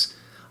grace.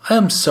 I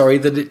am sorry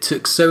that it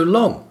took so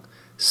long.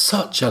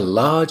 Such a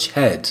large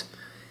head.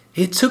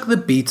 It took the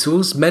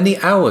beetles many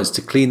hours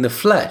to clean the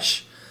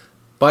flesh.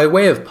 By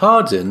way of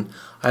pardon,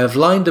 I have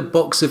lined a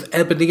box of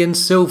ebony and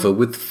silver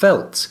with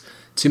felt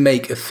to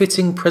make a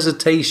fitting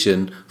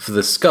presentation for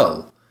the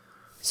skull."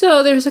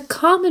 So there's a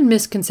common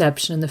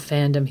misconception in the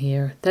fandom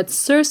here that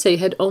Cersei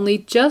had only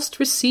just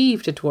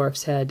received a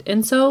dwarf's head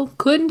and so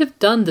couldn't have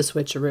done the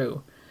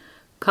switcheroo.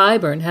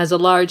 Qyburn has a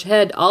large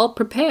head all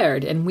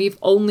prepared and we've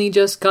only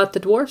just got the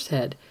dwarf's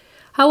head.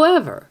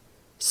 However,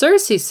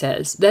 Cersei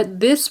says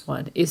that this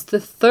one is the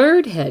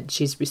third head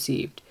she's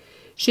received.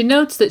 She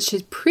notes that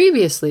she's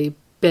previously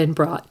been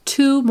brought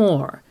 2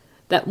 more,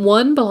 that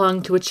one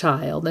belonged to a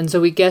child and so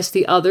we guess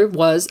the other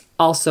was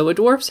also a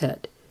dwarf's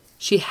head.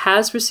 She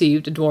has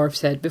received a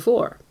dwarf's head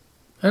before.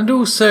 And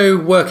also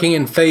working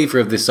in favour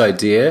of this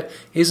idea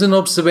is an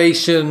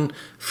observation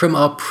from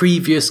our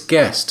previous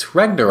guest,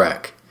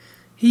 Ragnarok.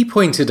 He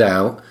pointed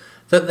out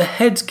that the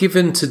head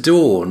given to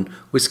Dorne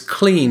was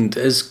cleaned,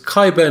 as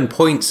Qyburn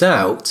points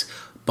out,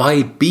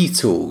 by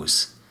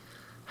beetles.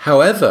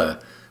 However,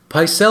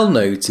 Pycelle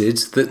noted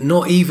that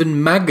not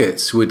even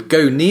maggots would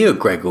go near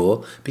Gregor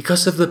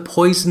because of the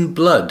poisoned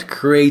blood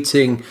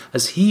creating,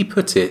 as he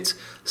put it,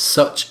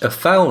 such a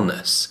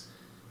foulness.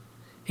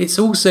 It's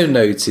also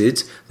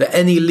noted that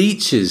any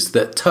leeches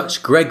that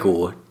touched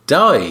Gregor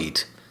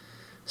died.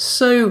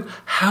 So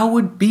how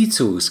would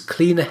beetles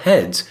clean a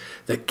head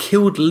that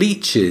killed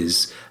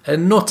leeches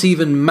and not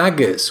even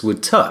maggots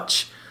would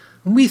touch?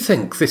 We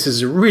think this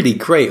is a really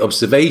great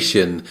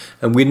observation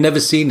and we'd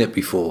never seen it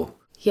before.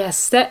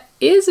 Yes, that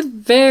is a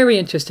very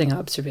interesting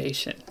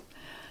observation.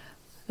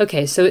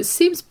 Okay, so it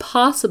seems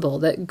possible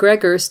that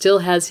Gregor still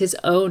has his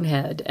own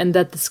head and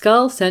that the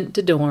skull sent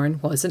to Dorne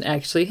wasn't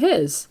actually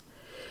his.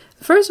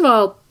 First of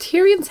all,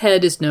 Tyrion's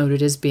head is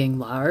noted as being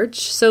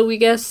large, so we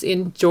guess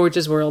in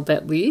George's world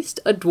at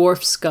least, a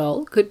dwarf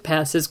skull could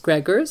pass as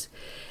Gregor's.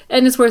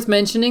 And it's worth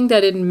mentioning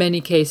that in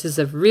many cases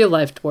of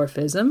real-life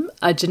dwarfism,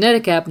 a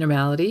genetic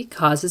abnormality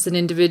causes an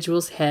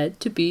individual's head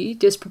to be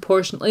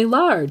disproportionately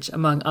large,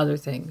 among other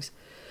things.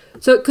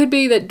 So it could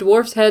be that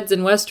dwarfs' heads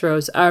in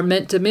Westeros are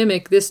meant to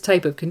mimic this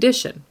type of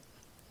condition.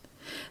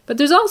 But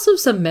there's also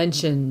some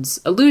mentions,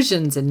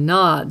 allusions, and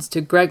nods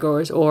to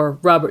Gregor's or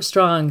Robert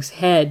Strong's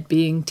head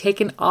being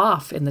taken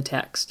off in the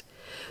text.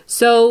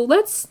 So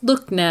let's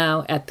look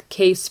now at the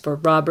case for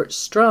Robert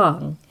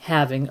Strong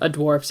having a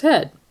dwarf's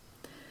head.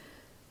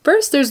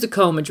 First, there's the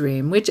coma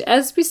dream, which,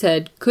 as we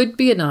said, could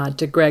be a nod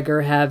to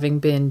Gregor having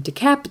been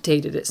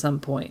decapitated at some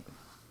point.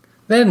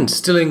 Then,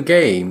 still in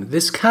game,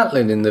 there's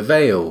Catelyn in the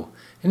Vale.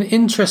 An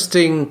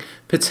interesting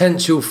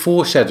potential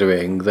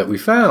foreshadowing that we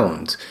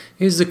found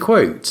is the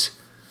quote,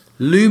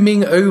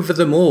 "Looming over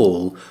them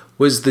all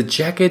was the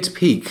jagged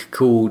peak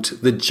called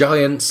the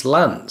Giant's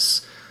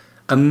Lance,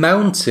 a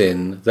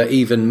mountain that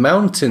even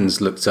mountains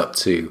looked up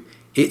to,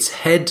 its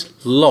head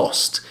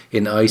lost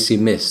in icy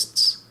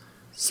mists."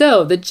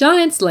 So, the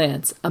Giant's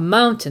Lance, a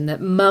mountain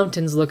that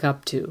mountains look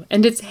up to,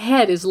 and its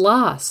head is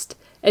lost.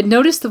 And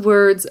notice the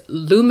words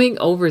looming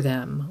over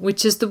them,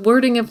 which is the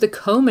wording of the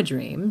coma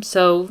dream,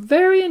 so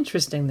very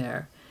interesting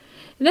there.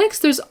 Next,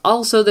 there's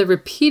also the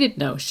repeated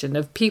notion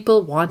of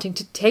people wanting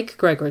to take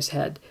Gregor's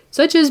head,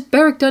 such as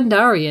Beric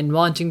Dondarrion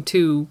wanting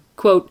to,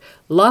 quote,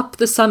 lop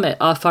the summit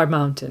off our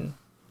mountain.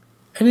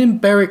 And in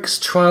Beric's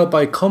trial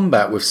by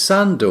combat with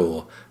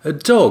Sandor, a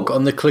dog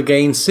on the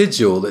Clegane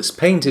sigil that's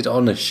painted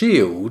on a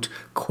shield,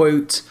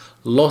 quote,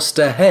 lost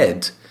a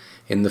head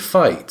in the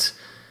fight.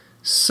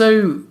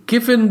 So,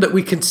 given that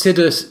we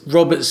consider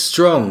Robert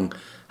Strong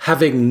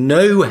having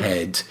no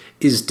head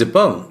is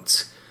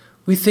debunked,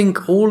 we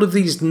think all of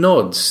these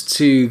nods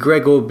to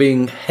Gregor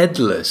being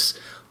headless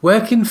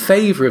work in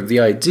favour of the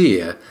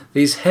idea that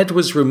his head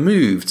was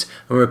removed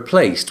and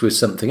replaced with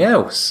something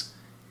else.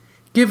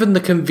 Given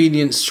the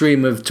convenient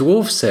stream of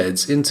dwarfs'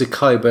 heads into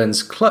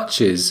Qyburn's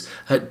clutches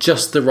at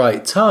just the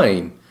right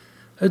time,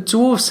 a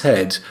dwarf's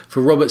head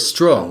for Robert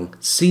Strong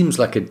seems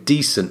like a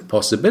decent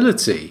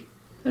possibility.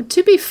 Now,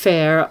 to be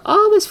fair,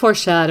 all this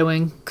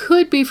foreshadowing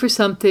could be for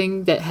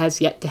something that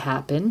has yet to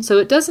happen, so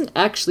it doesn't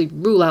actually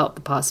rule out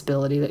the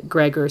possibility that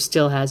Gregor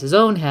still has his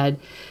own head,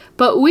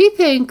 but we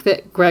think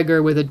that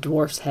Gregor with a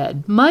dwarf's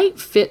head might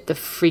fit the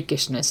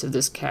freakishness of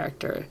this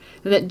character,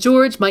 and that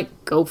George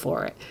might go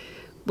for it.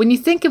 When you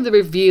think of the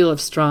reveal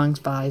of Strong's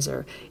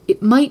visor,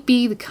 it might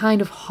be the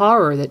kind of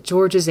horror that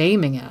George is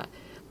aiming at.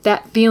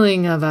 That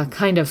feeling of a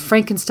kind of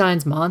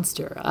Frankenstein's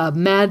monster, a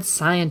mad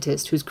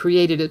scientist who's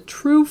created a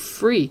true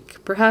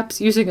freak,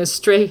 perhaps using a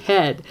stray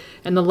head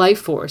and the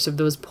life force of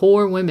those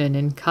poor women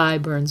in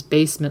Qyburn's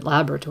basement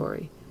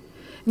laboratory.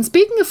 And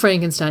speaking of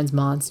Frankenstein's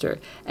monster,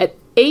 at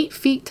 8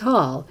 feet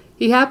tall,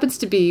 he happens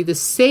to be the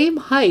same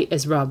height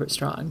as Robert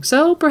Strong,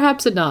 so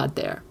perhaps a nod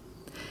there.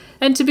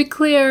 And to be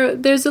clear,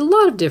 there's a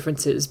lot of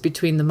differences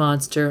between the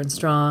monster and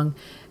Strong,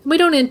 and we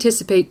don't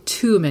anticipate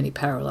too many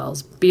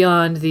parallels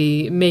beyond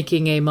the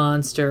making a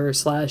monster /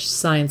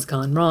 science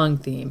gone wrong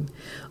theme.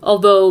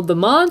 Although the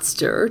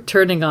monster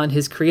turning on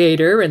his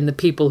creator and the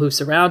people who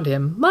surround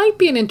him might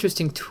be an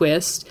interesting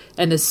twist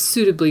and a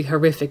suitably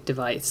horrific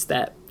device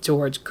that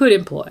George could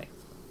employ.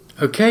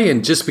 Okay,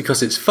 and just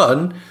because it's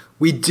fun,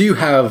 we do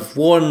have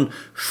one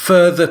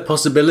further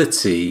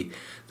possibility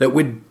that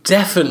would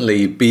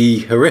definitely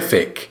be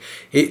horrific.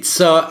 It's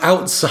our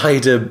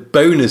outsider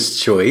bonus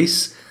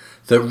choice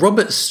that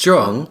Robert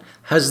Strong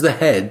has the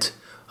head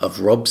of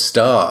Robb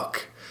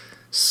Stark.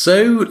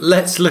 So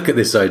let's look at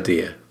this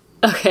idea.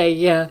 Okay,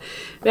 yeah.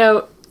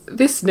 Now,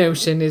 this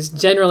notion is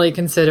generally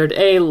considered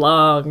a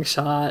long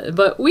shot,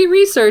 but we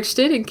researched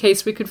it in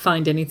case we could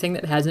find anything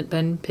that hasn't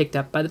been picked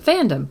up by the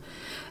fandom.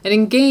 And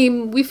in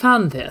game, we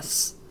found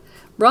this.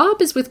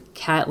 Robb is with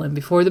Catelyn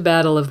before the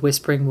Battle of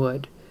Whispering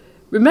Wood.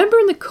 Remember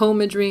in the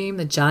coma dream,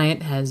 the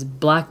giant has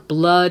black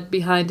blood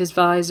behind his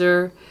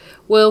visor?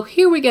 Well,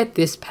 here we get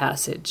this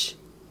passage.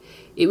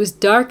 It was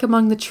dark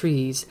among the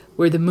trees,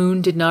 where the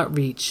moon did not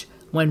reach.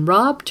 When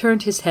Robb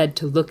turned his head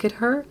to look at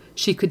her,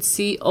 she could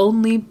see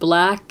only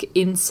black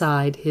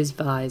inside his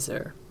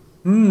visor.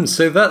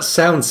 So that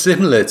sounds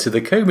similar to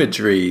the coma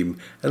dream,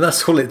 and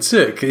that's all it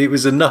took. It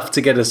was enough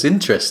to get us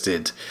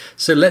interested.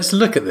 So let's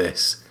look at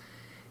this.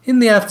 In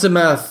the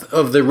aftermath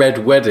of the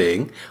Red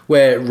Wedding,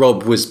 where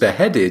Robb was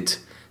beheaded,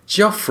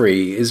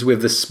 Joffrey is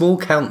with the small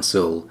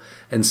council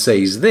and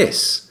says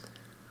this: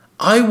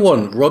 I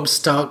want Robb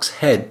Stark's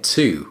head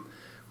too.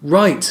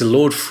 Write to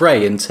Lord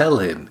Frey and tell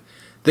him,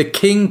 the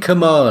king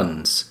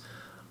commands.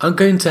 I'm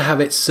going to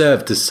have it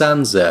served to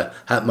Sansa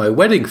at my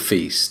wedding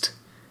feast.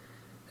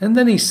 And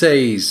then he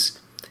says,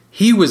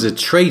 he was a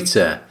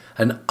traitor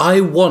and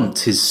I want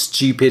his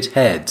stupid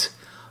head.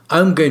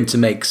 I'm going to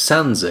make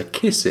Sansa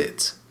kiss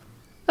it.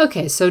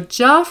 Okay, so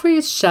Joffrey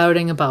is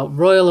shouting about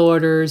royal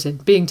orders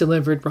and being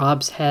delivered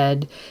Robb's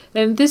head.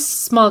 And this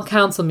small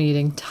council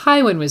meeting,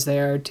 Tywin was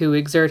there to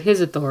exert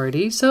his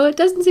authority, so it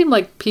doesn't seem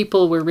like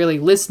people were really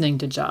listening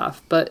to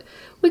Joff. But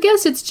we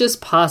guess it's just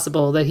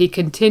possible that he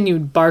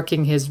continued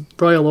barking his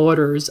royal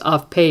orders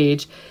off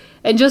page.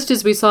 And just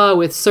as we saw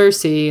with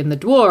Cersei and the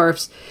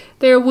dwarfs,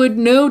 there would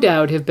no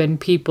doubt have been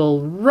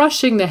people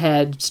rushing the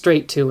head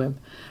straight to him.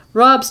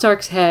 Robb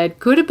Stark's head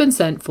could have been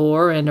sent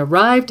for and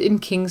arrived in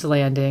King's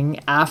Landing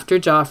after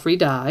Joffrey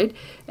died,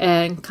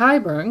 and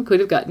Qyburn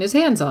could have gotten his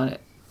hands on it.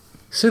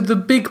 So the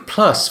big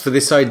plus for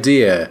this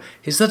idea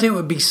is that it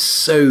would be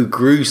so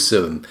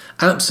gruesome,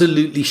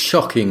 absolutely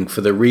shocking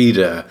for the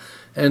reader,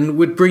 and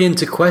would bring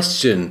into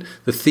question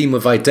the theme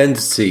of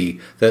identity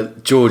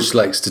that George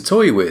likes to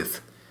toy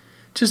with.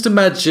 Just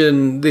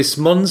imagine this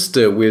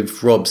monster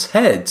with Robb's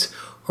head,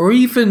 or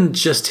even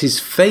just his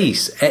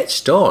face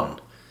etched on.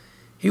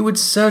 It would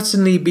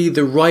certainly be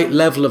the right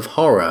level of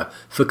horror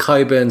for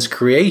Qyburn's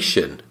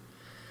creation.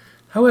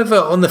 However,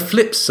 on the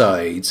flip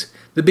side,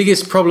 the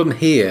biggest problem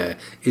here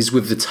is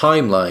with the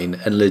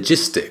timeline and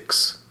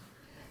logistics.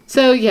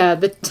 So yeah,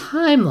 the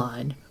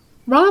timeline.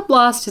 Robb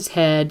lost his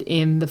head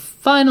in the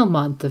final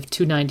month of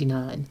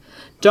 299.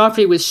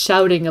 Joffrey was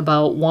shouting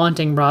about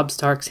wanting Robb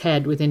Stark's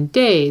head within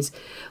days,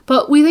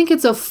 but we think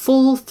it's a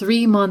full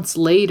 3 months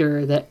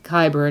later that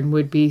Qyburn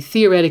would be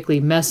theoretically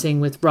messing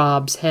with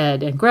Robb's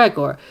head and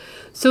Gregor.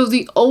 So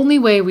the only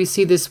way we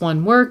see this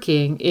one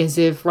working is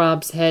if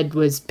Robb's head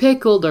was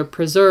pickled or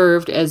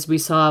preserved, as we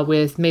saw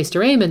with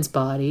Maester Aemon's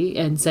body,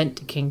 and sent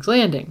to King's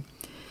Landing.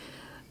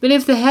 But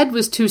if the head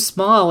was too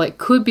small, it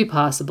could be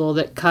possible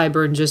that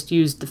Qyburn just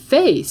used the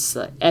face,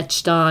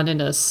 etched on in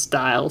a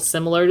style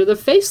similar to the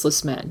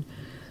Faceless Men.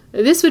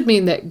 This would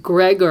mean that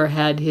Gregor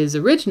had his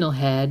original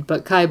head,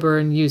 but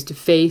Qyburn used a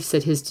face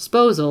at his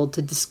disposal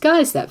to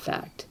disguise that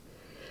fact.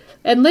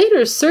 And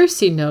later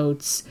Cersei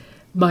notes,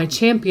 my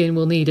champion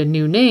will need a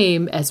new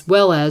name as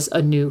well as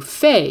a new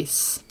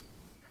face.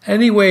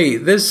 Anyway,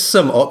 there's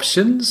some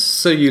options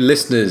so you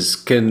listeners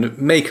can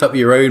make up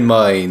your own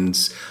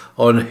minds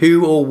on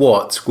who or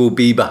what will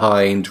be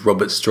behind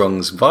Robert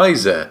Strong's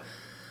visor.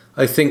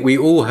 I think we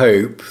all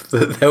hope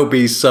that there'll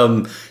be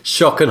some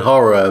shock and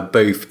horror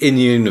both in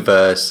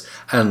universe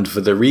and for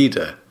the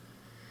reader.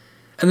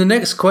 And the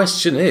next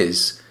question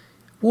is,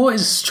 what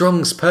is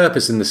Strong's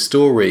purpose in the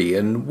story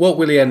and what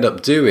will he end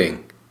up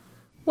doing?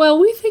 Well,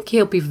 we think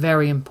he'll be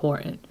very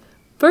important.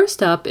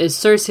 First up is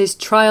Cersei's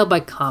trial by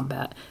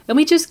combat, and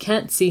we just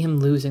can't see him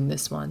losing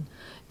this one.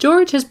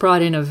 George has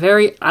brought in a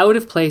very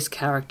out-of-place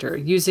character,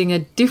 using a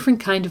different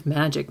kind of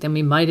magic than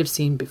we might have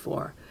seen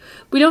before.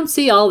 We don't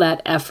see all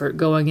that effort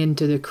going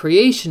into the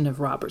creation of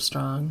Robert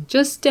Strong,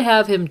 just to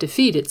have him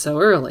defeated so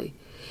early.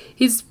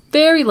 He's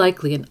very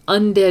likely an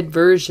undead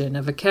version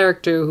of a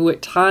character who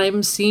at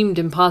times seemed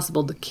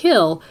impossible to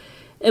kill,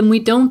 and we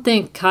don't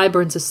think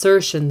Qyburn's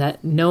assertion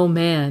that no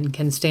man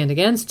can stand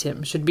against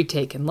him should be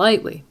taken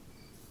lightly.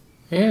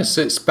 Yes,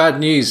 it's bad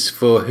news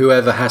for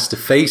whoever has to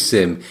face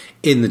him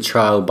in the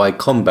trial by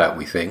combat,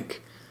 we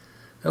think.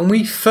 And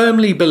we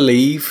firmly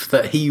believe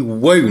that he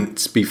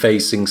won't be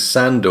facing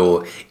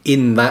Sandor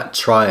in that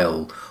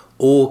trial,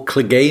 or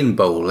Clegane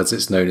Bowl as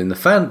it's known in the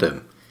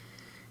fandom.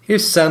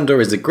 If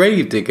Sandor is a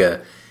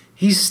gravedigger,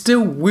 he's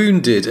still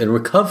wounded and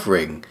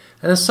recovering,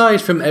 and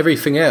aside from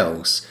everything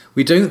else,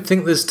 we don't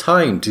think there's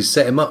time to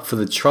set him up for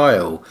the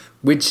trial,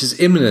 which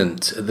is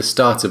imminent at the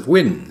start of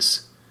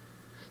Winds.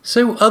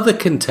 So other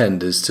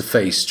contenders to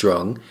face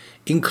Strong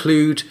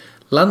include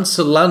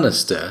Lancel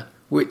Lannister,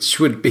 which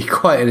would be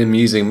quite an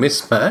amusing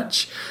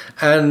mismatch,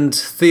 and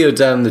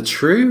Theodan the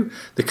True,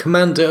 the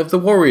commander of the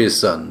Warrior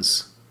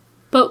Sons.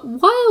 But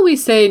while we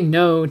say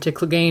no to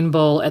Clegane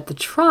Bowl at the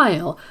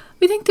trial,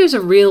 we think there's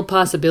a real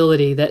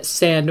possibility that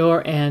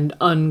Sandor and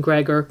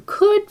Ungregor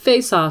could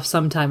face off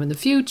sometime in the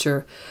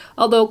future,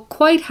 although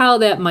quite how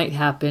that might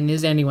happen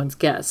is anyone's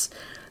guess.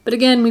 But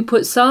again, we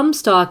put some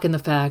stock in the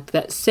fact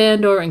that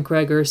Sandor and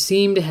Gregor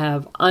seem to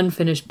have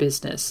unfinished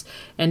business,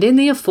 and in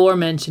the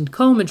aforementioned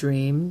coma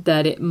dream,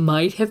 that it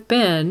might have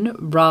been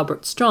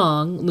Robert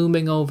Strong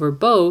looming over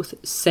both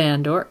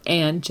Sandor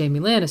and Jaime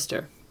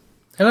Lannister.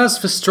 And as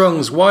for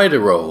Strong's wider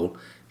role,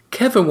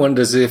 Kevin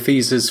wonders if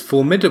he's as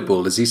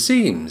formidable as he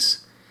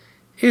seems.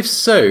 If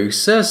so,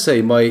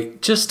 Cersei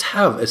might just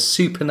have a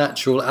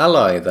supernatural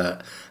ally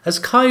that, as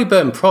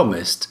Qyburn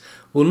promised,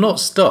 will not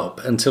stop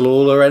until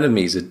all her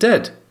enemies are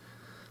dead.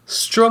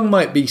 Strong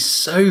might be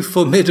so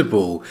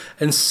formidable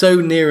and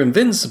so near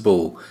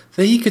invincible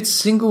that he could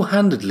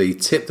single-handedly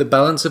tip the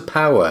balance of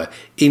power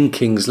in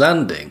King's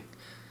Landing.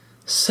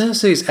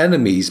 Cersei's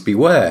enemies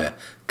beware,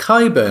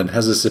 Qyburn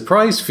has a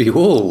surprise for you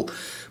all,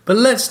 but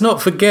let's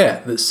not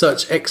forget that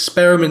such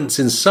experiments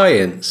in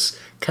science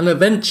can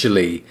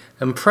eventually,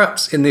 and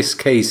perhaps in this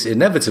case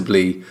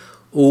inevitably,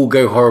 all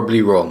go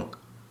horribly wrong.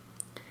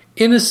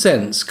 In a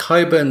sense,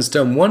 Qyburn's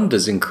done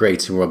wonders in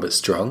creating Robert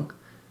Strong,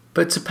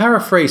 but to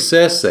paraphrase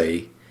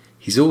Cersei,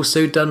 he's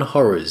also done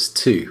horrors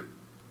too.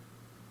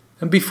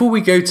 And before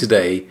we go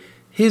today,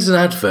 here's an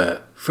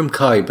advert from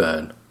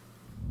Qyburn.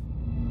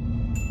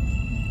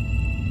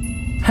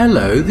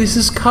 Hello, this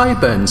is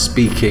Qyburn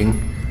speaking.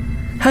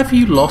 Have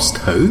you lost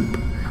hope?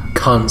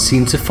 Can't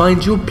seem to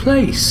find your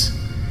place?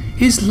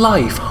 Is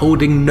life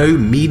holding no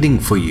meaning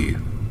for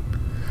you?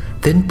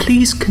 Then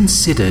please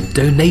consider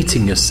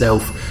donating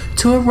yourself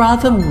to a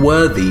rather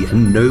worthy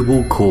and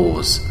noble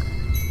cause.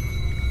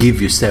 Give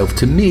yourself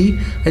to me,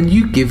 and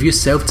you give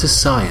yourself to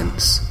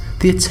science,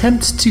 the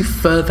attempt to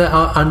further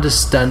our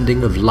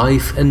understanding of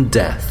life and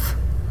death.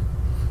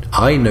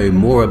 I know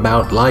more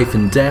about life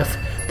and death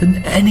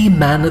than any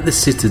man at the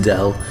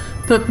Citadel,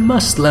 but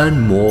must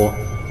learn more.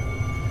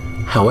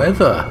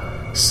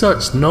 However,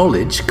 such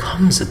knowledge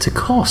comes at a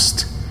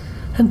cost,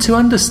 and to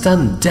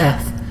understand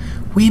death,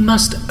 we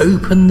must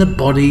open the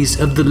bodies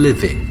of the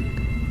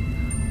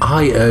living.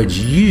 I urge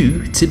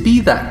you to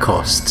be that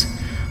cost,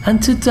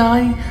 and to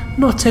die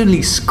not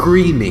only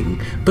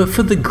screaming, but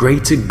for the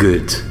greater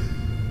good.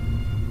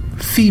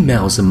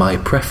 Females are my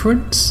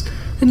preference,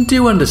 and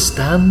do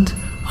understand,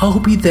 I'll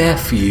be there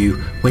for you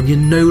when you're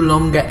no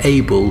longer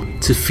able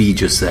to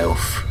feed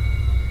yourself.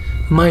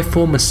 My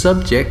former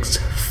subjects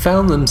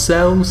found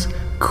themselves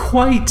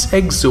quite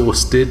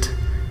exhausted.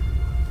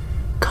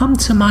 Come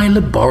to my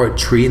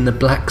laboratory in the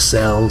Black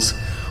Cells,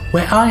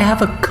 where I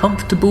have a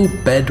comfortable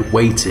bed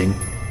waiting.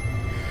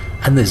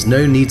 And there's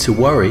no need to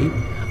worry,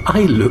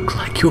 I look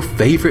like your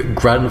favourite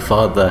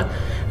grandfather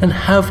and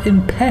have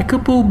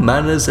impeccable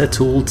manners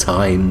at all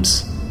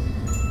times.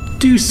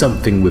 Do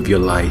something with your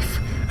life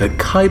at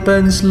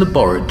Qyburn's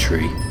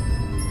laboratory.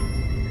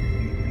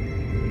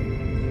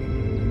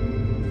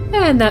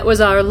 And that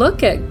was our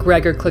look at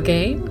Gregor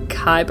Clegane,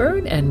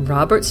 Qyburn, and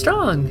Robert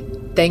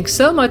Strong. Thanks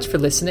so much for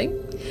listening.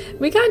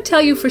 We can't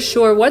tell you for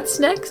sure what's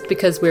next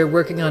because we're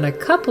working on a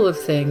couple of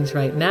things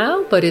right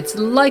now, but it's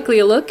likely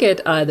a look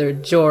at either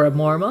Jorah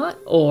Mormont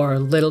or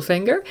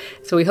Littlefinger,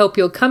 so we hope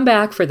you'll come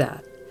back for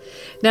that.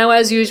 Now,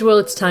 as usual,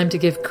 it's time to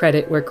give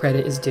credit where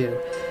credit is due.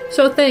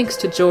 So thanks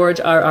to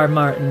George R.R.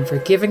 Martin for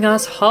giving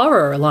us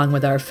horror along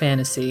with our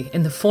fantasy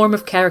in the form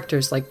of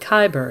characters like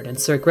Qyburn and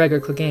Sir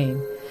Gregor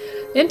Clegane,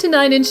 and to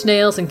Nine Inch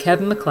Nails and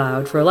Kevin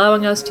MacLeod for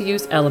allowing us to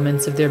use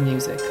elements of their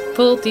music.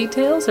 Full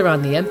details are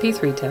on the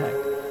MP3 tag.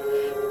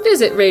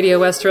 Visit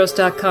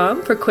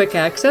RadioWesteros.com for quick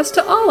access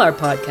to all our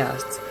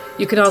podcasts.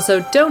 You can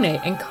also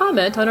donate and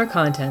comment on our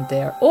content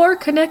there, or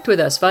connect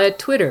with us via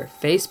Twitter,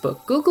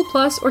 Facebook, Google+,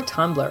 or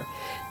Tumblr.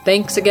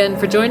 Thanks again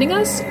for joining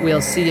us.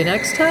 We'll see you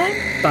next time.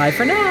 Bye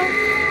for now.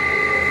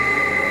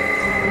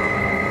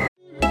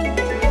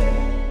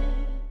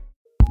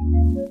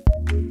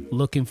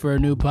 Looking for a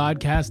new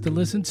podcast to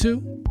listen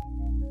to?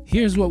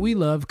 Here's what we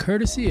love,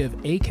 courtesy of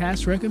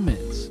Acast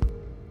Recommends.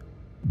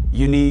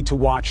 You need to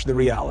watch the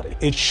reality.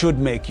 It should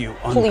make you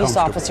uncomfortable. Police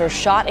officer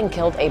shot and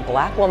killed a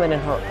black woman in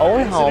her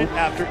own home. Incident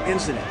after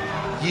incident,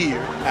 year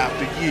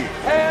after year.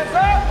 Hands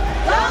up!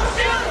 Don't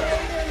shoot!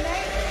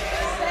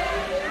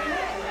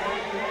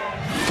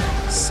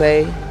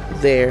 Say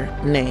Their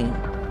Name,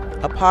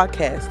 a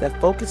podcast that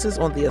focuses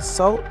on the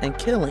assault and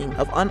killing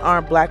of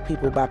unarmed black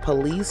people by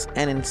police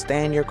and in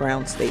stand your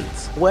ground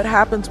states. What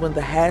happens when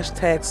the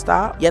hashtag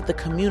stop, yet the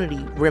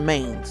community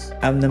remains?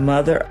 I'm the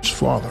mother,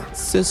 Father,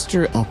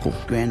 sister, uncle,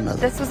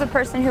 grandmother. This was a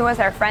person who was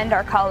our friend,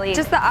 our colleague,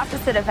 just the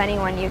opposite of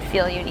anyone you'd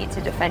feel you need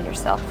to defend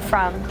yourself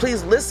from.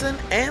 Please listen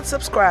and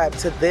subscribe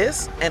to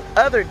this and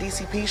other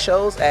DCP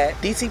shows at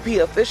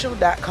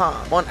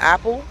dcpofficial.com on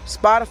Apple,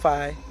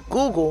 Spotify,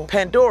 Google,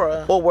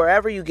 Pandora, or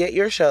wherever you get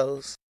your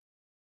shows.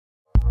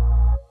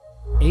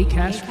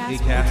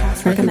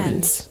 Acast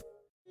Recommends.